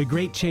 a.m. The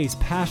Great Chase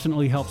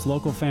passionately helps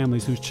local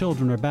families whose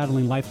children are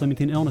battling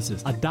life-limiting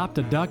illnesses. Adopt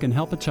a duck and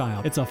help a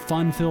child. It's a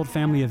fun-filled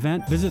family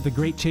event. Visit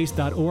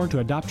thegreatchase.org to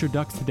adopt your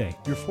ducks today.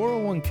 Your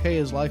 401k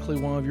is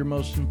likely one of your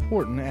most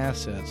important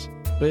assets,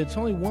 but it's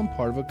only one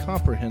part of a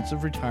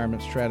comprehensive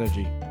retirement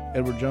strategy.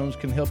 Edward Jones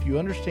can help you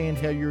understand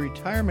how your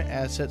retirement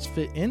assets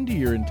fit into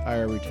your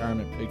entire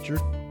retirement picture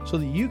so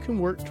that you can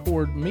work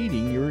toward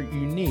meeting your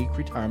unique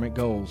retirement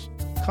goals.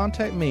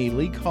 Contact me,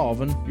 Lee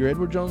Colvin, your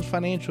Edward Jones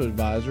financial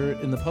advisor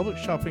in the Public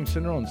Shopping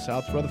Center on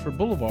South Rutherford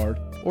Boulevard,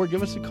 or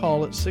give us a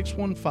call at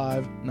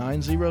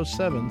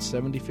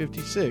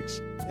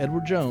 615-907-7056.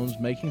 Edward Jones,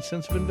 Making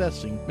Sense of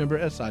Investing, member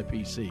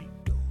SIPC.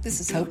 This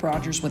is Hope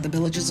Rogers with the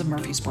Villages of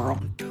Murfreesboro.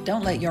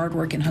 Don't let yard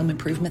work and home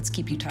improvements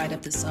keep you tied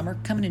up this summer.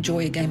 Come and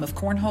enjoy a game of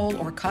cornhole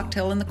or a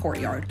cocktail in the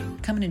courtyard.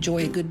 Come and enjoy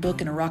a good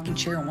book and a rocking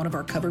chair on one of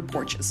our covered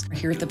porches. We're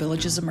here at the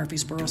Villages of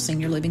Murfreesboro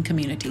Senior Living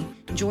Community.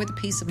 Enjoy the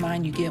peace of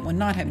mind you get when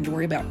not having to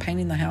worry about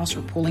painting the house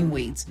or pulling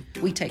weeds.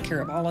 We take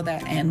care of all of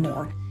that and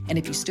more. And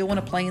if you still want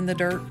to play in the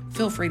dirt,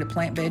 feel free to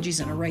plant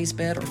veggies in a raised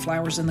bed or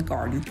flowers in the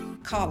garden.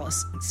 Call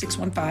us at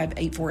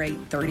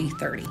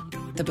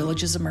 615-848-3030. The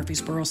Villages of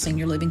Murfreesboro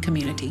Senior Living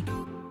Community.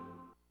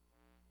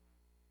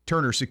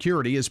 Turner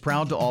Security is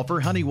proud to offer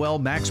Honeywell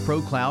Max Pro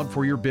Cloud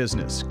for your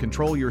business.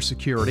 Control your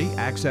security,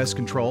 access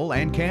control,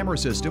 and camera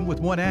system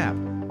with one app.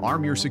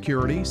 Arm your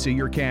security, see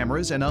your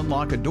cameras, and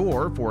unlock a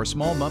door for a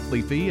small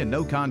monthly fee and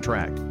no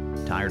contract.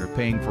 Tired of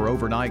paying for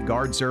overnight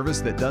guard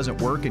service that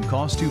doesn't work and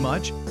costs too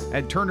much?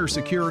 At Turner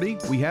Security,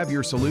 we have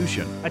your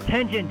solution.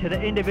 Attention to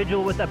the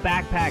individual with a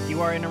backpack.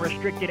 You are in a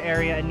restricted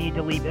area and need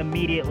to leave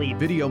immediately.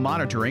 Video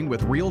monitoring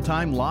with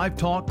real-time live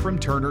talk from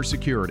Turner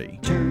Security.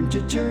 Turn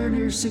to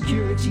Turner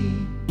Security.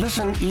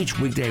 Listen each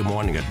weekday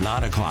morning at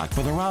 9 o'clock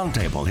for the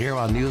Roundtable here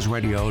on News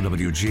Radio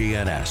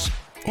WGNS.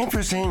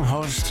 Interesting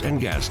hosts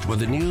and guests with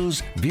the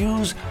news,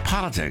 views,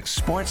 politics,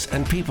 sports,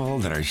 and people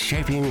that are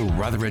shaping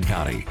Rutherford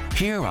County.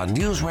 Here on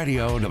News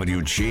Radio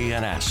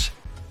WGNS.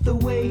 The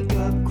Wake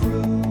Up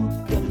Crew,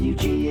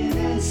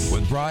 WGNS.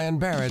 With Brian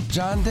Barrett,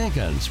 John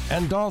Dinkins,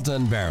 and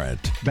Dalton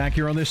Barrett. Back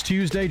here on this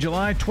Tuesday,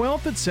 July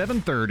 12th at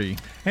 7:30.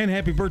 And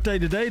happy birthday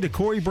today to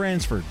Corey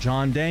Bransford,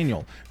 John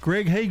Daniel,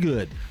 Greg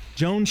Haygood,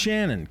 Joan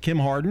Shannon, Kim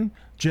Harden,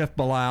 Jeff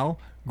Bilal,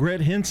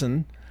 Gret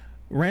Henson,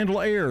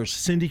 Randall Ayers,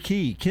 Cindy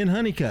Key, Ken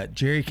Honeycutt,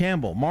 Jerry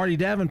Campbell, Marty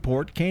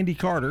Davenport, Candy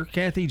Carter,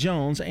 Kathy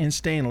Jones, and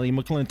Stanley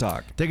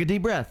McClintock. Take a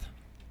deep breath.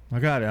 I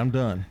got it. I'm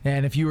done.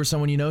 And if you or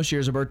someone you know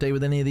shares a birthday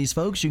with any of these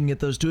folks, you can get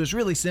those to us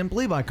really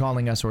simply by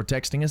calling us or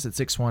texting us at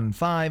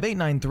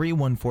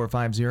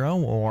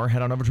 615-893-1450 or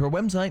head on over to our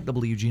website,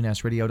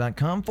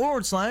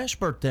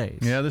 wgnsradio.com/birthdays.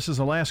 Yeah, this is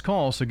the last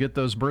call, so get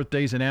those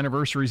birthdays and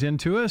anniversaries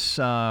into us.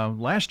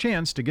 Last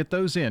chance to get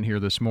those in here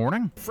this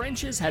morning.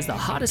 French's has the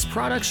hottest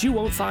products you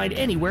won't find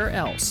anywhere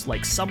else,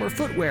 like summer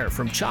footwear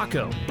from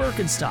Chaco,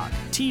 Birkenstock,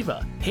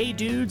 Teva, Hey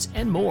Dudes,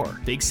 and more.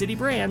 Big city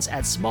brands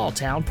at small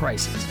town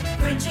prices.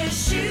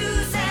 French's Shoes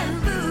and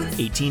Boots.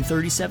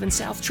 1837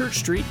 South Church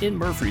Street in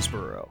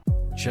Murfreesboro.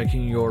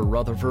 Checking your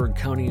Rutherford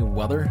County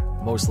weather.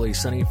 Mostly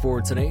sunny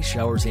for today.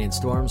 Showers and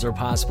storms are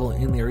possible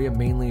in the area,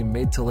 mainly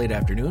mid to late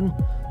afternoon.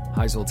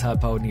 Highs will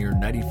top out near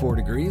 94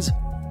 degrees.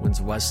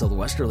 Winds west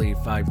southwesterly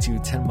 5 to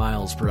 10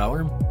 miles per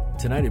hour.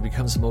 Tonight it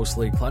becomes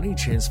mostly cloudy.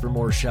 Chance for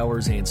more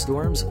showers and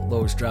storms.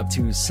 Lows drop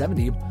to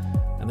 70.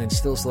 And then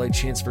still slight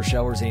chance for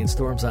showers and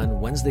storms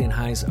on Wednesday, and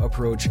highs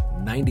approach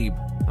 90.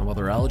 I'm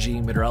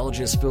weatherology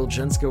meteorologist Phil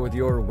Jensko with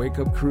your Wake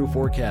Up Crew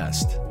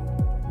forecast.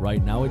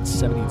 Right now it's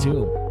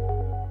 72.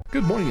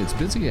 Good morning. It's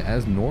busy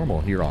as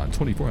normal here on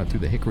 24 out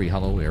through the Hickory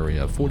Hollow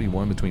area.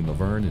 41 between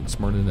Laverne and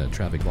Smyrna.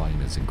 Traffic volume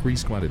has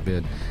increased quite a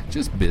bit.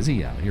 Just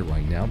busy out here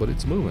right now, but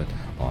it's moving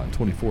on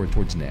 24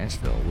 towards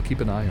Nashville. We'll keep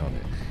an eye on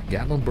it.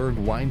 Gatlinburg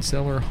Wine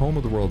Cellar, home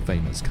of the world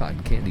famous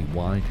cotton candy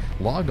wine.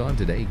 Log on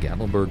today,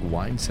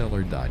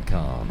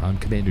 GatlinburgWineCellar.com. I'm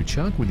Commander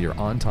Chuck with your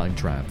on-time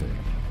traffic.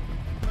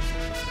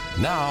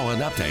 Now an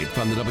update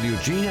from the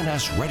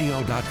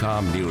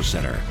WGNSradio.com News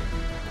Center.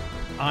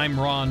 I'm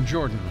Ron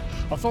Jordan.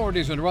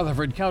 Authorities in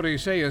Rutherford County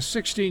say a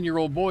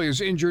 16-year-old boy is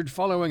injured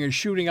following a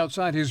shooting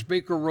outside his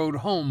Baker Road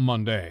home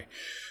Monday.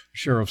 The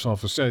sheriff's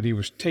office said he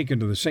was taken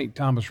to the St.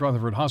 Thomas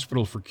Rutherford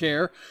Hospital for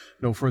care.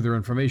 No further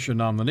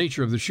information on the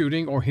nature of the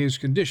shooting or his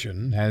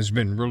condition has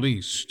been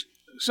released.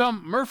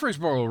 Some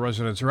Murfreesboro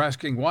residents are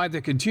asking why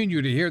they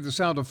continue to hear the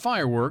sound of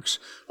fireworks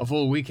a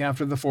full week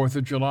after the 4th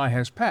of July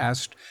has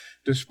passed,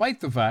 despite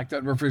the fact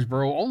that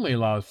Murfreesboro only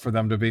allows for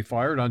them to be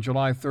fired on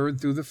July 3rd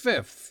through the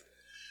 5th.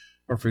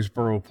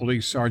 Murfreesboro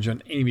Police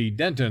Sergeant Amy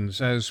Denton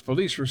says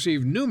police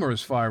received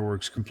numerous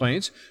fireworks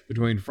complaints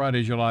between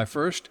Friday, July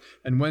 1st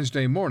and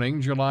Wednesday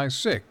morning, July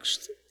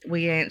 6th.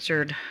 We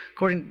answered,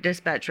 according to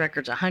dispatch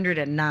records,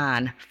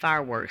 109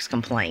 fireworks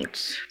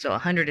complaints. So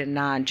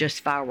 109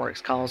 just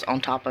fireworks calls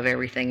on top of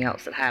everything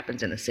else that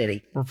happens in the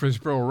city.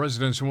 Murfreesboro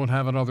residents won't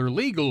have another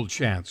legal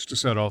chance to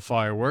set off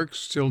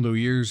fireworks till New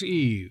Year's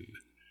Eve.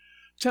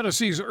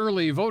 Tennessee's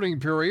early voting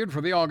period for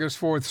the August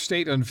 4th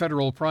state and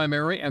federal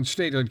primary and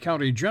state and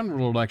county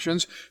general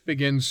elections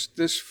begins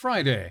this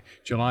Friday,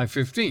 July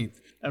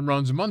 15th, and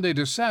runs Monday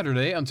to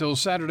Saturday until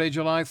Saturday,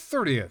 July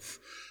 30th.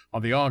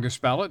 On the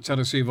August ballot,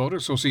 Tennessee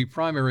voters will see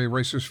primary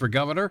races for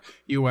governor,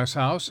 U.S.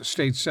 House,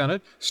 state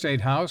Senate,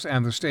 state House,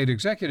 and the state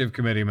executive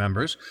committee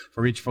members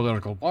for each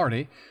political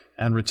party,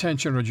 and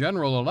retention or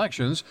general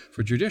elections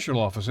for judicial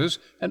offices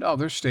and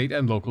other state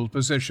and local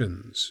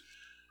positions.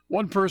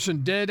 One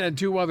person dead and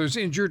 2 others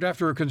injured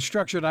after a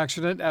construction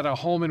accident at a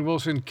home in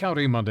Wilson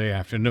County Monday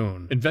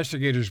afternoon.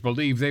 Investigators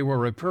believe they were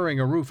repairing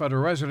a roof at a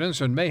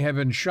residence and may have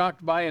been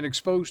shocked by an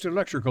exposed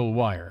electrical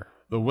wire.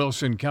 The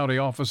Wilson County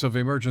Office of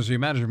Emergency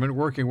Management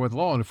working with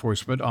law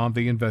enforcement on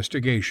the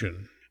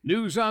investigation.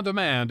 News on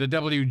demand at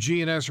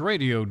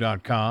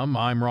WGNSradio.com.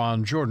 I'm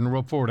Ron Jordan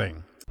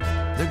reporting.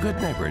 The Good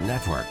Neighbor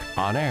Network,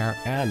 on air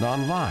and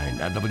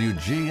online at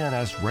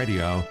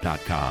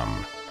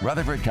WGNSradio.com.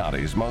 Rutherford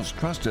County's most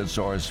trusted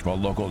source for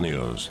local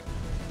news.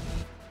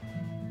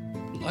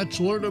 Let's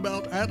learn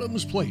about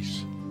Adams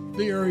Place,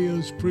 the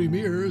area's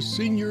premier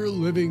senior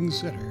living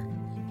center.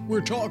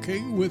 We're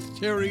talking with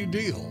Terry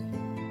Deal.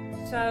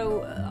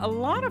 So a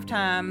lot of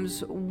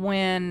times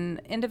when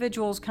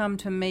individuals come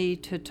to me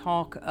to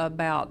talk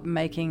about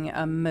making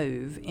a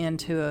move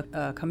into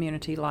a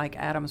community like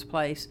Adams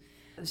Place,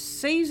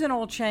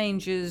 seasonal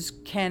changes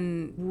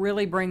can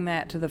really bring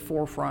that to the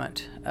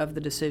forefront of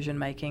the decision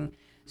making.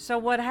 So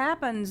what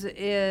happens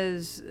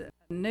is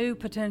new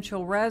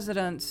potential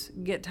residents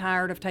get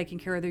tired of taking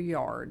care of their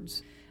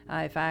yards.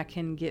 If I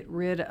can get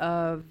rid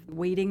of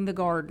weeding the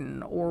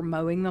garden or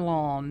mowing the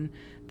lawn,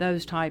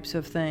 those types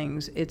of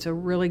things, it's a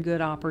really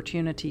good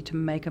opportunity to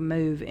make a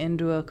move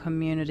into a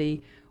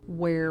community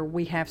where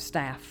we have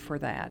staff for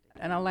that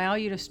and allow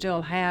you to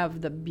still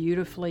have the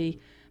beautifully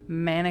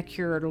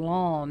manicured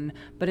lawn,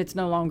 but it's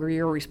no longer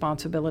your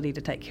responsibility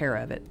to take care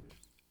of it.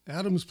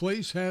 Adams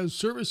Place has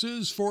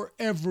services for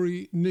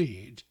every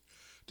need.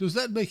 Does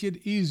that make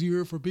it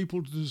easier for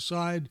people to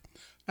decide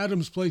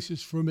Adams Place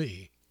is for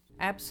me?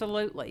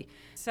 Absolutely.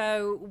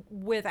 So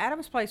with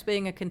Adams Place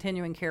being a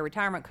continuing care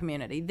retirement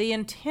community, the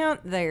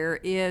intent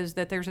there is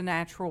that there's a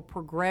natural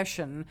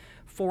progression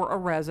for a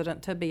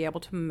resident to be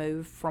able to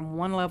move from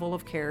one level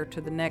of care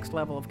to the next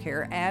level of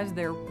care as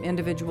their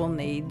individual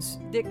needs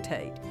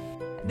dictate.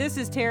 This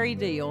is Terry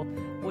Deal.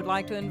 Would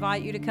like to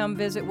invite you to come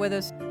visit with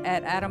us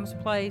at Adams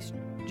Place.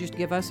 Just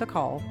give us a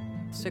call,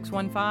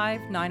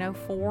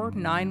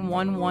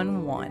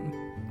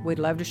 615-904-9111. We'd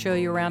love to show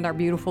you around our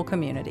beautiful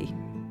community.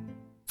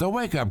 The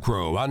Wake Up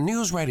Crew on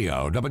News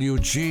Radio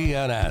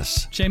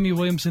WGNS. Jamie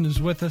Williamson is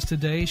with us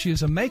today. She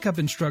is a makeup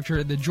instructor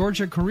at the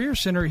Georgia Career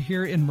Center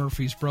here in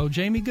Murfreesboro.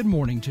 Jamie, good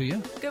morning to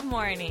you. Good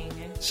morning.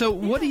 So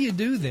what do you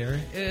do there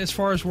as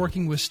far as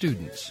working with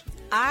students?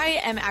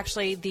 I am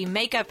actually the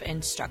makeup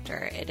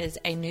instructor. It is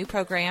a new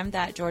program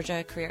that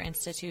Georgia Career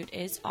Institute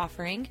is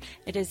offering.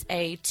 It is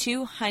a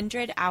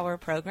 200-hour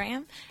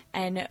program,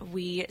 and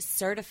we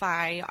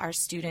certify our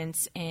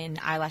students in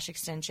eyelash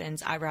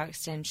extensions, eyebrow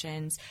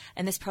extensions,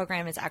 and this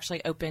program is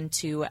actually open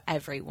to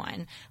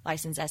everyone,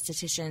 licensed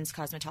estheticians,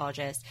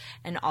 cosmetologists,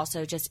 and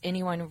also just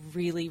anyone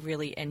really,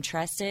 really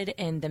interested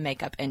in the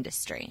makeup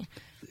industry.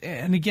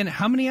 And again,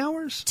 how many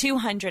hours?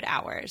 200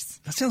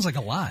 hours. That sounds like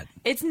a lot.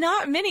 It's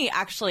not many,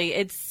 actually.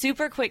 It's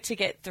super quick to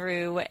get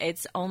through.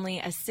 It's only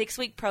a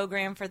 6-week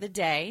program for the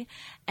day,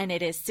 and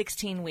it is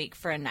 16-week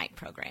for a night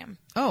program.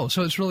 Oh,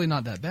 so it's really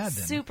not that bad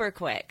then. Super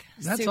quick.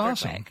 That's super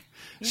awesome. Quick.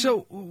 Yeah.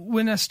 So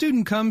when a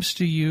student comes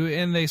to you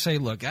and they say,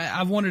 look,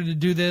 I've wanted to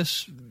do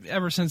this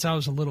ever since I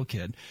was a little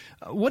kid,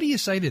 what do you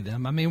say to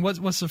them? I mean,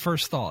 what's the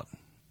first thought?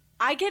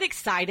 I get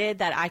excited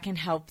that I can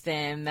help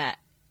them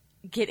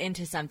get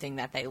into something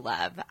that they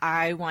love.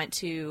 I want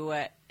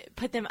to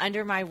put them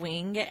under my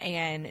wing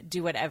and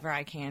do whatever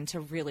I can to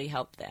really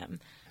help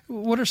them.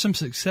 What are some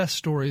success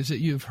stories that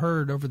you've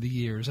heard over the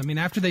years? I mean,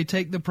 after they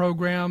take the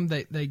program,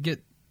 they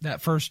get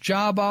that first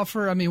job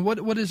offer. I mean,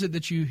 what is it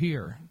that you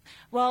hear?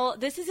 Well,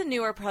 this is a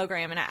newer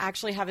program, and I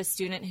actually have a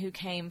student who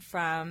came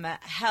from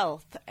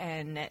health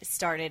and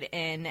started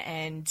in,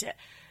 and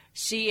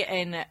she,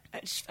 in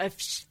a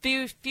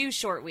few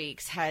short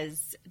weeks,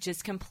 has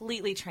just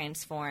completely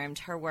transformed.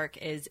 Her work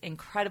is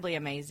incredibly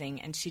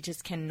amazing, and she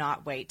just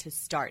cannot wait to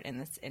start in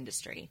this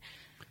industry.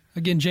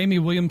 Again, Jamie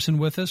Williamson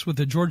with us with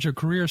the Georgia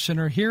Career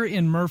Center here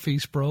in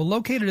Murfreesboro,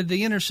 located at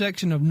the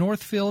intersection of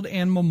Northfield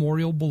and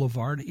Memorial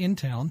Boulevard in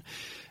town.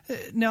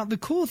 Now, the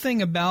cool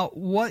thing about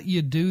what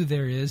you do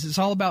there is it's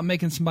all about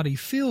making somebody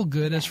feel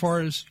good as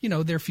far as,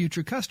 their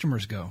future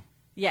customers go.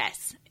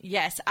 Yes.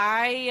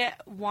 I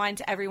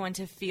want everyone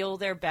to feel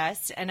their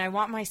best, and I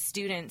want my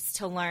students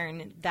to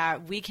learn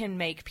that we can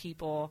make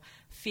people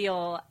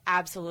feel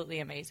absolutely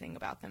amazing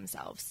about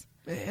themselves.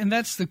 And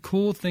that's the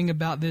cool thing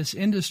about this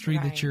industry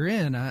that you're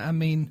in. I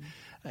mean,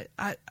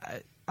 I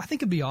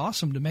think it'd be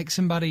awesome to make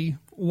somebody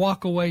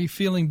walk away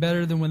feeling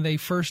better than when they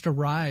first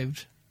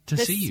arrived to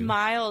see you. The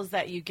smiles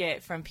that you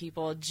get from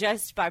people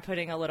just by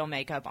putting a little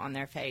makeup on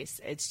their face,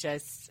 it's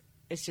just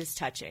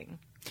touching.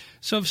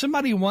 So if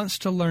somebody wants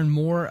to learn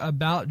more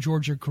about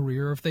Georgia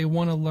Career, if they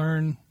want to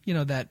learn,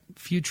 that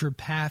future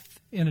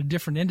path in a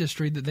different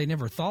industry that they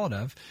never thought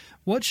of,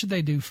 what should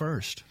they do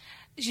first?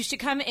 You should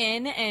come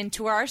in and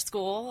tour our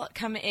school.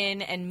 Come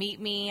in and meet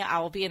me. I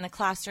will be in the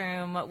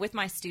classroom with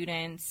my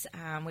students.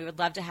 We would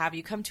love to have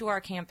you come to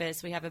our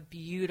campus. We have a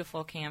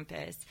beautiful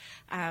campus.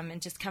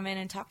 And just come in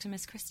and talk to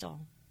Miss Crystal.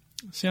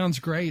 Sounds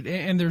great.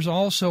 And there's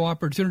also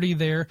opportunity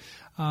there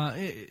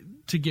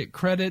to get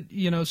credit,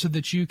 so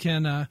that you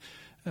can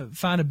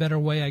find a better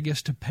way, I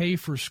guess, to pay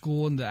for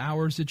school and the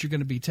hours that you're going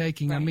to be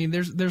taking. Right. I mean,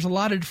 there's a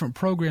lot of different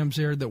programs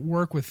there that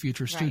work with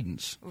future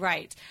students.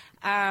 Right.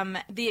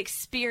 The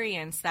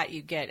experience that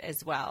you get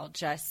as well,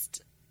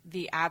 just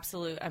the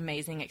absolute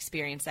amazing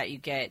experience that you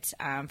get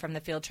from the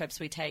field trips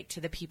we take to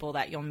the people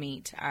that you'll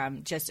meet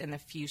just in the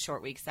few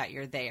short weeks that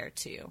you're there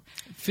too.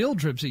 Field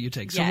trips that you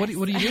take. So yes.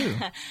 what do you do?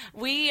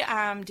 We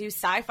do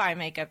sci-fi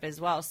makeup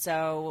as well.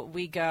 So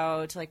we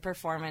go to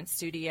performance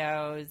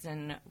studios,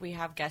 and we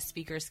have guest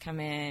speakers come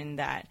in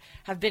that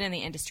have been in the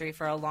industry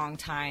for a long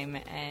time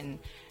and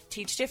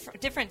teach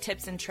different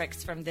tips and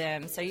tricks from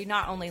them. So you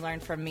not only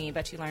learn from me,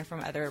 but you learn from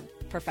other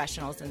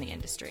professionals in the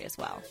industry as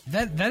well.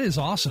 That is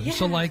awesome. Yeah.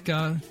 So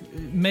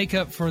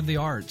makeup for the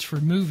arts, for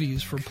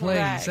movies, for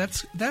plays.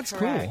 Correct. That's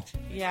Correct.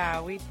 Cool.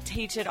 Yeah, we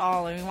teach it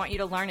all, and we want you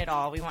to learn it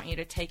all. We want you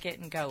to take it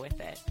and go with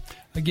it.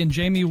 Again,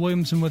 Jamie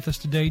Williamson with us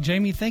today.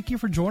 Jamie, thank you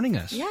for joining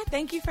us. Yeah,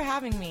 thank you for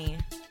having me.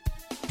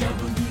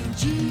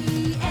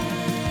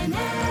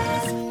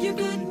 WGNS, your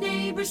good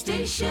neighbor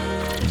station.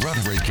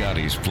 Rutherford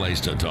County's place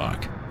to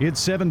talk.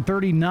 It's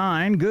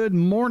 7:39. Good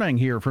morning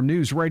here from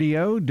News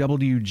Radio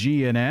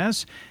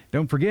WGNS.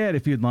 Don't forget,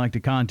 if you'd like to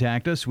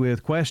contact us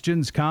with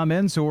questions,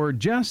 comments, or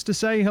just to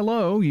say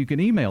hello, you can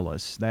email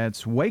us.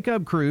 That's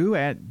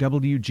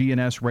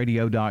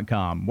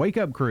wakeupcrew@wgnsradio.com.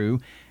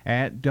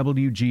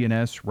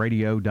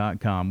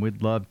 wakeupcrew@wgnsradio.com.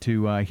 We'd love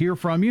to hear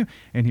from you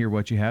and hear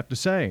what you have to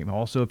say.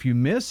 Also, if you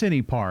miss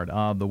any part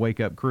of the Wake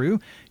Up Crew,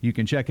 you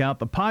can check out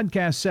the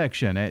podcast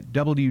section at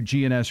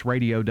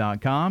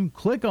wgnsradio.com.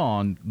 Click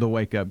on the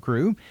Wake Up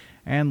Crew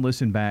and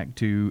listen back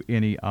to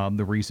any of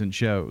the recent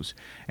shows.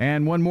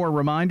 And one more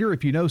reminder,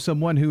 if you know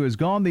someone who has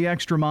gone the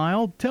extra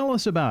mile, tell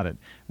us about it.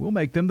 We'll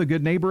make them the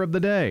good neighbor of the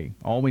day.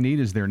 All we need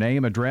is their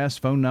name, address,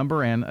 phone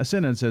number, and a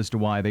sentence as to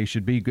why they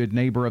should be good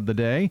neighbor of the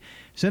day.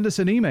 Send us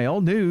an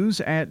email,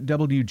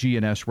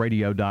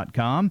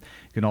 news@wgnsradio.com. You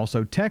can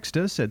also text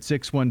us at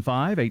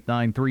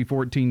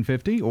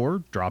 615-893-1450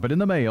 or drop it in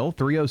the mail,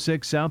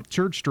 306 South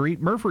Church Street,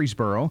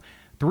 Murfreesboro,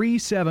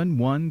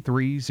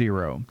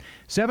 37130.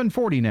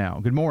 7:40 now.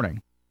 Good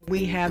morning.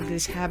 We have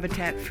this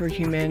Habitat for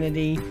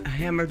Humanity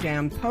Hammer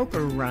Down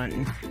Poker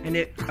Run, and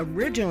it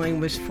originally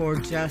was for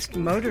just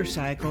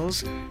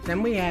motorcycles.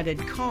 Then we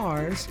added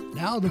cars.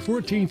 Now the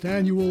 14th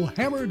annual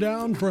Hammer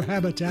Down for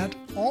Habitat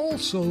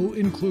also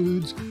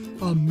includes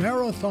a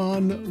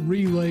marathon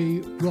relay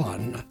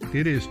run.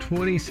 It is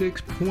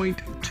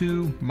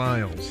 26.2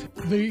 miles.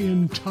 The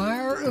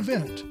entire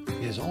event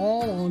is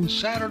all on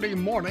Saturday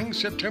morning,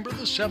 September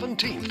the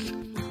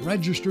 17th.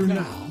 Register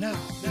now.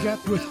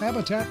 Get with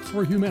Habitat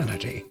for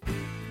Humanity.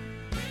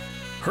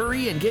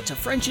 Hurry and get to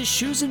French's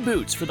Shoes and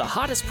Boots for the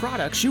hottest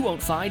products you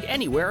won't find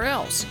anywhere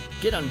else.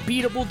 Get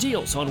unbeatable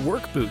deals on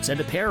work boots and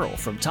apparel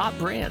from top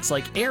brands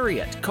like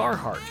Ariat,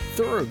 Carhartt,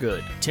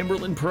 Thorogood,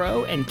 Timberland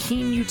Pro, and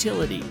Keen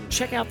Utility.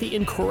 Check out the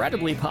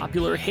incredibly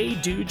popular Hey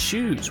Dude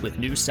shoes with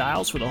new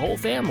styles for the whole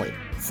family.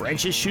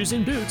 French's Shoes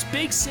and Boots,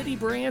 big city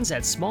brands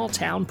at small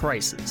town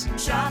prices.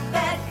 Shop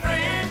at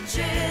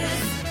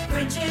French's.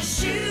 French's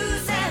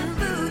Shoes and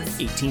Boots.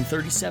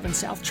 1837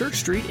 South Church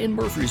Street in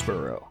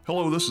Murfreesboro.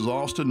 Hello, this is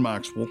Austin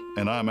Maxwell,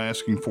 and I'm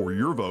asking for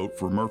your vote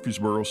for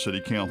Murfreesboro City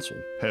Council.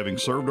 Having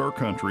served our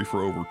country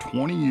for over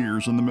 20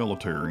 years in the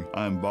military,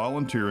 I am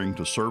volunteering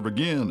to serve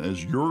again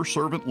as your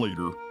servant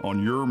leader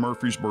on your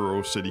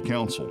Murfreesboro City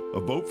Council. A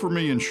vote for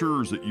me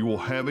ensures that you will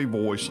have a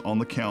voice on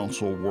the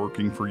council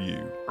working for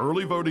you.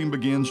 Early voting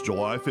begins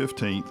July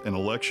 15th and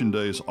Election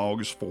Day is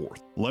August 4th.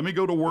 Let me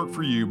go to work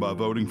for you by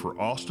voting for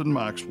Austin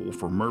Maxwell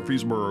for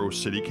Murfreesboro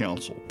City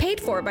Council.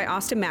 Paid for by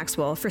Austin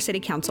Maxwell for City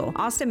Council.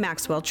 Austin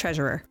Maxwell,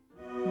 Treasurer.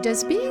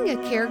 Does being a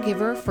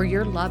caregiver for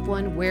your loved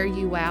one wear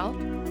you out?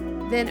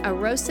 Then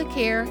Arosa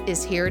Care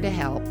is here to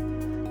help.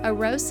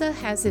 Arosa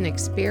has an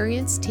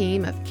experienced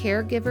team of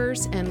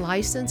caregivers and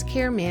licensed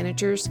care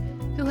managers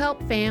who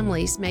help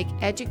families make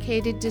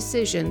educated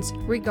decisions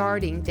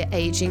regarding the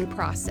aging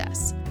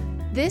process.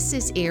 This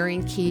is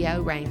Erin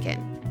Keogh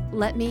Rankin.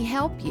 Let me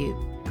help you.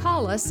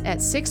 Call us at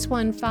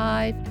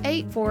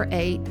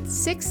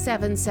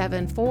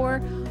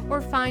 615-848-6774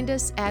 or find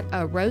us at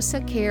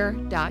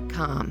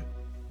arosacare.com.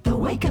 The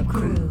Wake Up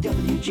Crew,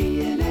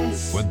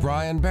 WGNS. With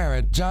Brian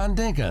Barrett, John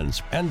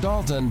Dinkins, and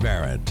Dalton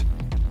Barrett.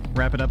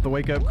 Wrapping up the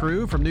Wake Up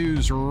Crew from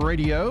News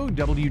Radio,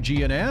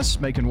 WGNS,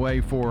 making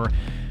way for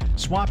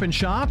Swap and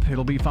Shop.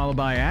 It'll be followed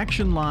by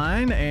Action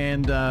Line,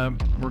 and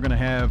we're going to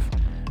have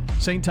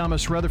St.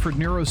 Thomas Rutherford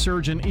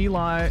neurosurgeon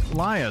Eli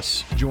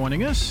Elias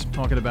joining us,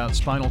 talking about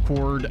spinal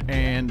cord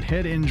and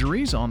head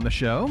injuries on the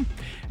show.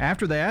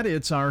 After that,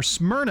 it's our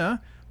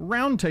Smyrna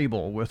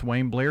Roundtable with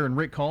Wayne Blair and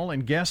Rick Call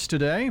and guests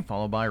today,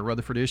 followed by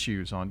Rutherford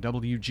Issues on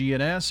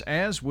WGNS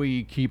as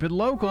we keep it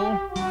local.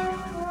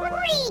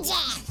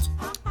 Reject!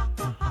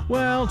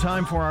 Well,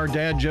 time for our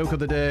dad joke of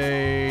the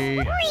day.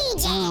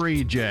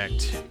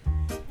 Reject.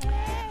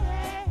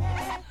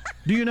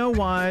 Do you know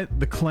why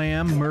the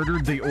clam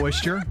murdered the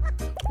oyster?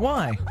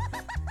 Why?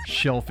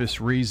 Shellfish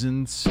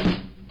reasons.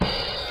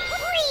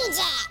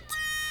 Reject!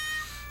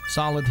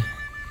 Solid.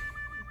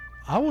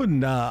 I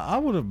wouldn't. I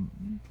would have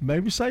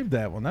maybe saved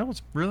that one. That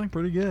was really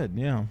pretty good.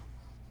 Yeah,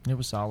 it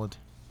was solid.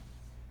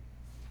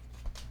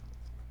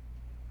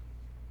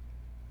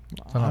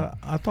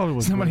 I thought it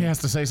was. Somebody has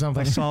to say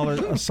something.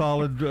 A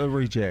solid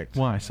reject.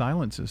 Why?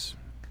 Silence is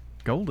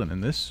golden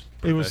in this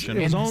profession.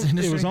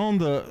 It was on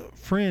the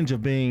fringe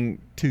of being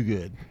too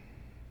good.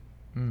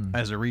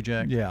 As a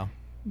reject. Yeah.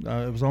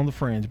 It was on the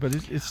fringe, but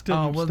it's still.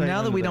 Oh well,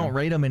 now that we don't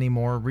rate them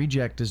anymore,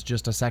 reject is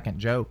just a second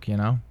joke, you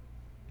know.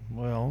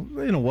 Well,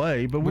 in a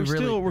way, but we're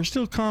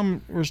still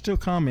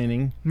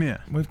commenting. Yeah,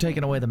 we've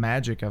taken away the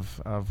magic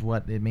of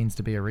what it means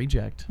to be a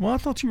reject. Well, I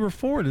thought you were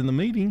for it in the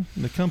meeting,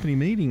 the company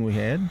meeting we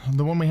had.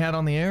 The one we had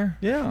on the air?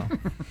 Yeah.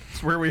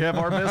 It's where we have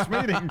our best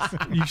meetings.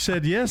 You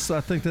said yes. I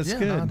think that's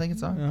good. No, I think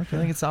it's solid. Okay. I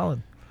think it's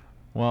solid.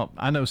 Well,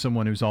 I know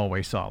someone who's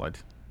always solid.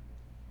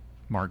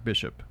 Mark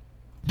Bishop.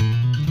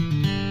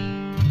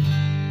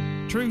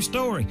 True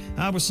story.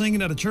 I was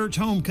singing at a church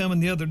homecoming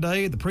the other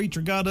day. The preacher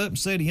got up and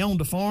said he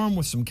owned a farm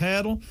with some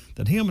cattle,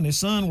 that him and his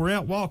son were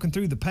out walking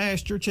through the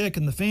pasture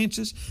checking the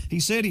fences. He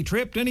said he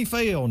tripped and he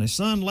fell, and his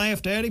son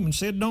laughed at him and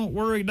said, "Don't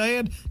worry,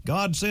 Dad.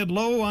 God said,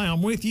 Lo, I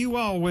am with you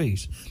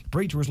always." The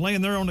preacher was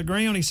laying there on the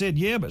ground. He said,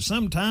 "Yeah, but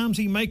sometimes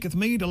he maketh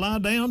me to lie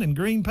down in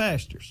green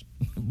pastures."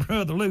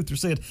 Brother Luther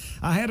said,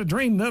 "I had a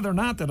dream the other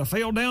night that I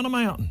fell down a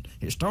mountain.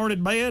 It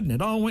started bad and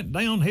it all went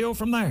downhill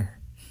from there."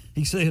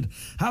 He said,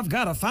 "I've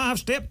got a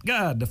 5-step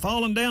guide to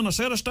falling down a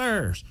set of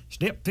stairs.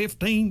 Step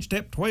 15,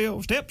 step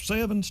 12, step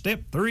 7,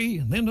 step 3,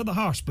 and then to the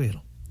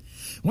hospital.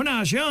 When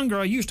I was younger,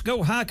 I used to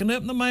go hiking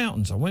up in the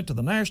mountains. I went to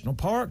the national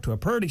park to a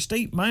pretty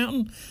steep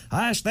mountain.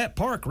 I asked that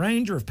park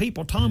ranger if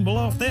people tumble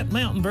off that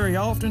mountain very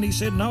often. He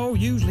said, no,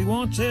 usually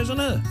once is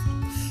enough.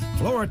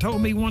 Flora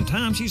told me one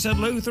time, she said,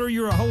 Luther,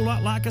 you're a whole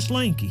lot like a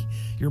slinky.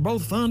 You're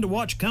both fun to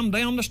watch come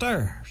down the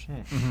stairs."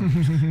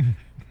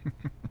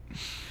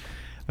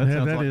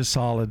 That is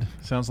solid.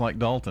 Sounds like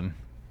Dalton.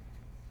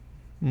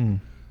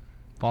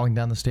 Falling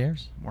down the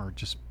stairs? Or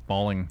just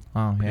falling.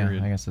 Oh,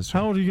 period. Yeah, I guess that's true.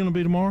 How old are you going to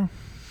be tomorrow?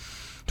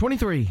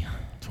 23.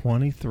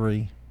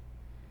 23.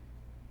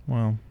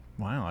 Wow.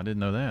 Wow, I didn't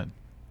know that.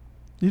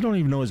 You don't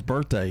even know his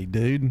birthday,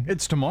 dude.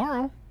 It's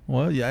tomorrow.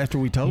 Well, yeah, after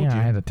we told you.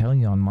 I had to tell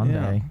you on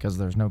Monday because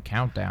there's no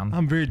countdown.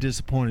 I'm very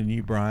disappointed in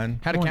you,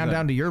 Brian. Had a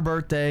countdown to your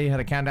birthday, had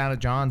a countdown to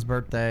John's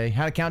birthday,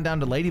 had a countdown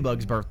to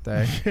Ladybug's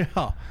birthday.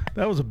 Yeah,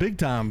 that was a big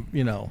time,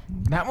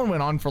 That one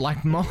went on for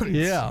like months.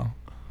 Yeah.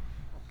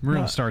 We're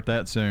going to start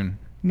that soon.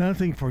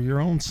 Nothing for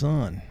your own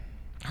son.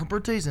 Her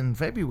birthday's in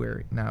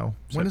February. No.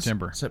 When is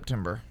September.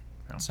 September.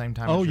 Same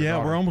time Oh, as your yeah,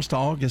 daughter. we're almost to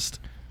August.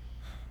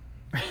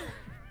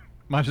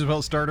 Might as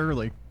well start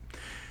early.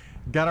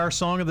 Got our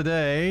song of the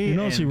day. You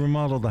notice he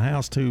remodeled the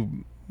house, too,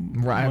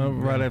 right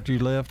after you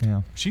left.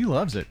 Yeah. She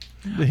loves it.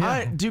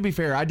 Yeah. To be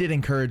fair, I did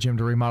encourage him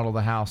to remodel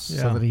the house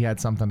so that he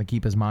had something to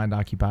keep his mind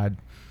occupied.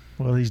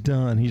 Well, he's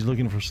done. He's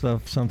looking for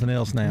something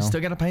else now. He's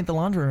still got to paint the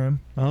laundry room.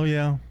 Oh,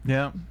 yeah.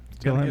 Yeah.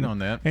 Got to get on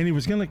that. And he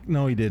was going to,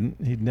 no, he didn't.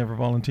 He'd never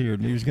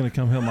volunteered. He was going to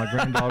come help my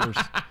granddaughter's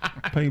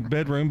paint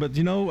bedroom. But,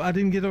 I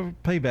didn't get a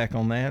payback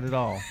on that at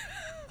all.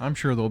 I'm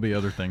sure there'll be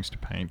other things to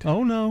paint.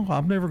 Oh, no.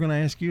 I'm never going to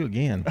ask you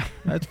again.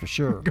 That's for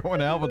sure.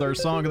 Going out with our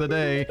song of the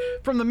day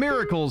from the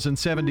Miracles in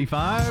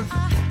 75.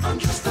 I'm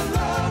just a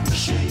love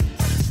machine,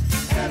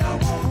 and I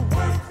won't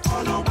work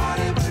for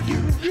nobody but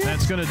you.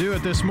 That's going to do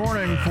it this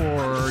morning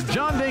for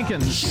John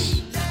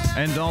Dinkins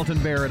and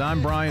Dalton Barrett.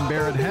 I'm Brian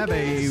Barrett. Have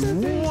a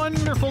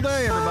wonderful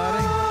day,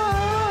 everybody.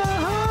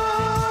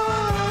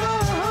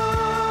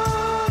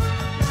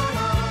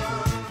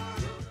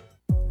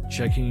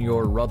 Checking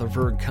your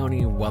Rutherford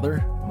County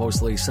weather.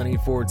 Mostly sunny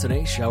for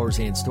today. Showers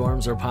and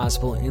storms are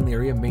possible in the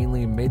area,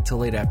 mainly mid to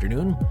late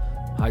afternoon.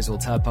 Highs will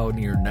top out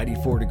near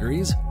 94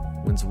 degrees.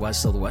 Winds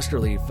west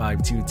southwesterly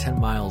 5 to 10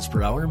 miles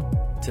per hour.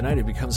 Tonight it becomes